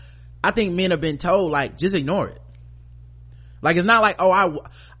know. I think men have been told, like, just ignore it. Like, it's not like, oh,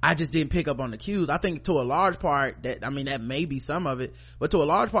 I just didn't pick up on the cues. I think to a large part that may be some of it, but to a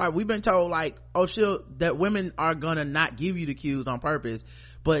large part we've been told, like, oh, that women are gonna not give you the cues on purpose,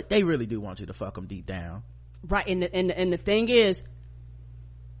 but they really do want you to fuck them deep down. Right. And the thing is,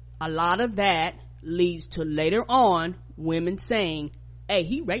 a lot of that leads to later on women saying, hey,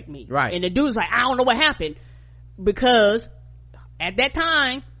 he raped me. Right. And the dude's like, I don't know what happened, because at that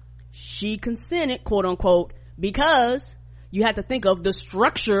time she consented, quote unquote, because you have to think of the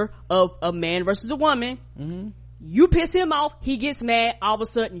structure of a man versus a woman. Mm-hmm. You piss him off, he gets mad, all of a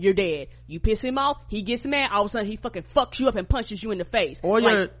sudden you're dead. You piss him off, he gets mad, all of a sudden he fucking fucks you up and punches you in the face. Or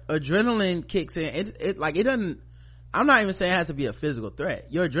your adrenaline kicks in. It doesn't, I'm not even saying it has to be a physical threat.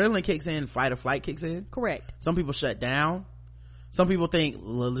 Your adrenaline kicks in, fight or flight kicks in. Correct. Some people shut down. Some people think,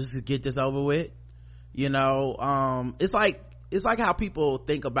 well, let's just get this over with. It's like how people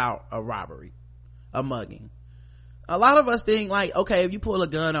think about a robbery, a mugging. A lot of us think, like, okay, if you pull a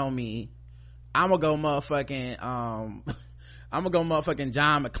gun on me, I'm gonna go motherfucking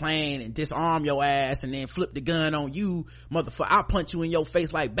John McClane and disarm your ass and then flip the gun on you, motherfucker. I'll punch you in your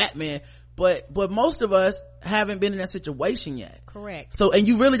face like Batman. But most of us haven't been in that situation yet. Correct. So, and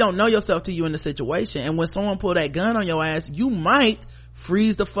you really don't know yourself till you in the situation. And when someone pull that gun on your ass, you might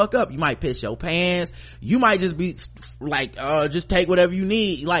freeze the fuck up. You might piss your pants. You might just be like, just take whatever you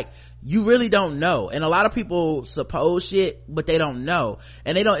need. Like, you really don't know. And a lot of people suppose shit, but they don't know.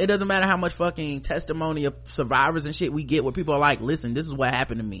 And it doesn't matter how much fucking testimony of survivors and shit we get where people are like, listen, this is what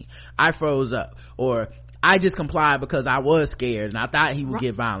happened to me. I froze up. Or I just complied because I was scared and I thought he would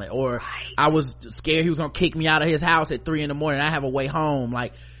get violent. Or I was scared he was gonna kick me out of his house at 3 a.m. I have a way home.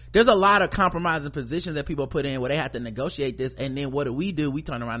 Like, there's a lot of compromising positions that people put in where they have to negotiate this, and then what do? We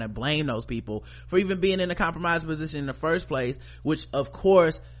turn around and blame those people for even being in a compromised position in the first place, which of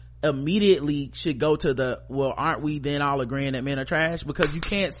course immediately should go to well, aren't we then all agreeing that men are trash? Because you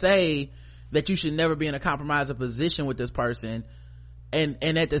can't say that you should never be in a compromising position with this person and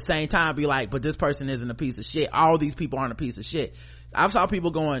at the same time be like, but this person isn't a piece of shit. All these people aren't a piece of shit. I've saw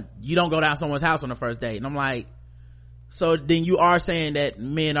people going, you don't go down someone's house on the first date, and I'm like, so then you are saying that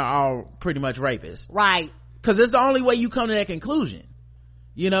men are all pretty much rapists, right? Because it's the only way you come to that conclusion.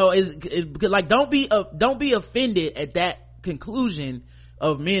 Like, don't be offended at that conclusion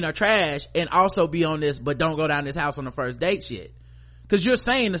of men are trash, and also be on this but don't go down this house on the first date shit, because you're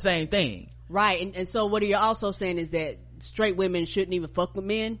saying the same thing, right? And so what you're also saying is that straight women shouldn't even fuck with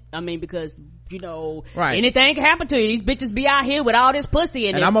men. I mean, because right, anything can happen to you. These bitches be out here with all this pussy,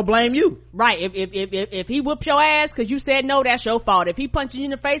 and I'm gonna blame you, right? If he whoops your ass because you said no, that's your fault. If he punches you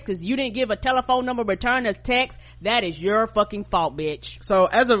in the face because you didn't give a telephone number, return a text, that is your fucking fault, bitch. So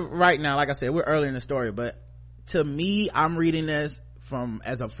as of right now, like I said, we're early in the story, but to me, I'm reading this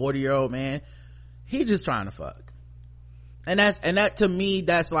as a 40-year-old man, he just trying to fuck. And that to me,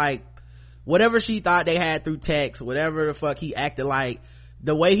 that's like, whatever she thought they had through text, whatever the fuck he acted like,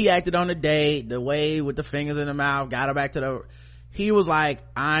 the way he acted on the date, the way with the fingers in the mouth, got her back to he was like,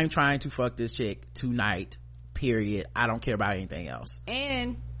 I'm trying to fuck this chick tonight, period. I don't care about anything else.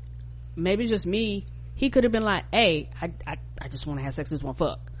 And maybe just me, he could have been like, hey, I just want to have sex, just want to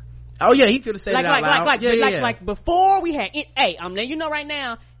fuck. Oh yeah, he could have said it out loud. Like before we had it, hey, I'm letting you know right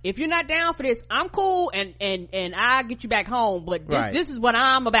now, if you're not down for this, I'm cool, and I'll get you back home, but this is what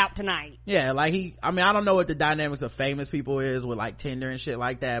I'm about tonight. Yeah, like I don't know what the dynamics of famous people is with like Tinder and shit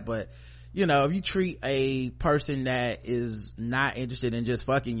like that, but you know, if you treat a person that is not interested in just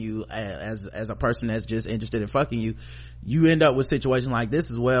fucking you as a person that's just interested in fucking you, you end up with situations like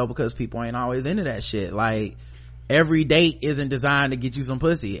this as well, because people ain't always into that shit. Like, every date isn't designed to get you some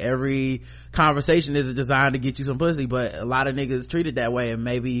pussy. Every conversation isn't designed to get you some pussy, but a lot of niggas treat it that way. And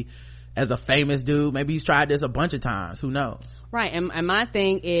maybe as a famous dude, maybe he's tried this a bunch of times. Who knows? Right. And my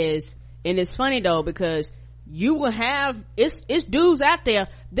thing is, and it's funny though, because you will have, it's dudes out there,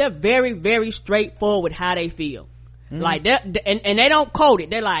 they're very, very straightforward how they feel. Like that, and they don't code it.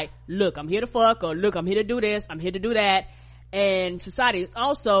 They're like, look, I'm here to fuck, or look, I'm here to do this, I'm here to do that. And society has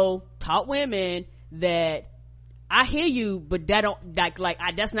also taught women that, I hear you, but that don't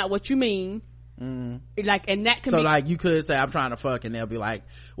that's not what you mean. Like, and that can so be, like, you could say I'm trying to fuck, and they'll be like,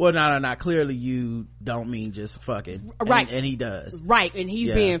 well, no, clearly you don't mean just fucking, right? And he does, right? And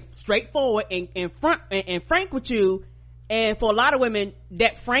he's being straightforward and frank with you. And for a lot of women,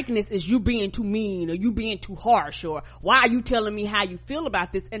 that frankness is you being too mean, or you being too harsh, or why are you telling me how you feel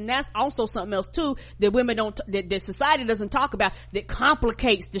about this? And that's also something else too that women don't, that society doesn't talk about, that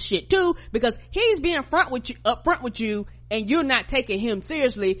complicates the shit too, because he's being upfront with you, and you're not taking him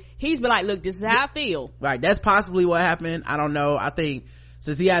seriously. He's been like, look, this is how I feel. Right. That's possibly what happened. I don't know. I think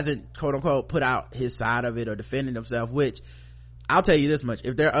since he hasn't quote unquote put out his side of it or defended himself, which I'll tell you this much,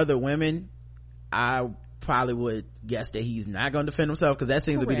 if there are other women, I probably would guess that he's not going to defend himself, because that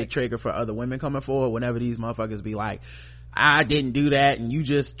seems to be the trigger for other women coming forward whenever these motherfuckers be like, I didn't do that, and you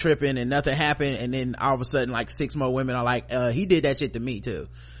just tripping and nothing happened, and then all of a sudden like 6 more women are like, he did that shit to me too.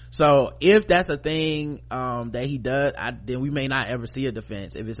 So if that's a thing that he does, then we may not ever see a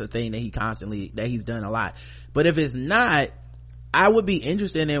defense, if it's a thing that he's done a lot. But if it's not, I would be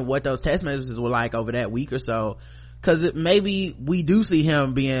interested in what those text messages were like over that week or so, because maybe we do see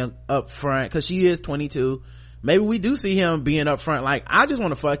him being upfront, because she is 22. Maybe we do see him being upfront, like, I just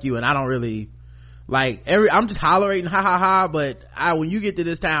want to fuck you, and I don't really like I'm just hollerating, ha ha ha, but when you get to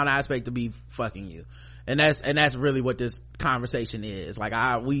this town, I expect to be fucking you. And that's really what this conversation is. Like,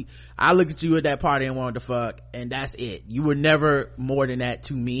 I looked at you at that party and wanted to fuck, and that's it. You were never more than that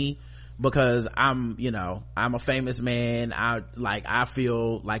to me, because I'm a famous man. I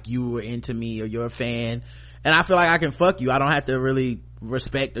feel like you were into me, or you're a fan, and I feel like I can fuck you. I don't have to really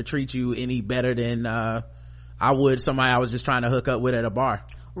respect or treat you any better than I would somebody I was just trying to hook up with at a bar.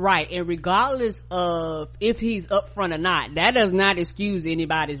 Right. And regardless of if he's upfront or not, that does not excuse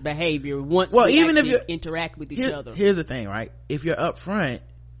anybody's behavior once even if you interact with each other. Here's the thing, right? If you're upfront,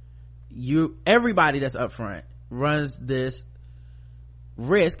 everybody that's upfront runs this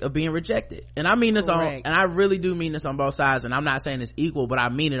risk of being rejected. And I mean this and I really do mean this on both sides, and I'm not saying it's equal, but I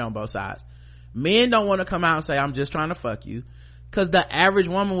mean it on both sides. Men don't want to come out and say, I'm just trying to fuck you, because the average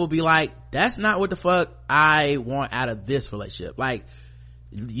woman will be like, that's not what the fuck I want out of this relationship. Like,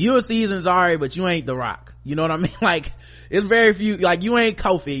 you're a seasoned Zari, but you ain't The Rock. You know what I mean? Like, it's very few, like, you ain't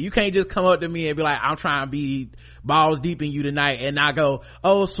Kofi. You can't just come up to me and be like, I'm trying to be balls deep in you tonight, and I go,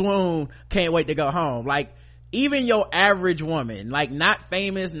 oh, swoon, can't wait to go home. Like, even your average woman, like, not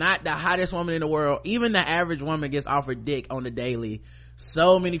famous, not the hottest woman in the world, even the average woman gets offered dick on the daily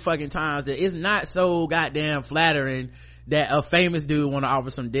so many fucking times that it's not so goddamn flattering that a famous dude want to offer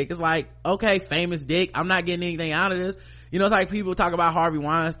some dick. It's like, okay, famous dick, I'm not getting anything out of this. You know, it's like people talk about Harvey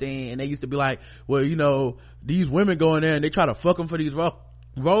Weinstein, and they used to be like, well, these women go in there and they try to fuck them for these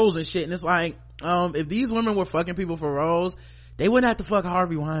roles and shit. And it's like, if these women were fucking people for roles, they wouldn't have to fuck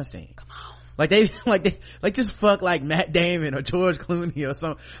Harvey Weinstein. Come on. Like they just fuck like Matt Damon or George Clooney or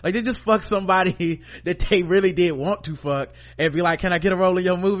something. Like, they just fuck somebody that they really did want to fuck and be like, can I get a role in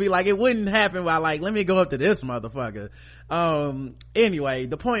your movie? Like, it wouldn't happen by like, let me go up to this motherfucker. Anyway,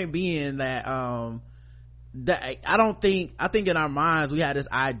 the point being that I think in our minds we had this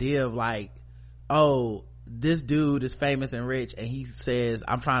idea of like, oh, this dude is famous and rich, and he says,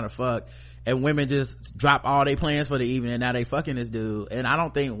 I'm trying to fuck, and women just drop all their plans for the evening, and now they fucking this dude. And I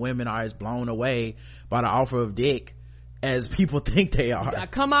don't think women are as blown away by the offer of dick as people think they are.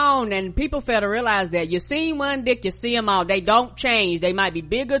 Come on, and people fail to realize that you see one dick, you see them all. They don't change. They might be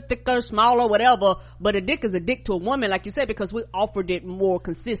bigger, thicker, smaller, whatever, but a dick is a dick to a woman, like you said, because we offered it more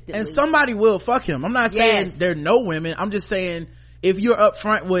consistently. And somebody will fuck him. I'm not saying there are no women. I'm just saying if you're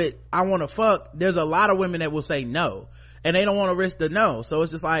upfront with I want to fuck, there's a lot of women that will say no, and they don't want to risk the no. So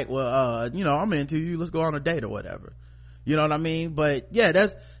it's just like, well, I'm into you. Let's go on a date or whatever. You know what I mean? But yeah,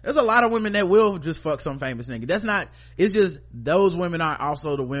 there's a lot of women that will just fuck some famous nigga. It's just those women are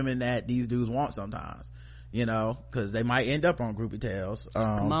also the women that these dudes want sometimes, cause they might end up on Groupie Tales.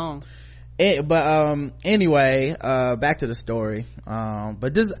 Come on. Anyway, back to the story.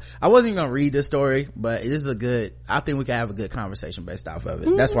 But I wasn't even gonna read this story, but this is I think we can have a good conversation based off of it.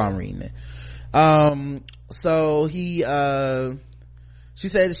 Mm-hmm. That's why I'm reading it. So she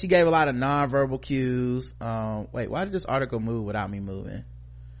said that she gave a lot of nonverbal cues. Wait, why did this article move without me moving?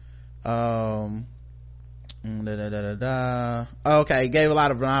 Okay, gave a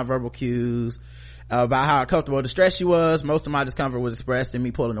lot of nonverbal cues about how uncomfortable or distressed she was. Most of my discomfort was expressed in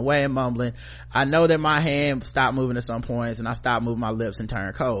me pulling away and mumbling. I know that my hand stopped moving at some points, and I stopped moving my lips and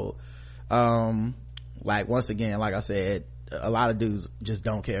turned cold. Like, once again, like I said, a lot of dudes just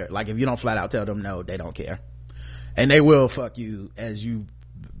don't care. Like, if you don't flat out tell them no, they don't care. And they will fuck you as you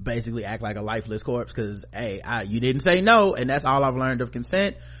basically act like a lifeless corpse, because you didn't say no, and that's all I've learned of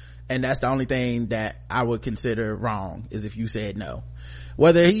consent, and that's the only thing that I would consider wrong, is if you said no.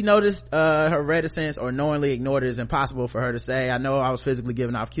 Whether he noticed her reticence or knowingly ignored it is impossible for her to say. I know I was physically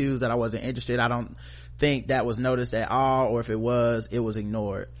giving off cues that I wasn't interested. I don't think that was noticed at all, or if it was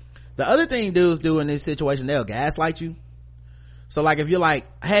ignored. The other thing dudes do in this situation, they'll gaslight you. So like, if you're like,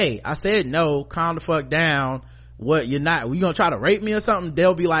 hey, I said no, calm the fuck down, what, you gonna try to rape me or something?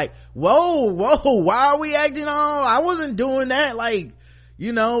 They'll be like, whoa, why are we acting on? I wasn't doing that. Like,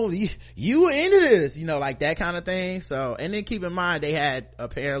 you were into this, like that kind of thing. So, and then keep in mind, they had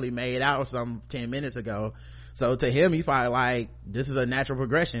apparently made out some 10 minutes ago. So to him, he probably like, this is a natural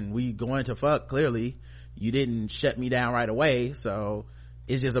progression. We going to fuck, clearly. You didn't shut me down right away. So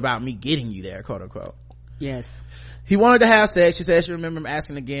it's just about me getting you there, quote unquote. Yes. He wanted to have sex. She said she remembered him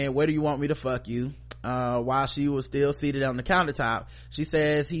asking again, where do you want me to fuck you? While she was still seated on the countertop. She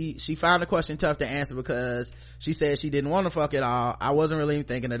says she found the question tough to answer because she said she didn't want to fuck at all. I wasn't really even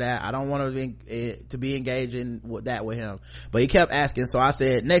thinking of that. I don't want to be engaged in that with him. But he kept asking, so I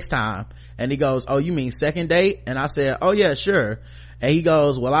said, next time. And he goes, oh, you mean second date? And I said, oh yeah, sure. And he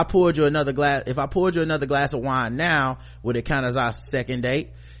goes, well, if I poured you another glass of wine now, would it count as our second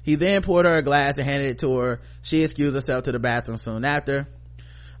date? He then poured her a glass and handed it to her. She excused herself to the bathroom soon after.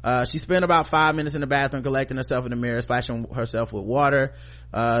 She spent about 5 minutes in the bathroom collecting herself in the mirror, splashing herself with water.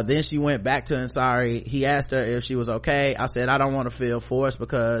 Then she went back to Ansari. He asked her if she was okay. I said, I don't want to feel forced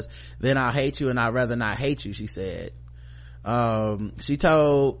because then I'll hate you, and I'd rather not hate you, she said. She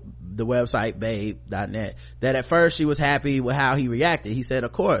told the website babe.net that at first she was happy with how he reacted. He said,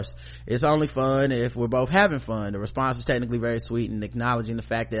 of course, it's only fun if we're both having fun. The response was technically very sweet and acknowledging the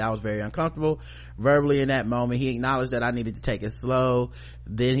fact that I was very uncomfortable verbally in that moment. He acknowledged that I needed to take it slow.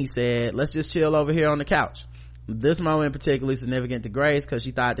 Then he said, let's just chill over here on the couch. This moment particularly significant to Grace because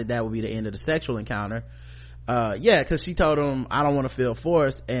she thought that would be the end of the sexual encounter. Because she told him, I don't want to feel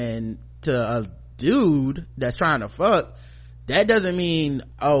forced, and to a dude that's trying to fuck, that doesn't mean,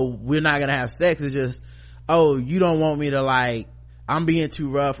 oh, we're not gonna have sex. It's just, oh, you don't want me to, like, I'm being too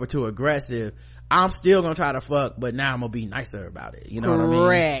rough or too aggressive. I'm still gonna try to fuck, but now I'm gonna be nicer about it. You know what I mean?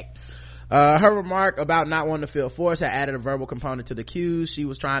 Correct. Her remark about not wanting to feel forced had added a verbal component to the cues she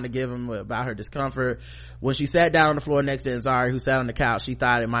was trying to give him about her discomfort. When she sat down on the floor next to Ansari, who sat on the couch, she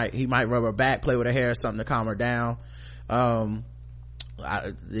thought he might rub her back, play with her hair or something to calm her down.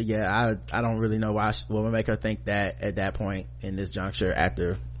 I don't really know what would make her think that at that point in this juncture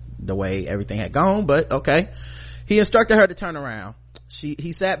after the way everything had gone, but okay. He instructed her to turn around.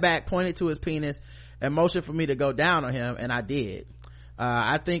 He sat back, pointed to his penis, and motioned for me to go down on him, and I did.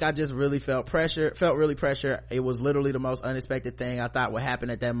 I think I just really felt really pressure. It was literally the most unexpected thing I thought would happen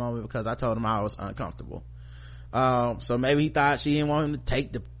at that moment because I told him I was uncomfortable. So maybe he thought she didn't want him to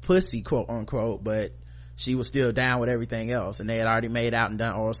take the pussy, quote unquote, but she was still down with everything else, and they had already made out and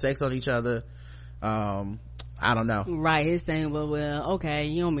done oral sex on each other. I don't know. Right. His thing was, well, okay,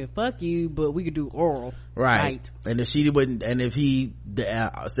 you want me to fuck you, but we could do oral. Right. And if she wouldn't, and if he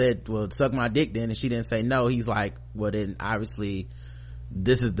said, well, suck my dick then, and she didn't say no, he's like, well, then obviously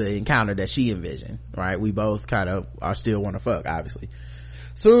this is the encounter that she envisioned, right? We both kind of are still want to fuck, obviously.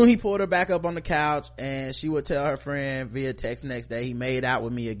 Soon he pulled her back up on the couch, and she would tell her friend via text next day, he made out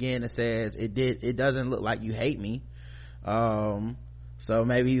with me again and says, it doesn't look like you hate me. So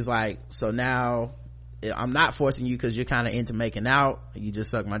maybe he's like, so now I'm not forcing you because you're kind of into making out. You just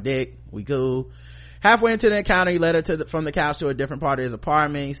suck my dick. We cool. Halfway into the encounter, he led her from the couch to a different part of his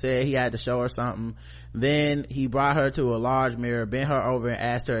apartment. He said he had to show her something. Then he brought her to a large mirror, bent her over, and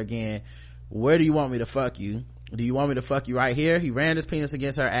asked her again, where do you want me to fuck you? Do you want me to fuck you right here? He ran his penis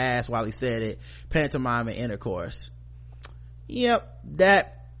against her ass while he said it, pantomime and intercourse. Yep,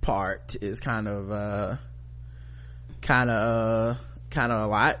 that part is kind of a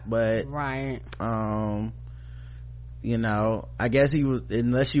lot, but right. You know, I guess he was,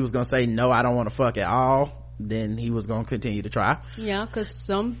 unless she was gonna say no, I don't want to fuck at all, then he was gonna continue to try. Yeah, because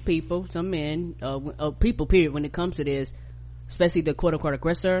some men, people period, when it comes to this, especially the quote unquote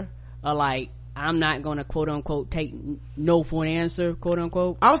aggressor, are like, I'm not gonna quote unquote take no for an answer, quote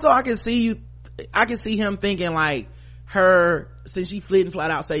unquote. Also, I can see him thinking like, since she flat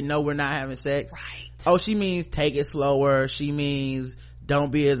out say no, we're not having sex, right? Oh, she means take it slower. She means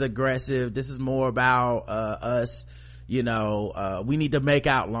don't be as aggressive. This is more about us, you know, we need to make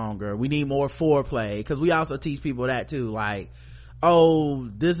out longer. We need more foreplay, because we also teach people that too, like, oh,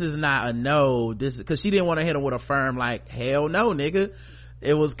 this is not a no, this is, because she didn't want to hit him with a firm like, hell no, nigga.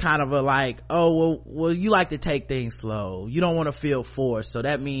 It was kind of a like, oh, well you like to take things slow, you don't want to feel forced, so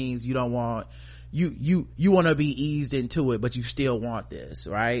that means you don't want, you want to be eased into it, but you still want this,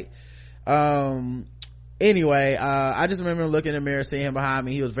 right? Anyway, I just remember looking in the mirror, seeing him behind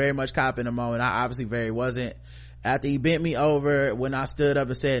me. He was very much cop in the moment. I obviously very wasn't. After he bent me over, when I stood up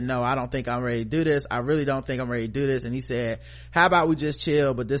and said, no, I don't think I'm ready to do this, I really don't think I'm ready to do this, and he said, how about we just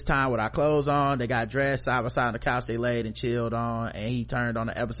chill, but this time with our clothes on. They got dressed side by side on the couch they laid and chilled on, and he turned on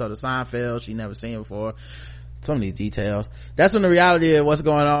an episode of Seinfeld she never seen before. Some of these details. That's when the reality of what's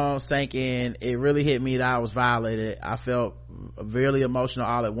going on sank in. It really hit me that I was violated. I felt really emotional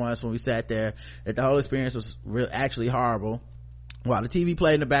all at once when we sat there, that the whole experience was actually horrible. While the TV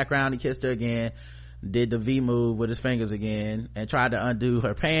played in the background, he kissed her again, did the V move with his fingers again, and tried to undo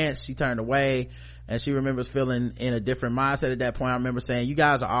her pants. She turned away, and she remembers feeling in a different mindset at that point. I remember saying, you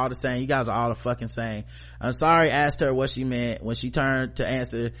guys are all the same, you guys are all the fucking same. I'm sorry asked her what she meant. When she turned to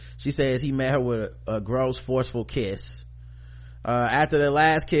answer, she says he met her with a gross, forceful kiss. After the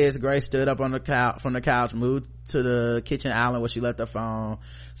last kiss, Grace stood up on the couch, from the couch, moved to the kitchen island where she left her phone,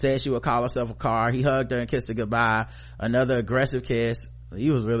 said she would call herself a car. He hugged her and kissed her goodbye. Another aggressive kiss. He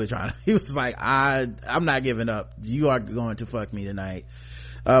was really trying, he was like, I'm not giving up, you are going to fuck me tonight.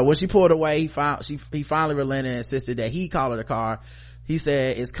 When she pulled away, he finally relented and insisted that he call her the car. He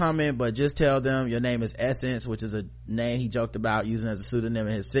said, it's coming, but just tell them your name is Essence, which is a name he joked about using as a pseudonym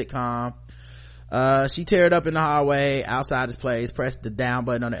in his sitcom. She teared up in the hallway outside his place, pressed the down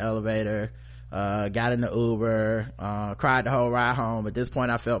button on the elevator, got in the Uber, cried the whole ride home. At this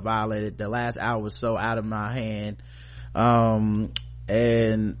point I felt violated. The last hour was so out of my hand.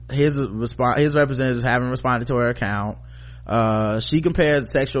 And his representatives haven't responded to her account. She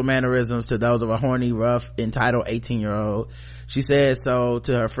compares sexual mannerisms to those of a horny, rough, entitled 18-year-old. She said so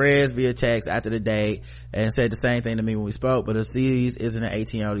to her friends via text after the date, and said the same thing to me when we spoke. But Aziz isn't an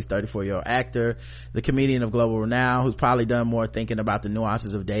 18-year-old, he's 34-year-old actor, the comedian of global renown, who's probably done more thinking about the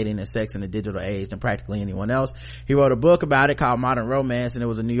nuances of dating and sex in the digital age than practically anyone else. He wrote a book about it called Modern Romance, and it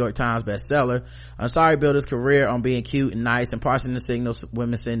was a New York Times bestseller. Ansari built his career on being cute and nice and parsing the signals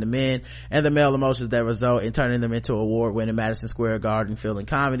women send to men and the male emotions that result in turning them into award-winning Madison Square Garden feeling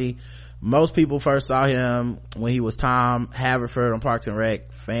comedy. Most people first saw him when he was Tom Haverford on Parks and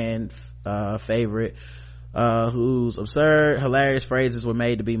Rec, fan favorite, whose absurd, hilarious phrases were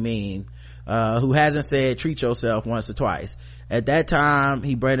made to be mean, who hasn't said treat yourself once or twice. At that time,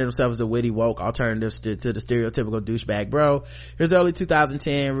 he branded himself as a witty, woke alternative to the stereotypical douchebag bro. His early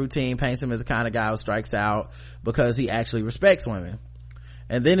 2010 routine paints him as the kind of guy who strikes out because he actually respects women.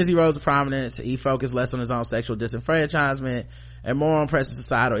 And then as he rose to prominence, he focused less on his own sexual disenfranchisement and more on pressing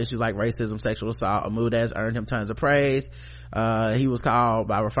societal issues like racism, sexual assault, a mood that has earned him tons of praise. He was called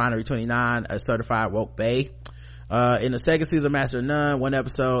by Refinery 29 a certified woke bae. In the second season of Master of None, one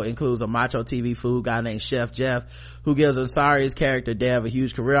episode includes a macho TV food guy named Chef Jeff, who gives Ansari's character Dev a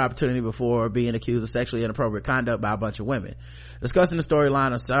huge career opportunity before being accused of sexually inappropriate conduct by a bunch of women. Discussing the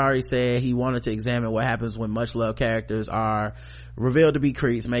storyline, Ansari said he wanted to examine what happens when much loved characters are revealed to be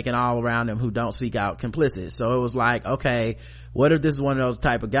creeps, making all around them who don't seek out complicit. So it was like, okay, what if this is one of those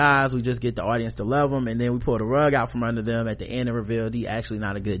type of guys, we just get the audience to love him, and then we pull the rug out from under them at the end and revealed he actually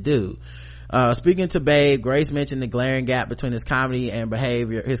not a good dude. Speaking to Babe, Grace mentioned the glaring gap between his comedy and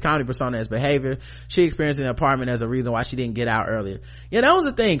behavior, his comedy persona and his behavior. She experienced in the apartment as a reason why she didn't get out earlier. Yeah, that was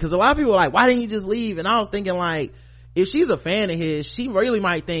the thing, because a lot of people were like, why didn't you just leave? And I was thinking, like, if she's a fan of his, she really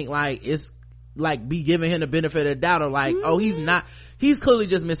might think like it's like be giving him the benefit of the doubt, or like, oh, he's clearly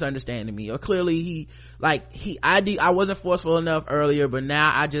just misunderstanding me, or clearly I wasn't forceful enough earlier, but now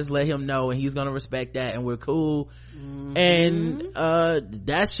I just let him know and he's gonna respect that and we're cool. And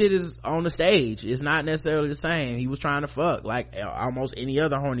that shit is on the stage. It's not necessarily the same. He was trying to fuck like almost any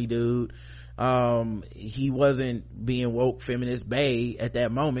other horny dude. He wasn't being woke feminist bae at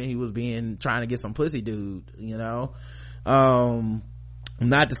that moment. He was trying to get some pussy dude, you know.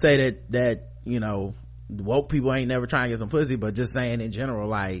 Not to say that you know, woke people ain't never trying to get some pussy, but just saying in general,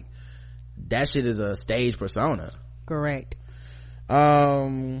 like, that shit is a stage persona. Correct.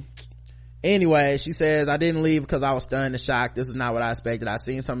 Anyway, she says, I didn't leave because I was stunned and shocked. This is not what I expected. I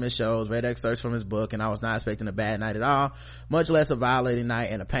seen some of his shows, read excerpts from his book, and I was not expecting a bad night at all, much less a violating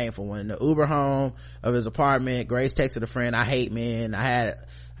night and a painful one. In the Uber home of his apartment, Grace texted a friend, I hate men. I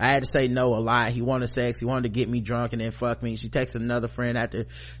had to say no a lot. He wanted sex. He wanted to get me drunk and then fuck me. She texted another friend after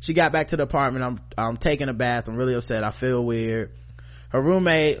she got back to the apartment. I'm taking a bath. I'm really upset. I feel weird. Her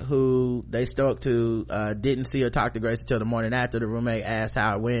roommate, who they stuck to, didn't see or talk to Grace until the morning after. The roommate asked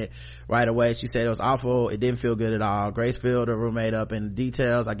how it went right away. She said it was awful. It didn't feel good at all. Grace filled her roommate up in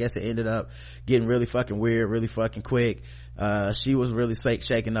details. I guess it ended up getting really fucking weird, really fucking quick. She was really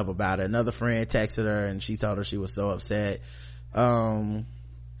shaken up about it. Another friend texted her and she told her she was so upset.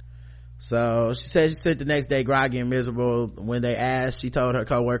 So she said she spent the next day groggy and miserable. When they asked, she told her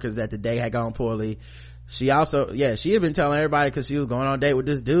coworkers that the day had gone poorly. She also, she had been telling everybody because she was going on a date with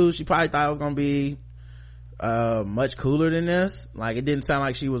this dude. She probably thought it was going to be much cooler than this. Like, it didn't sound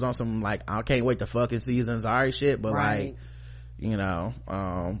like she was on some like, I can't wait to fucking season sorry shit, but right. Like, you know,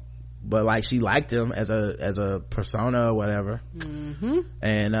 but like she liked him as a persona or whatever.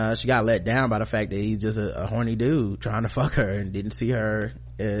 And she got let down by the fact that he's just a horny dude trying to fuck her and didn't see her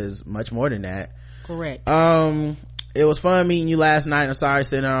as much more than that. Correct. It was fun meeting you last night. I'm sorry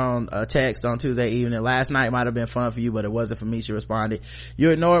sending on a text on Tuesday evening. Last night might have been fun for you, but it wasn't for me. She responded, you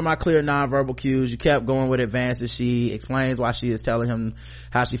ignored my clear nonverbal cues. You kept going with advances. She explains why she is telling him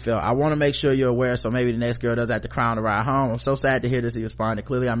how she felt. I want to make sure you're aware so maybe the next girl doesn't have to cry on the ride home. I'm so sad to hear this. He responded,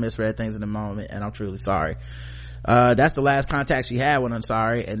 clearly I misread things in the moment and I'm truly sorry. That's the last contact she had with him,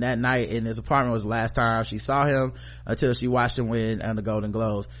 sorry, and that night in his apartment was the last time she saw him until she watched him win on the Golden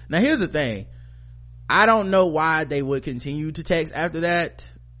Globes. Now here's the thing, I don't know why they would continue to text after that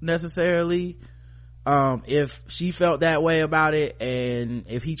necessarily. If she felt that way about it and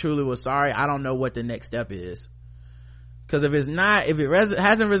if he truly was sorry, I don't know what the next step is, because if it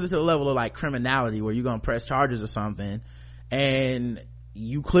hasn't risen to the level of like criminality where you're gonna press charges or something and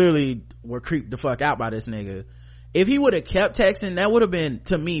you clearly were creeped the fuck out by this nigga, if he would have kept texting, that would have been,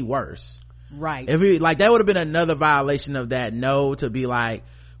 to me, worse. Right. If he, like, that would have been another violation of that no, to be like,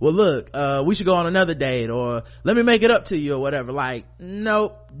 well look, we should go on another date, or let me make it up to you, or whatever. Like,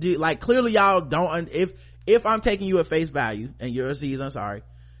 nope. Like, clearly y'all don't, if I'm taking you at face value and you're a season sorry,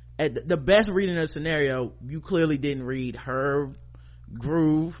 at the best reading of the scenario, you clearly didn't read her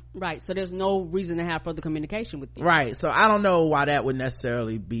groove. Right. So there's no reason to have further communication with you. Right. So I don't know why that would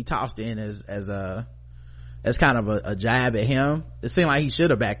necessarily be tossed in as kind of a jab at him. It seemed like he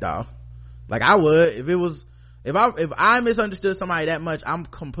should have backed off. Like I would, if I misunderstood somebody that much, I'm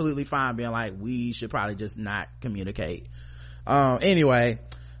completely fine being like, we should probably just not communicate. Anyway,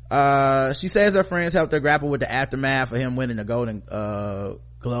 she says her friends helped her grapple with the aftermath of him winning the Golden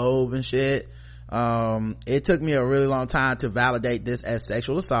Globe and shit. It took me a really long time to validate this as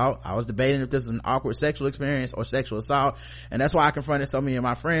sexual assault. I was debating if this was an awkward sexual experience or sexual assault, and that's why I confronted so many of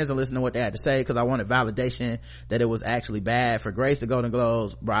my friends and listened to what they had to say, because I wanted validation that it was actually bad. For Grace, the Golden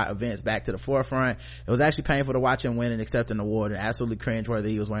Globes brought events back to the forefront. It was actually painful to watch him win and accept an award, and absolutely cringeworthy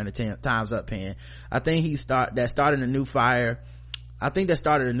he was wearing a Time's Up pin. I think that started a new fire,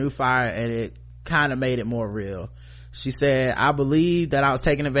 and it kind of made it more real. She said, I believe that I was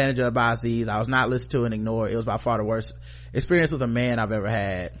taken advantage of by Aziz. I was not listened to and ignored. It was by far the worst experience with a man I've ever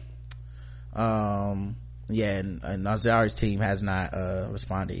had. And Nazari's team has not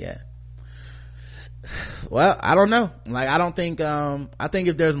responded yet. Well, I don't know. Like, I don't think I think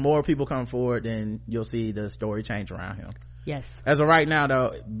if there's more people come forward, then you'll see the story change around him. Yes. As of right now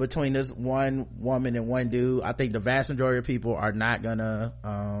though, between this one woman and one dude, I think the vast majority of people are not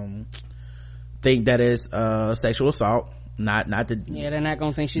gonna think that is sexual assault. They're not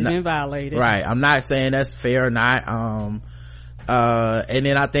gonna think she's been violated. Right. I'm not saying that's fair or not. And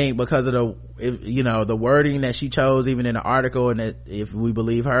then I think because of the wording that she chose even in the article, and that if we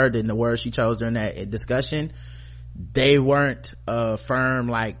believe her, then the words she chose during that discussion, they weren't firm,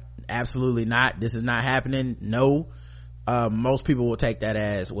 like absolutely not, this is not happening, no. Most people will take that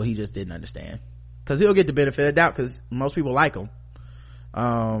as, well, he just didn't understand, because he'll get the benefit of the doubt because most people like him.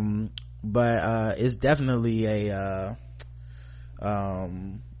 but it's definitely a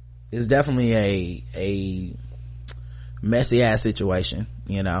messy ass situation,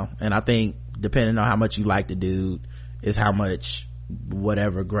 you know. And I think depending on how much you like the dude is how much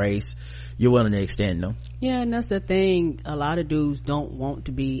whatever grace you're willing to extend them. Yeah, and that's the thing, a lot of dudes don't want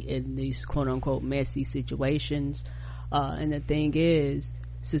to be in these quote-unquote messy situations, and the thing is,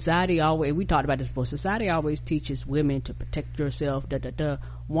 society always, we talked about this before, society always teaches women to protect yourself,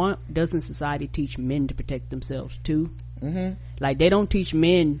 One, doesn't society teach men to protect themselves too? Mm-hmm. Like, they don't teach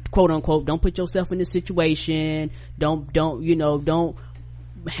men, quote unquote, don't put yourself in this situation, don't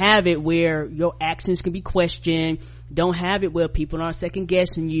have it where your actions can be questioned, don't have it where people are second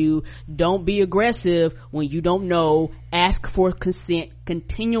guessing you, don't be aggressive when you don't know, ask for consent,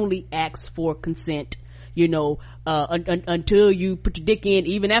 continually ask for consent, you know, until you put your dick in,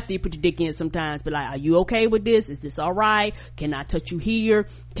 even after you put your dick in sometimes, but like, are you okay with this? Is this all right? Can I touch you here?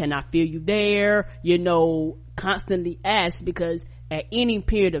 Can I feel you there? You know, constantly ask, because at any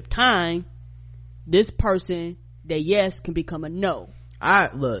period of time, this person, their yes can become a no.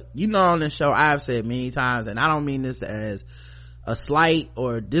 Look, you know, on this show I've said many times, and I don't mean this as a slight,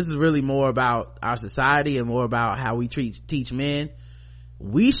 or this is really more about our society and more about how we teach men.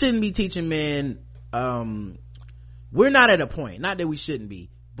 We shouldn't be teaching men, we're not at a point, not that we shouldn't be,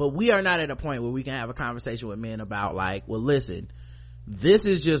 but we are not at a point where we can have a conversation with men about like, well, listen, this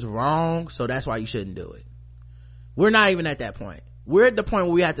is just wrong, so that's why you shouldn't do it. We're not even at that point. We're at the point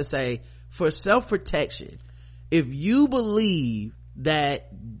where we have to say, for self-protection, if you believe that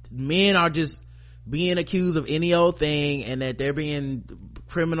men are just being accused of any old thing and that they're being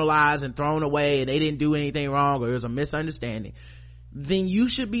criminalized and thrown away and they didn't do anything wrong, or there's a misunderstanding, then you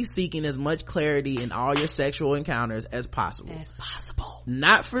should be seeking as much clarity in all your sexual encounters as possible.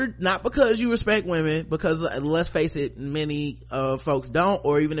 Not because you respect women, because let's face it, many folks don't,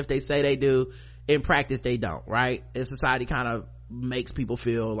 or even if they say they do, in practice they don't, right? And society kind of makes people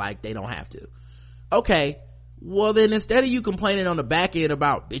feel like they don't have to. Okay, well then, instead of you complaining on the back end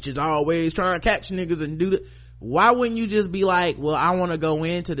about bitches always trying to catch niggas and do that, why wouldn't you just be like, well, I want to go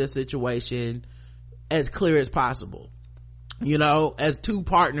into this situation as clear as possible, you know, as two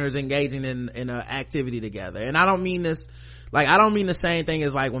partners engaging in an activity together. And I don't mean this, like, I don't mean the same thing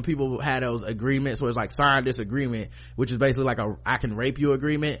as like when people had those agreements where it's like, sign this agreement, which is basically like a I can rape you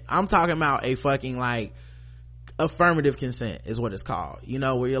agreement. I'm talking about a fucking like affirmative consent is what it's called, you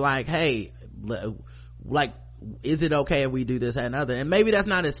know, where you're like, hey, like, is it okay if we do this, that, and other? And maybe that's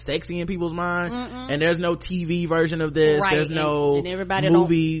not as sexy in people's mind. Mm-mm. And there's no TV version of this, right. There's no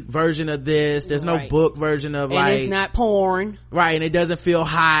movie version of this, there's right. No book version of, and like, it's not porn, right? And it doesn't feel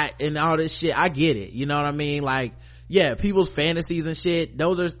hot and all this shit. I get it, you know what I mean? Like, yeah, people's fantasies and shit,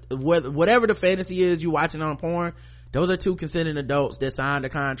 those are whatever the fantasy is you watching on porn, those are two consenting adults that signed a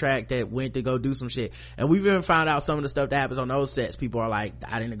contract that went to go do some shit. And we've even found out some of the stuff that happens on those sets, people are like,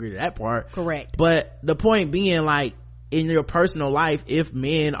 I didn't agree to that part. Correct. But the point being, like, in your personal life, if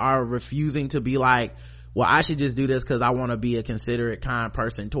men are refusing to be like, well, I should just do this because I want to be a considerate, kind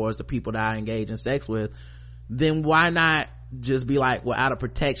person towards the people that I engage in sex with, then why not just be like, well, out of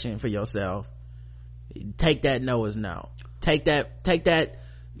protection for yourself, take that no as no. Take that,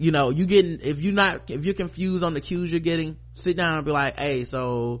 you know, if you're confused on the cues you're getting, sit down and be like, hey,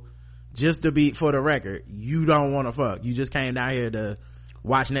 so just to be for the record, you don't want to fuck, you just came down here to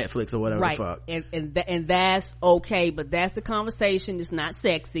watch Netflix or whatever, right. The fuck. And that's okay, but that's the conversation. It's not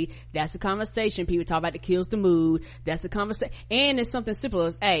sexy. That's the conversation. People talk about that kills the mood. That's the conversation. And it's something simple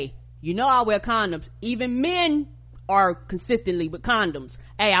as, hey, you know, I wear condoms. Even men are consistently with condoms.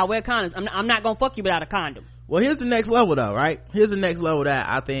 Hey, I wear condoms. I'm not gonna fuck you without a condom. Well, here's the next level though, right? Here's the next level that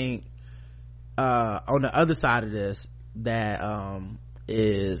I think, on the other side of this, that,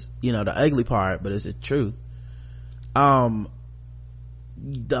 is, you know, the ugly part, but it's the truth. A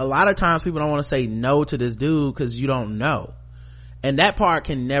lot of times people don't want to say no to this dude because you don't know. And that part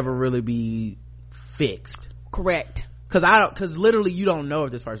can never really be fixed. Correct. Cause literally you don't know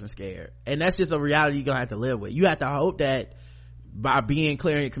if this person's scared. And that's just a reality you're gonna have to live with. You have to hope that by being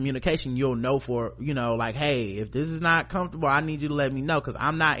clear in your communication, you'll know for, you know, like, hey, if this is not comfortable, I need you to let me know, because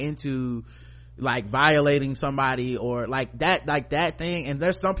I'm not into like violating somebody or like that thing. And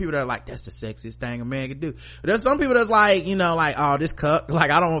there's some people that are like, that's the sexiest thing a man can do. But there's some people that's like, you know, like, oh, this cuck,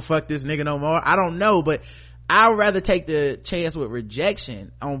 like, I don't want to fuck this nigga no more. I don't know, but I'd rather take the chance with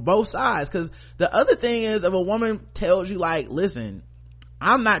rejection on both sides. Because the other thing is, if a woman tells you like, listen,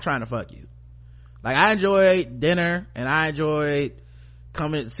 I'm not trying to fuck you, like, I enjoyed dinner and I enjoyed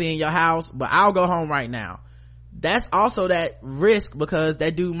coming seeing your house, but I'll go home right now. That's also that risk, because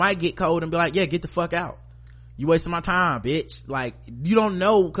that dude might get cold and be like, yeah, get the fuck out. you wasting my time, bitch. Like, you don't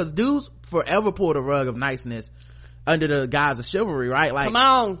know, because dudes forever pull the rug of niceness under the guise of chivalry, right? Like, come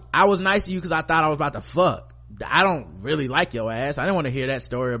on, I was nice to you because I thought I was about to fuck. I don't really like your ass. I didn't want to hear that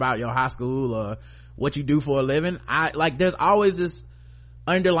story about your high school or what you do for a living. There's always this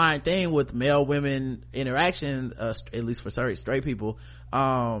underlying thing with male women interaction, at least for straight people.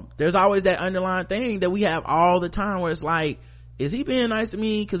 There's always that underlying thing that we have all the time where it's like, is he being nice to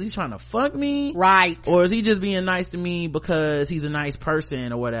me because he's trying to fuck me, right? Or is he just being nice to me because he's a nice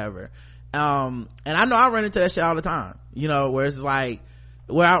person or whatever? And I know I run into that shit all the time, you know, where it's like,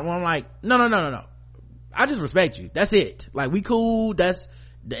 where I'm like, no, I just respect you, that's it. Like, we cool, that's,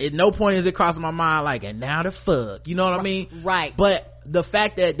 at no point is it crossing my mind like, and now the fuck, you know what I mean? Right. But the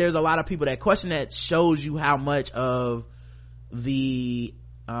fact that there's a lot of people that question that shows you how much of the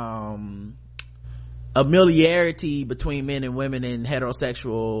familiarity between men and women in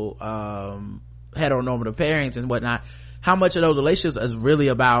heterosexual heteronormative pairings and whatnot, how much of those relationships is really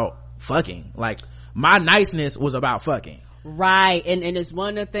about fucking. Like, my niceness was about fucking, right? And it's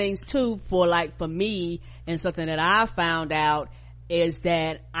one of the things too, for me, and something that I found out is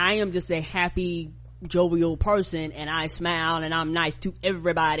that I am just a happy, jovial person, and I smile and I'm nice to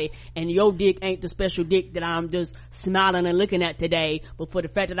everybody, and your dick ain't the special dick that I'm just smiling and looking at today. But for the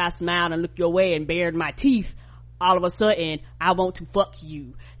fact that I smiled and looked your way and bared my teeth, all of a sudden I want to fuck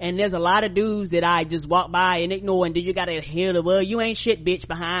you. And there's a lot of dudes that I just walk by and ignore, and then you gotta hear the, well, you ain't shit, bitch,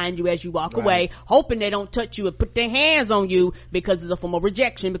 behind you as you walk away, hoping they don't touch you and put their hands on you, because it's a form of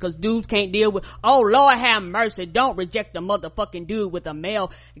rejection, because dudes can't deal with, oh Lord have mercy, don't reject a motherfucking dude with a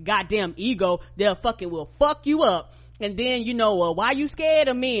male goddamn ego. They'll will fuck you up. And then, you know, why you scared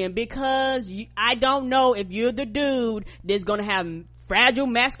of men? Because I don't know if you're the dude that's gonna have fragile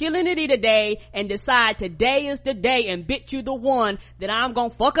masculinity today and decide today is the day, and bitch, you the one that I'm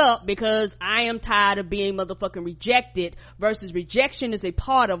gonna fuck up because I am tired of being motherfucking rejected. Versus rejection is a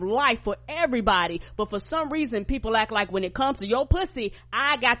part of life for everybody, but for some reason people act like when it comes to your pussy,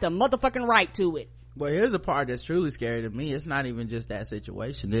 I got the motherfucking right to it. Well, here's the part that's truly scary to me. It's not even just that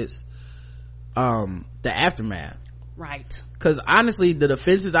situation, it's the aftermath, right? Because honestly, the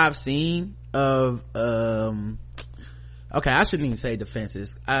defenses I've seen of okay, I shouldn't even say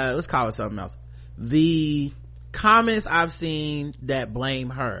defenses, let's call it something else. The comments I've seen that blame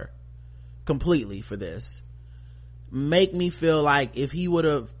her completely for this make me feel like if she would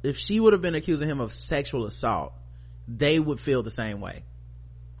have been accusing him of sexual assault, they would feel the same way.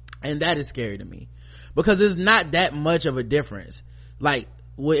 And that is scary to me, because it's not that much of a difference. Like,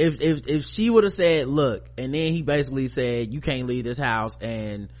 if she would have said, look, and then he basically said, you can't leave this house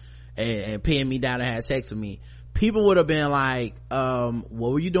and pin me down and have sex with me, people would have been like, what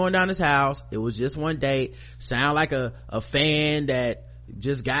were you doing down this house? It was just one date. Sound like a fan that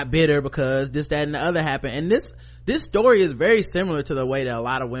just got bitter because this, that, and the other happened. And this story is very similar to the way that a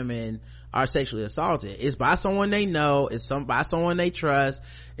lot of women are sexually assaulted. It's by someone they know, it's by someone they trust,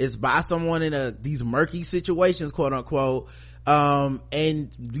 it's by someone in these murky situations, quote unquote.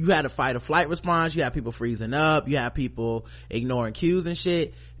 And you had to fight a flight response, you have people freezing up, you have people ignoring cues and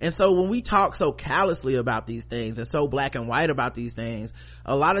shit. And so when we talk so callously about these things and so black and white about these things,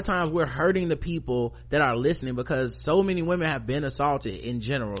 a lot of times we're hurting the people that are listening, because so many women have been assaulted in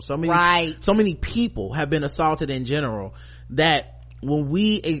general, so many people have been assaulted in general, that when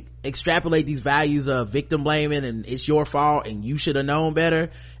we extrapolate these values of victim blaming and it's your fault and you should have known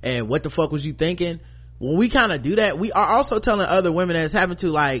better and what the fuck was you thinking, when we kind of do that, we are also telling other women that's having to,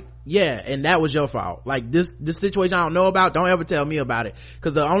 like, yeah, and that was your fault. Like, this situation I don't know about, don't ever tell me about it,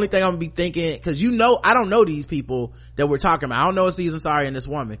 because the only thing I'm gonna be thinking, because you know I don't know these people that we're talking about, I don't know Aziz Ansari and this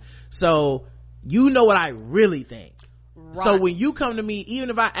woman, so you know what I really think. Right. So when you come to me, even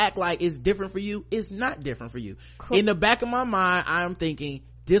if I act like it's different for you, it's not different for you. Cool. In the back of my mind, I'm thinking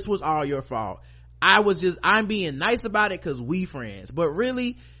this was all your fault. I'm being nice about it because we friends, but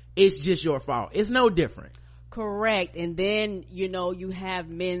really it's just your fault. It's no different. Correct. And then, you know, you have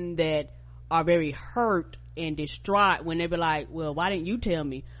men that are very hurt and distraught when they be like, well, why didn't you tell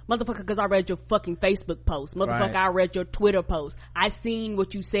me? Motherfucker, because I read your fucking Facebook post. Motherfucker, right. I read your Twitter post. I seen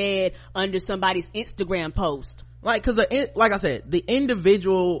what you said under somebody's Instagram post. Like, because like I said, the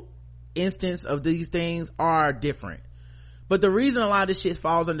individual instance of these things are different, but the reason a lot of this shit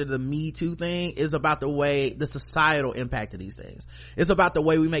falls under the Me Too thing is about the societal impact of these things. It's about the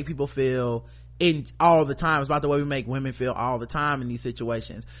way we make people feel all the time. It's about the way we make women feel all the time in these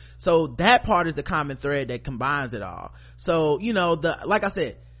situations. So that part is the common thread that combines it all. So, you know, like I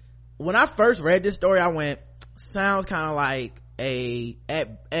said, when I first read this story, I went, sounds kind of like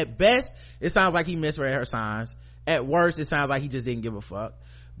at best, it sounds like he misread her signs. At worst, it sounds like he just didn't give a fuck.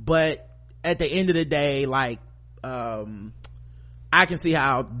 But at the end of the day, like, I can see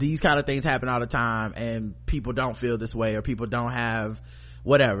how these kind of things happen all the time and people don't feel this way, or people don't have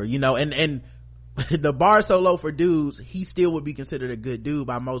whatever, you know, and the bar is so low for dudes, he still would be considered a good dude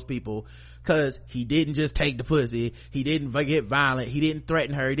by most people, because he didn't just take the pussy, he didn't get violent, he didn't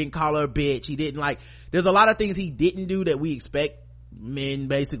threaten her, he didn't call her a bitch, he didn't, like, there's a lot of things he didn't do that we expect men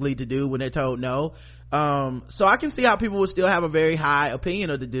basically to do when they're told no. So I can see how people would still have a very high opinion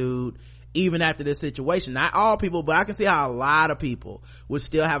of the dude even after this situation. Not all people, but I can see how a lot of people would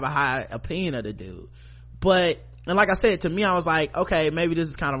still have a high opinion of the dude. But, and like I said, to me, I was like, okay, maybe this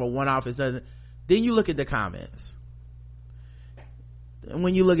is kind of a one-off. It doesn't. Then you look at the comments. And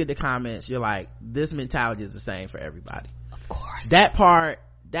when you look at the comments, you're like, this mentality is the same for everybody. Of course. That part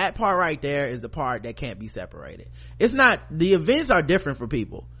right there is the part that can't be separated. It's not, the events are different for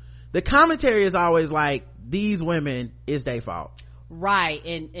people. The commentary is always like, these women, it's their fault. Right.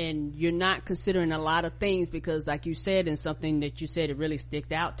 And you're not considering a lot of things, because like you said, and something that you said, it really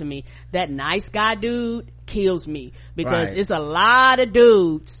sticked out to me, that nice guy dude kills me, because right. It's a lot of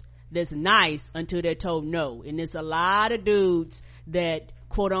dudes that's nice until they're told no, and there's a lot of dudes that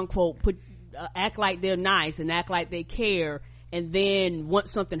quote unquote act like they're nice and act like they care, and then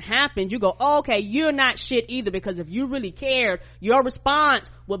once something happens, you go, oh, okay, you're not shit either, because if you really cared, your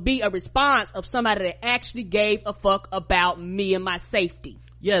response would be a response of somebody that actually gave a fuck about me and my safety.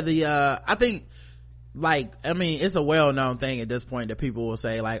 Yeah, I think, like, I mean, it's a well-known thing at this point that people will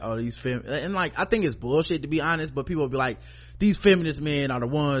say, like, oh, these and like, I think it's bullshit, to be honest, but people will be like, these feminist men are the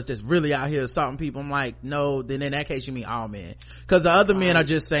ones that's really out here assaulting people. I'm like, no, then in that case you mean all men, because the other men are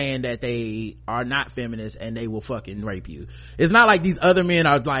just saying that they are not feminists and they will fucking rape you. It's not like these other men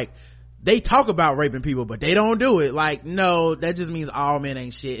are like, they talk about raping people but they don't do it. Like, no, that just means all men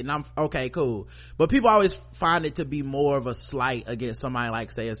ain't shit. And I'm okay, cool, but people always find it to be more of a slight against somebody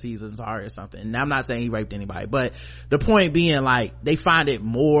like, say, Aziz Ansari or something. And I'm not saying he raped anybody, but the point being, like, they find it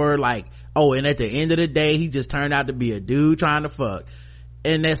more like, oh, and at the end of the day he just turned out to be a dude trying to fuck,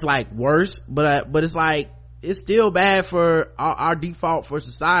 and that's like worse. But it's like, it's still bad for our default for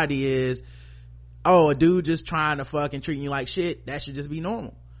society is, oh, a dude just trying to fuck and treating you like shit, that should just be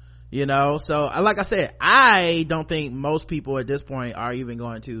normal, you know. So like I said, I don't think most people at this point are even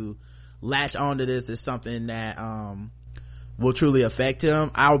going to latch onto this as something that will truly affect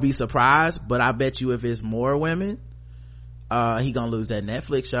him. I would be surprised, but I bet you if it's more women, he gonna lose that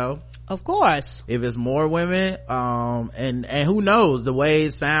Netflix show. Of course. If it's more women, and who knows, the way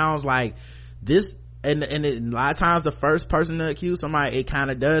it sounds like this, and a lot of times the first person to accuse somebody, it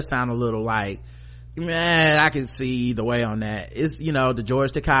kind of does sound a little like, man, I can see the way on that. It's, you know, the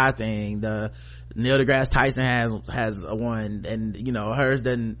George Takei thing, the Neil deGrasse Tyson has a one, and you know, hers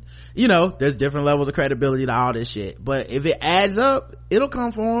doesn't, you know, there's different levels of credibility to all this shit, but if it adds up, it'll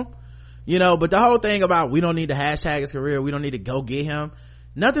come for him, you know. But the whole thing about, we don't need to hashtag his career, we don't need to go get him,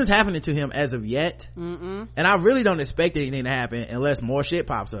 nothing's happening to him as of yet. And I really don't expect anything to happen unless more shit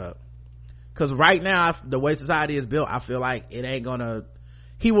pops up, because right now, the way society is built, I feel like it ain't gonna,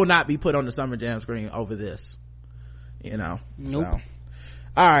 he will not be put on the Summer Jam screen over this, you know. Nope. So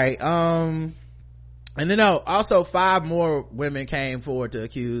all right, and then also 5 more women came forward to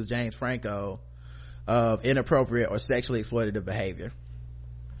accuse James Franco of inappropriate or sexually exploitative behavior.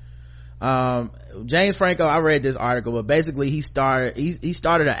 James Franco, I read this article, but basically he started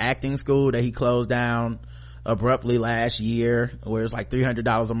an acting school that he closed down abruptly last year, where it's like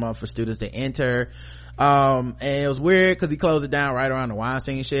 $300 a month for students to enter. And it was weird because he closed it down right around the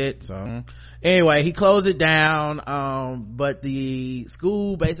Weinstein shit. So anyway, he closed it down. But the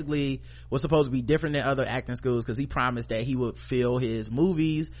school basically was supposed to be different than other acting schools, because he promised that he would fill his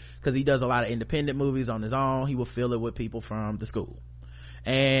movies, because he does a lot of independent movies on his own, he would fill it with people from the school.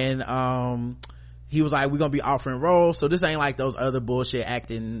 And he was like, we're gonna be offering roles, so this ain't like those other bullshit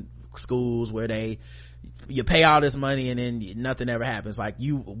acting schools where you pay all this money and then nothing ever happens. Like,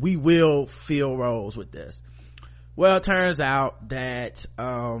 we will fill roles with this. Well, it turns out that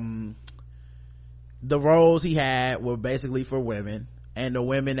the roles he had were basically for women, and the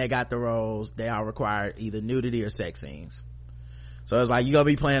women that got the roles, they all required either nudity or sex scenes. So it's like, you're gonna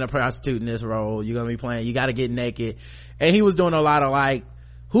be playing a prostitute in this role, you gotta get naked. And he was doing a lot of like,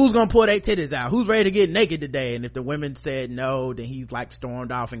 who's gonna pull their titties out, who's ready to get naked today, and if the women said no, then he like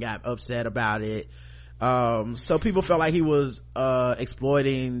stormed off and got upset about it. So people felt like he was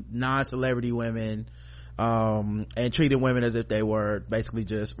exploiting non-celebrity women, and treating women as if they were basically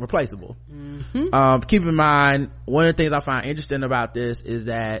just replaceable. Keep in mind, one of the things I find interesting about this is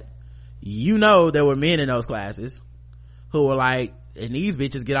that, you know, there were men in those classes who were like, and these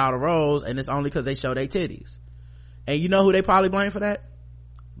bitches get all the roles, and it's only because they show their titties. And you know who they probably blame for that?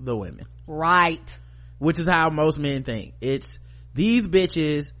 The women. Right. which is how most men think. It's these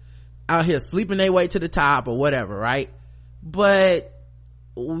bitches out here sleeping their way to the top or whatever, right? But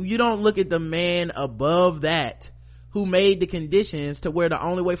you don't look at the man above that who made the conditions to where the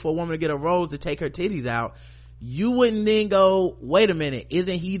only way for a woman to get a role is to take her titties out. You wouldn't then go, wait a minute,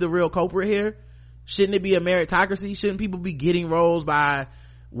 isn't he the real culprit here? Shouldn't it be a meritocracy? Shouldn't people be getting roles by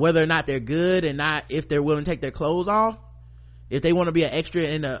whether or not they're good and not if they're willing to take their clothes off? If they want to be an extra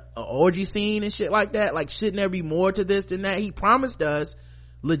in a orgy scene and shit like that, like, shouldn't there be more to this than that? He promised us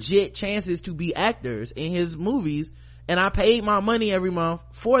legit chances to be actors in his movies, and I paid my money every month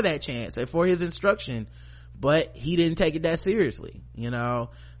for that chance and for his instruction, but he didn't take it that seriously. You know,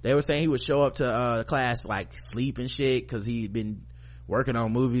 they were saying he would show up to class like sleep and shit because he'd been working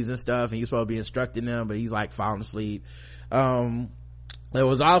on movies and stuff, and he was supposed to be instructing them, but he's like falling asleep. There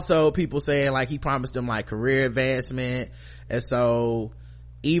was also people saying like he promised them like career advancement, and so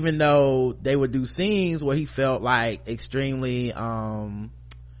even though they would do scenes where he felt like extremely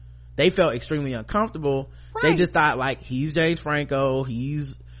they felt extremely uncomfortable, right, they just thought like, he's James Franco, he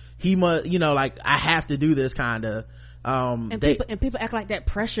must, you know, like, I have to do this kind of people act like that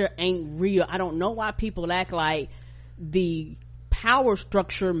pressure ain't real. I don't know why people act like the power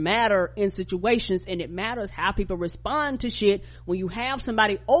structure matter in situations, and it matters how people respond to shit when you have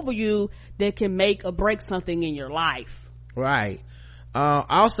somebody over you that can make or break something in your life, right?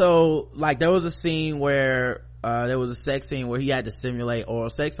 Also, like, there was a scene where there was a sex scene where he had to simulate oral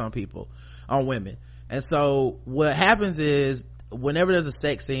sex on women, and so what happens is whenever there's a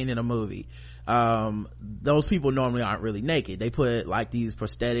sex scene in a movie, those people normally aren't really naked. They put like these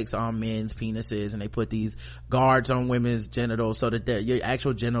prosthetics on men's penises, and they put these guards on women's genitals so that your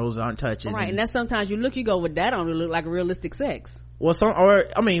actual genitals aren't touching. Right, and that's sometimes you go with that on, it look like realistic sex. Well,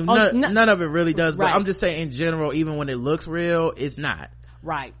 none of it really does, but right. I'm just saying in general, even when it looks real, it's not.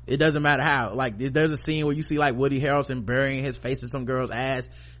 Right. It doesn't matter how. Like, there's a scene where you see like Woody Harrelson burying his face in some girl's ass.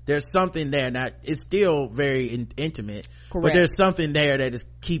 There's something there. Now, it's still very intimate. Correct. But there's something there that is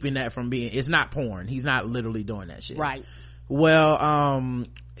keeping that from being, it's not porn. He's not literally doing that shit. Right. Well,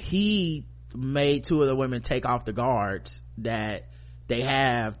 he made two of the women take off the guards that they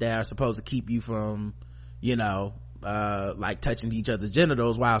have that are supposed to keep you from, you know, like touching each other's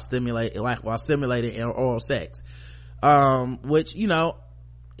genitals while simulating oral sex. Which, you know,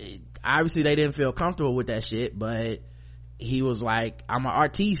 obviously they didn't feel comfortable with that shit, but he was like, I'm an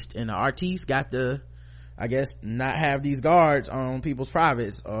artiste, and the artiste got to, I guess, not have these guards on people's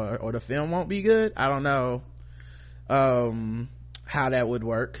privates, or the film won't be good. I don't know how that would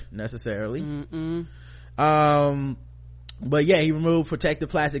work necessarily. But yeah, he removed protective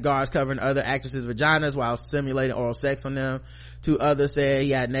plastic guards covering other actresses' vaginas while simulating oral sex on them. Two others said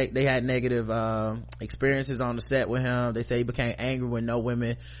they had negative experiences on the set with him. They say he became angry when no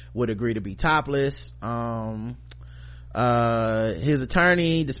women would agree to be topless. His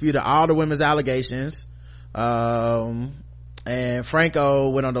attorney disputed all the women's allegations. And Franco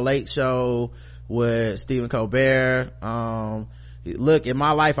went on the Late Show with Stephen Colbert. Look, in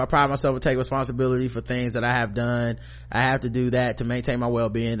my life, I pride myself to take responsibility for things that I have done. I have to do that to maintain my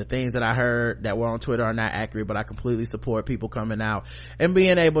well-being. The things that I heard that were on Twitter are not accurate, but I completely support people coming out and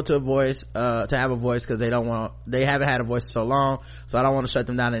being able to have a voice, because they haven't had a voice for so long, so I don't want to shut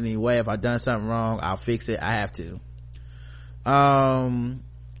them down in any way. If I've done something wrong, I'll fix it. I have to.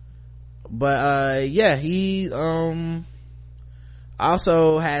 Yeah, he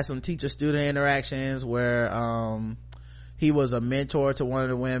also had some teacher-student interactions where he was a mentor to one of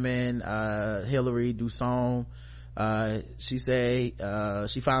the women, Hilary Dusson. She said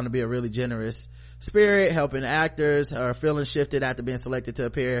she found to be a really generous spirit, helping actors. Her feelings shifted after being selected to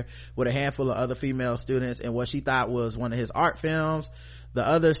appear with a handful of other female students in what she thought was one of his art films. The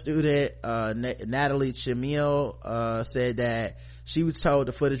other student, Natalie Chimil, said that she was told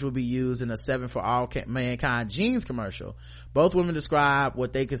the footage would be used in a 7 for All Mankind jeans commercial. Both women described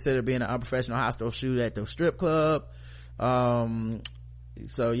what they consider being an unprofessional hostile shoot at the strip club.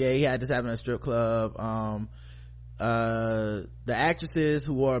 So yeah, he had this happen at a strip club. The actresses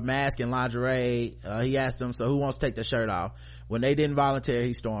who wore a mask and lingerie, he asked them, so who wants to take their shirt off? When they didn't volunteer,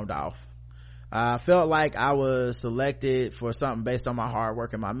 he stormed off. I felt like I was selected for something based on my hard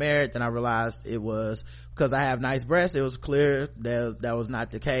work and my merit. Then I realized it was because I have nice breasts. It was clear that was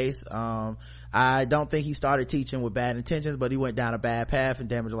not the case. I don't think he started teaching with bad intentions, but he went down a bad path and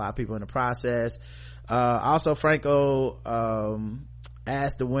damaged a lot of people in the process. Also, Franco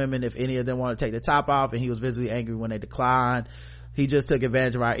asked the women if any of them wanted to take the top off, and he was visibly angry when they declined. He just took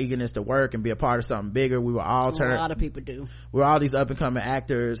advantage of our eagerness to work and be a part of something bigger. We were all a lot of people do. We were all these up and coming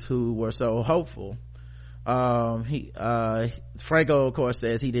actors who were so hopeful. Franco, of course,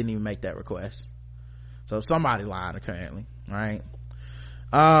 says he didn't even make that request. So somebody lied apparently, right?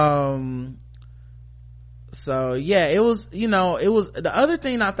 So yeah, it was the other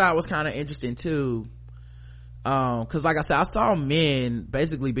thing I thought was kind of interesting too, because like I said, I saw men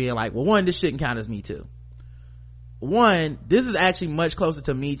basically being like, well, one, this shouldn't count as Me Too. One, this is actually much closer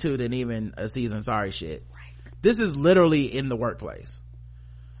to Me Too than even a season sorry shit. Right. This is literally in the workplace.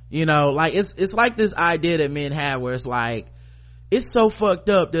 Like it's like this idea that men have where it's like, it's so fucked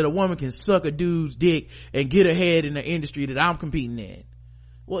up that a woman can suck a dude's dick and get ahead in the industry that I'm competing in.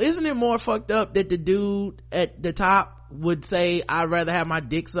 Well, isn't it more fucked up that the dude at the top would say, I'd rather have my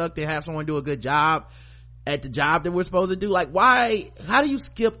dick sucked than have someone do a good job at the job that we're supposed to do? Like, how do you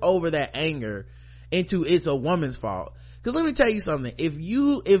skip over that anger into it's a woman's fault? Because let me tell you something. If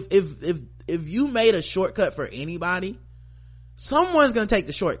you made a shortcut for anybody, someone's gonna take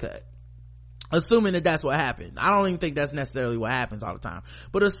the shortcut. Assuming that that's what happened. I don't even think that's necessarily what happens all the time.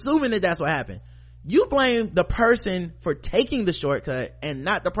 But assuming that that's what happened, you blame the person for taking the shortcut and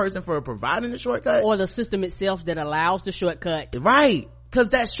not the person for providing the shortcut. Or the system itself that allows the shortcut. Right. Because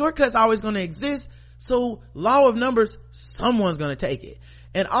that shortcut's always going to exist. So law of numbers, someone's going to take it.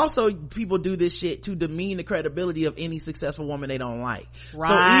 And also people do this shit to demean the credibility of any successful woman they don't like.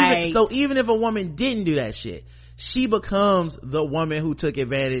 Right. So even if a woman didn't do that shit, she becomes the woman who took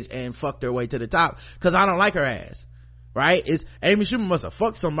advantage and fucked her way to the top because I don't like her ass. Right? It's Amy Schumer must have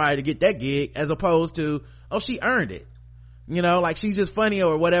fucked somebody to get that gig, as opposed to, oh, she earned it. Like she's just funny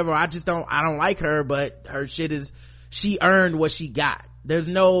or whatever. I don't like her, but her shit is, she earned what she got. There's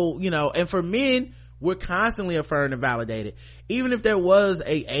no, and for men, we're constantly affirmed and validated. Even if there was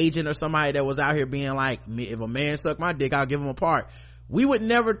a agent or somebody that was out here being like, if a man sucked my dick, I'll give him a part. We would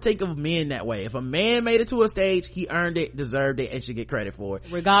never think of men that way. If a man made it to a stage, he earned it, deserved it, and should get credit for it.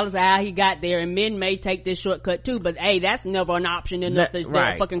 Regardless of how he got there. And men may take this shortcut too, but hey, that's never an option enough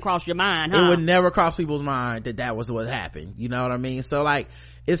to fucking cross your mind, huh? It would never cross people's mind that was what happened. You know what I mean? So like,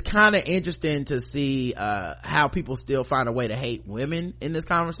 it's kind of interesting to see how people still find a way to hate women in this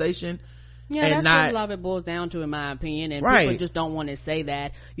conversation. Yeah, that's what a lot of it boils down to, in my opinion. And people just don't want to say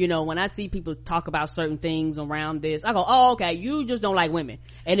that. When I see people talk about certain things around this, I go, oh, okay, you just don't like women.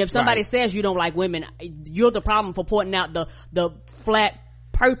 And if somebody says you don't like women, you're the problem for pointing out the flat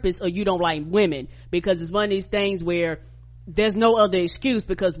purpose of you don't like women. Because it's one of these things where there's no other excuse,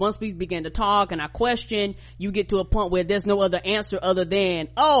 because once we begin to talk and I question, you get to a point where there's no other answer other than,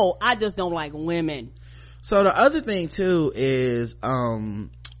 oh, I just don't like women. So the other thing too is,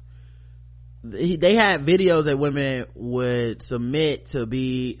 they had videos that women would submit to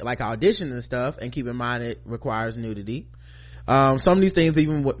be like auditions and stuff, and keep in mind it requires nudity. Some of these things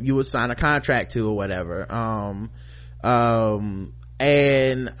even you would sign a contract to or whatever. One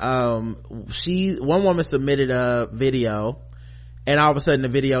woman submitted a video, and all of a sudden the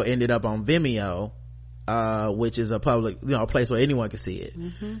video ended up on Vimeo, which is a public, place where anyone can see it.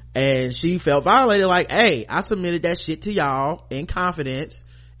 Mm-hmm. And she felt violated, like, hey, I submitted that shit to y'all in confidence.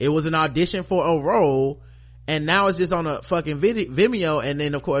 It was an audition for a role, and now it's just on a fucking Vimeo. And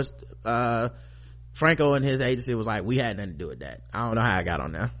then of course Franco and his agency was like, we had nothing to do with that. I don't know how I got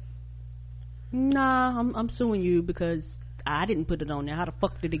on there. Nah, I'm suing you because I didn't put it on there. How the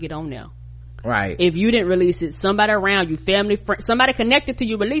fuck did it get on there? Right. If you didn't release it, somebody around you, family, friend, somebody connected to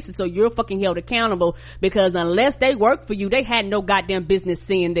you released it, so you're fucking held accountable, because unless they work for you, they had no goddamn business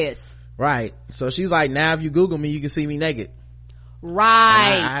seeing this. Right. So she's like, now if you Google me, you can see me naked.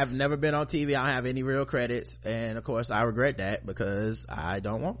 Right. I have never been on TV. I don't have any real credits, and of course I regret that because I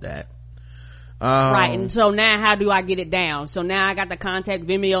don't want that. Right. And so now how do I get it down? So now I got to contact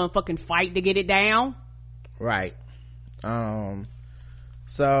Vimeo and fucking fight to get it down. Right. Yeah.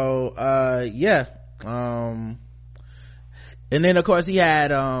 And then of course he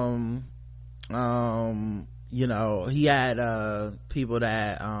had he had people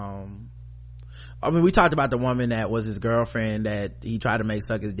that we talked about the woman that was his girlfriend that he tried to make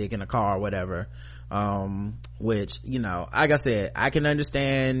suck his dick in a car or whatever, which, like I said, I can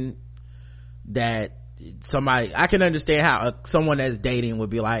understand that I can understand how someone that's dating would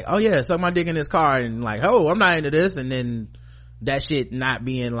be like, oh yeah, suck my dick in this car, and like, oh, I'm not into this, and then that shit not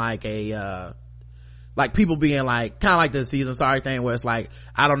being like like people being like, kind of like the season sorry thing, where it's like,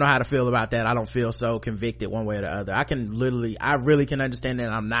 I don't know how to feel about that. I don't feel so convicted one way or the other. I really can understand that.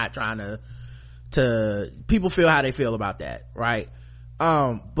 I'm not trying to people feel how they feel about that, right?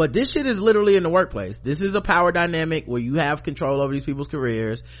 But this shit is literally in the workplace. This is a power dynamic where you have control over these people's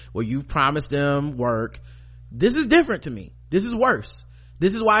careers, where you've promised them work. This is different to me. This is worse.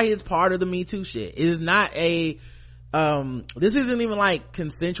 This is why it's part of the Me Too shit. It is not this isn't even like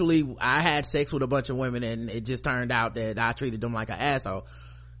consensually, I had sex with a bunch of women and it just turned out that I treated them like an asshole.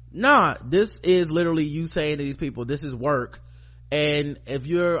 Nah, this is literally you saying to these people, this is work. And if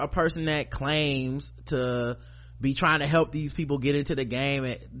you're a person that claims to be trying to help these people get into the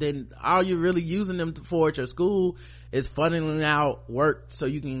game, then all you're really using them for at your school is funneling out work so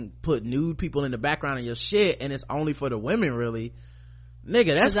you can put nude people in the background of your shit, and it's only for the women, really.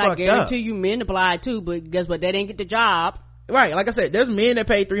 Nigga, that's fucked up. I guarantee you men apply too, but guess what? They didn't get the job. Right, like I said, there's men that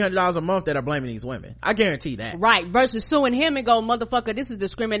pay $300 a month that are blaming these women. I guarantee that. Right, versus suing him and go, motherfucker, this is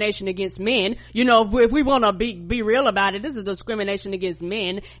discrimination against men. You know, if we want to be real about it, this is discrimination against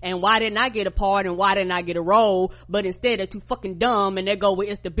men, and why didn't I get a part and why didn't I get a role? But instead they're too fucking dumb and they go, well,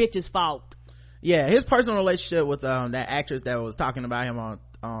 it's the bitch's fault. Yeah, his personal relationship with that actress that was talking about him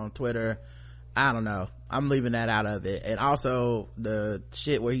on Twitter, I don't know. I'm leaving that out of it. And also the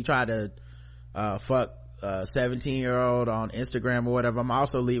shit where he tried to fuck 17-year-old on Instagram or whatever, I'm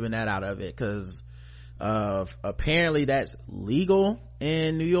also leaving that out of it, because apparently that's legal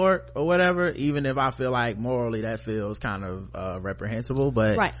in New York or whatever, even if I feel like morally that feels kind of reprehensible,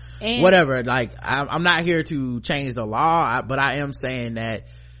 but right. And whatever, like I'm not here to change the law, but I am saying that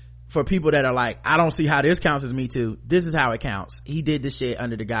for people that are like, I don't see how this counts as Me Too, this is how it counts. He did this shit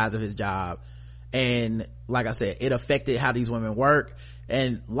under the guise of his job, and like I said, it affected how these women work,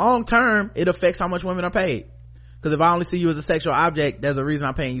 and long term it affects how much women are paid, because if I only see you as a sexual object, there's a reason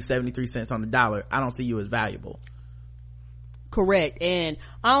I'm paying you 73 cents on the dollar. I don't see you as valuable. Correct. And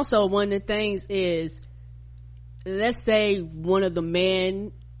also one of the things is, let's say one of the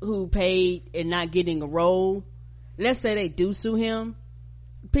men who paid and not getting a role, let's say they do sue him,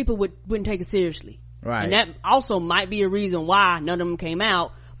 people wouldn't take it seriously, right? And that also might be a reason why none of them came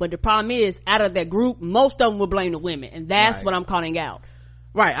out. But the problem is, out of that group, most of them will blame the women, and that's right. what I'm calling out.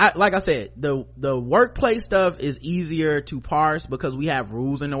 Right. Like I said, the workplace stuff is easier to parse because we have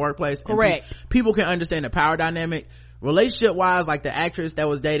rules in the workplace. Correct. People can understand the power dynamic. Relationship wise, like the actress that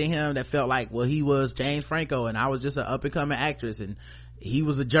was dating him that felt like, well, he was James Franco and I was just an up and coming actress and he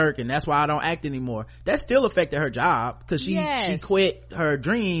was a jerk and that's why I don't act anymore. That still affected her job because she quit her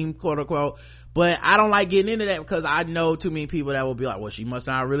dream, quote unquote. But I don't like getting into that because I know too many people that will be like, well, she must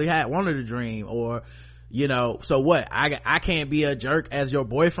not really wanted a dream, or, you know, so what? I can't be a jerk as your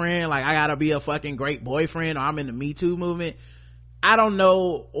boyfriend. Like, I gotta be a fucking great boyfriend, or I'm in the Me Too movement. I don't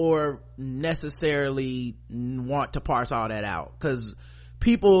know or necessarily want to parse all that out, because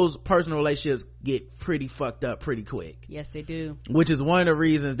people's personal relationships get pretty fucked up pretty quick. Yes, they do. Which is one of the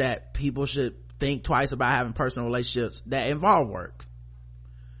reasons that people should think twice about having personal relationships that involve work.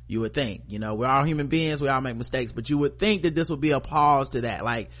 You would think, you know, we're all human beings, we all make mistakes, but you would think that this would be a pause to that.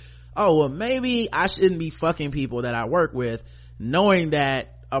 Like, oh, well, maybe I shouldn't be fucking people that I work with, knowing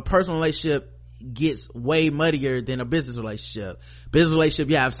that a personal relationship gets way muddier than a business relationship. Business relationship,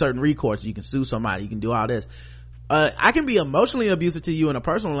 you have certain recourse, you can sue somebody, you can do all this. I can be emotionally abusive to you in a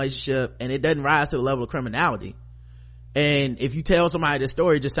personal relationship and it doesn't rise to the level of criminality. And if you tell somebody this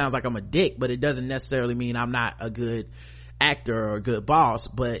story, it just sounds like I'm a dick, but it doesn't necessarily mean I'm not a good actor or a good boss,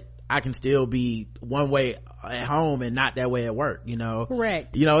 but I can still be one way at home and not that way at work, you know.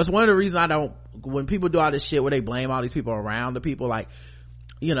 Correct. You know, it's one of the reasons I don't, when people do all this shit where they blame all these people around the people, like,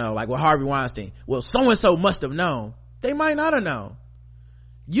 you know, like with Harvey Weinstein, well, so and so must have known. They might not have known.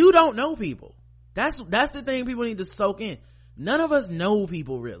 You don't know people. That's the thing people need to soak in. None of us know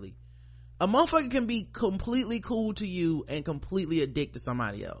people, really. A motherfucker can be completely cool to you and completely a dick to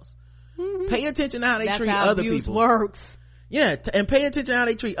somebody else. Mm-hmm. Pay attention to how they treat other people. That's how abuse works. Yeah, and pay attention to how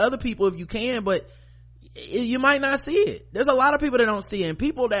they treat other people if you can, but you might not see it. There's a lot of people that don't see it, and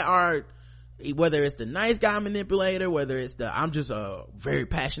people that are, whether it's the nice guy manipulator, whether it's the I'm just a very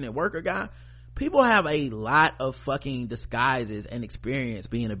passionate worker guy, people have a lot of fucking disguises and experience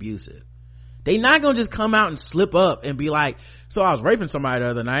being abusive. They not gonna just come out and slip up and be like, so I was raping somebody the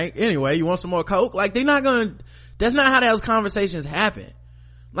other night, anyway, you want some more coke? Like, they're not gonna, that's not how those conversations happen.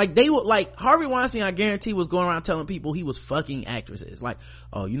 Like, they would, like, Harvey Weinstein, I guarantee, was going around telling people he was fucking actresses. Like,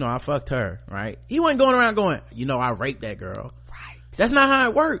 oh, you know, I fucked her, right? He wasn't going around going, you know, I raped that girl. Right. That's not how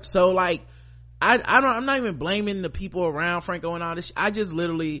it works. So, like, I'm not even blaming the people around Franco and all this. I just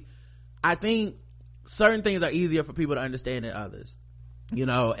literally, I think certain things are easier for people to understand than others, you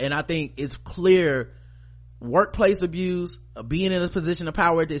know. And I think it's clear workplace abuse, being in a position of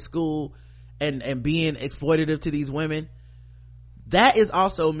power at this school, and being exploitative to these women, that is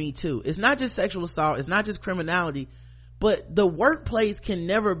also Me Too. It's not just sexual assault, it's not just criminality, but the workplace can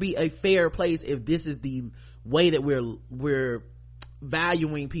never be a fair place if this is the way that we're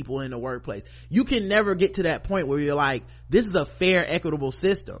valuing people in the workplace. You can never get to that point where you're like, this is a fair, equitable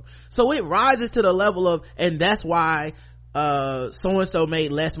system. So it rises to the level of, and that's why so-and-so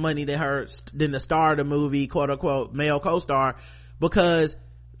made less money than the star of the movie, quote unquote, male co-star, because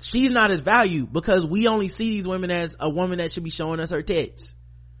she's not as valued because we only see these women as a woman that should be showing us her tits.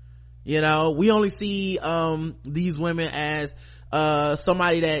 You know, we only see these women as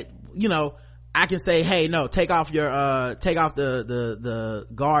somebody that, you know, I can say, hey, no, take off the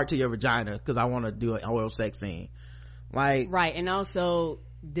guard to your vagina because I want to do an oral sex scene. Like, right. And also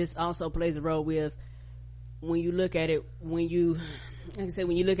this also plays a role with when you look at it, when you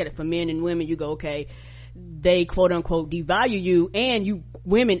look at it for men and women, you go, okay, they quote unquote devalue you, and you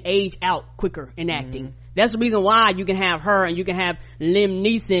women age out quicker in acting. That's the reason why you can have her and you can have Liam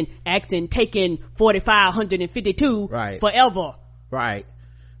Neeson acting Taken 4552 right. forever. Right.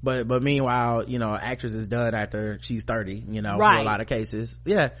 But meanwhile, you know, actress is done after she's 30, you know, right. for a lot of cases.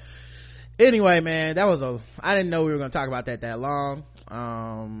 Yeah. Anyway, man, I didn't know we were going to talk about that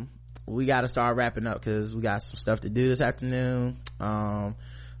long. We got to start wrapping up because we got some stuff to do this afternoon.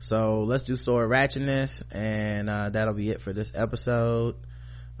 So let's do sword ratchetness, and that'll be it for this episode.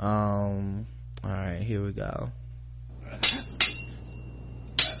 All right, here we go.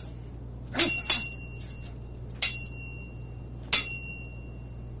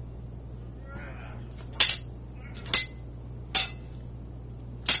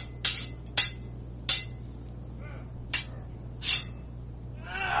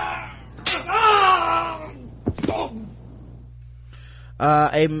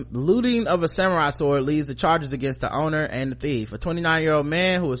 A looting of a samurai sword leads to charges against the owner and the thief. A 29-year-old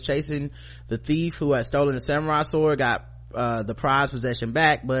man who was chasing the thief who had stolen the samurai sword got the prized possession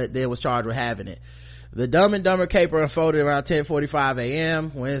back, but then was charged with having it. The Dumb and Dumber caper unfolded around 10:45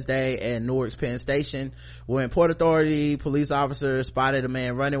 a.m. Wednesday at Newark's Penn Station, when Port Authority police officers spotted a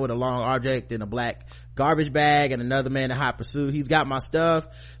man running with a long object in a black garbage bag and another man in hot pursuit. "He's got my stuff,"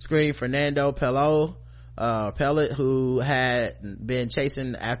 screamed Fernando Pellet, who had been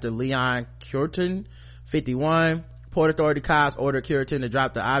chasing after Leon Curtin, 51. Port Authority cops ordered Curtin to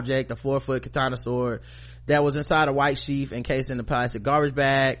drop the object, a 4-foot katana sword that was inside a white sheath encased in a plastic garbage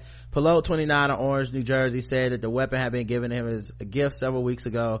bag. Pelot, 29, of Orange, New Jersey, said that the weapon had been given him as a gift several weeks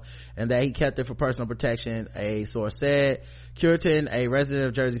ago and that he kept it for personal protection, a source said. Curtin, a resident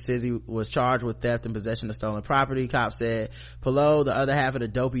of Jersey City, was charged with theft and possession of stolen property. Cops said Pelot, the other half of the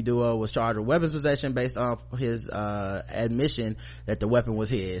dopey duo, was charged with weapons possession based on his admission that the weapon was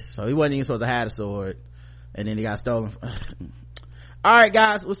his. So he wasn't even supposed to have a sword, and then he got stolen. All right,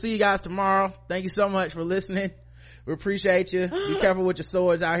 guys, we'll see you guys tomorrow. Thank you so much for listening. We appreciate you. Be careful with your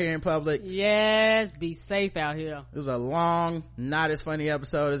swords out here in public. Yes, be safe out here. It was a long, not as funny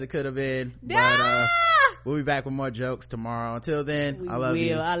episode as it could have been, but we'll be back with more jokes tomorrow. Until then, I love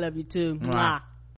you. I love you too. Mwah. Mwah.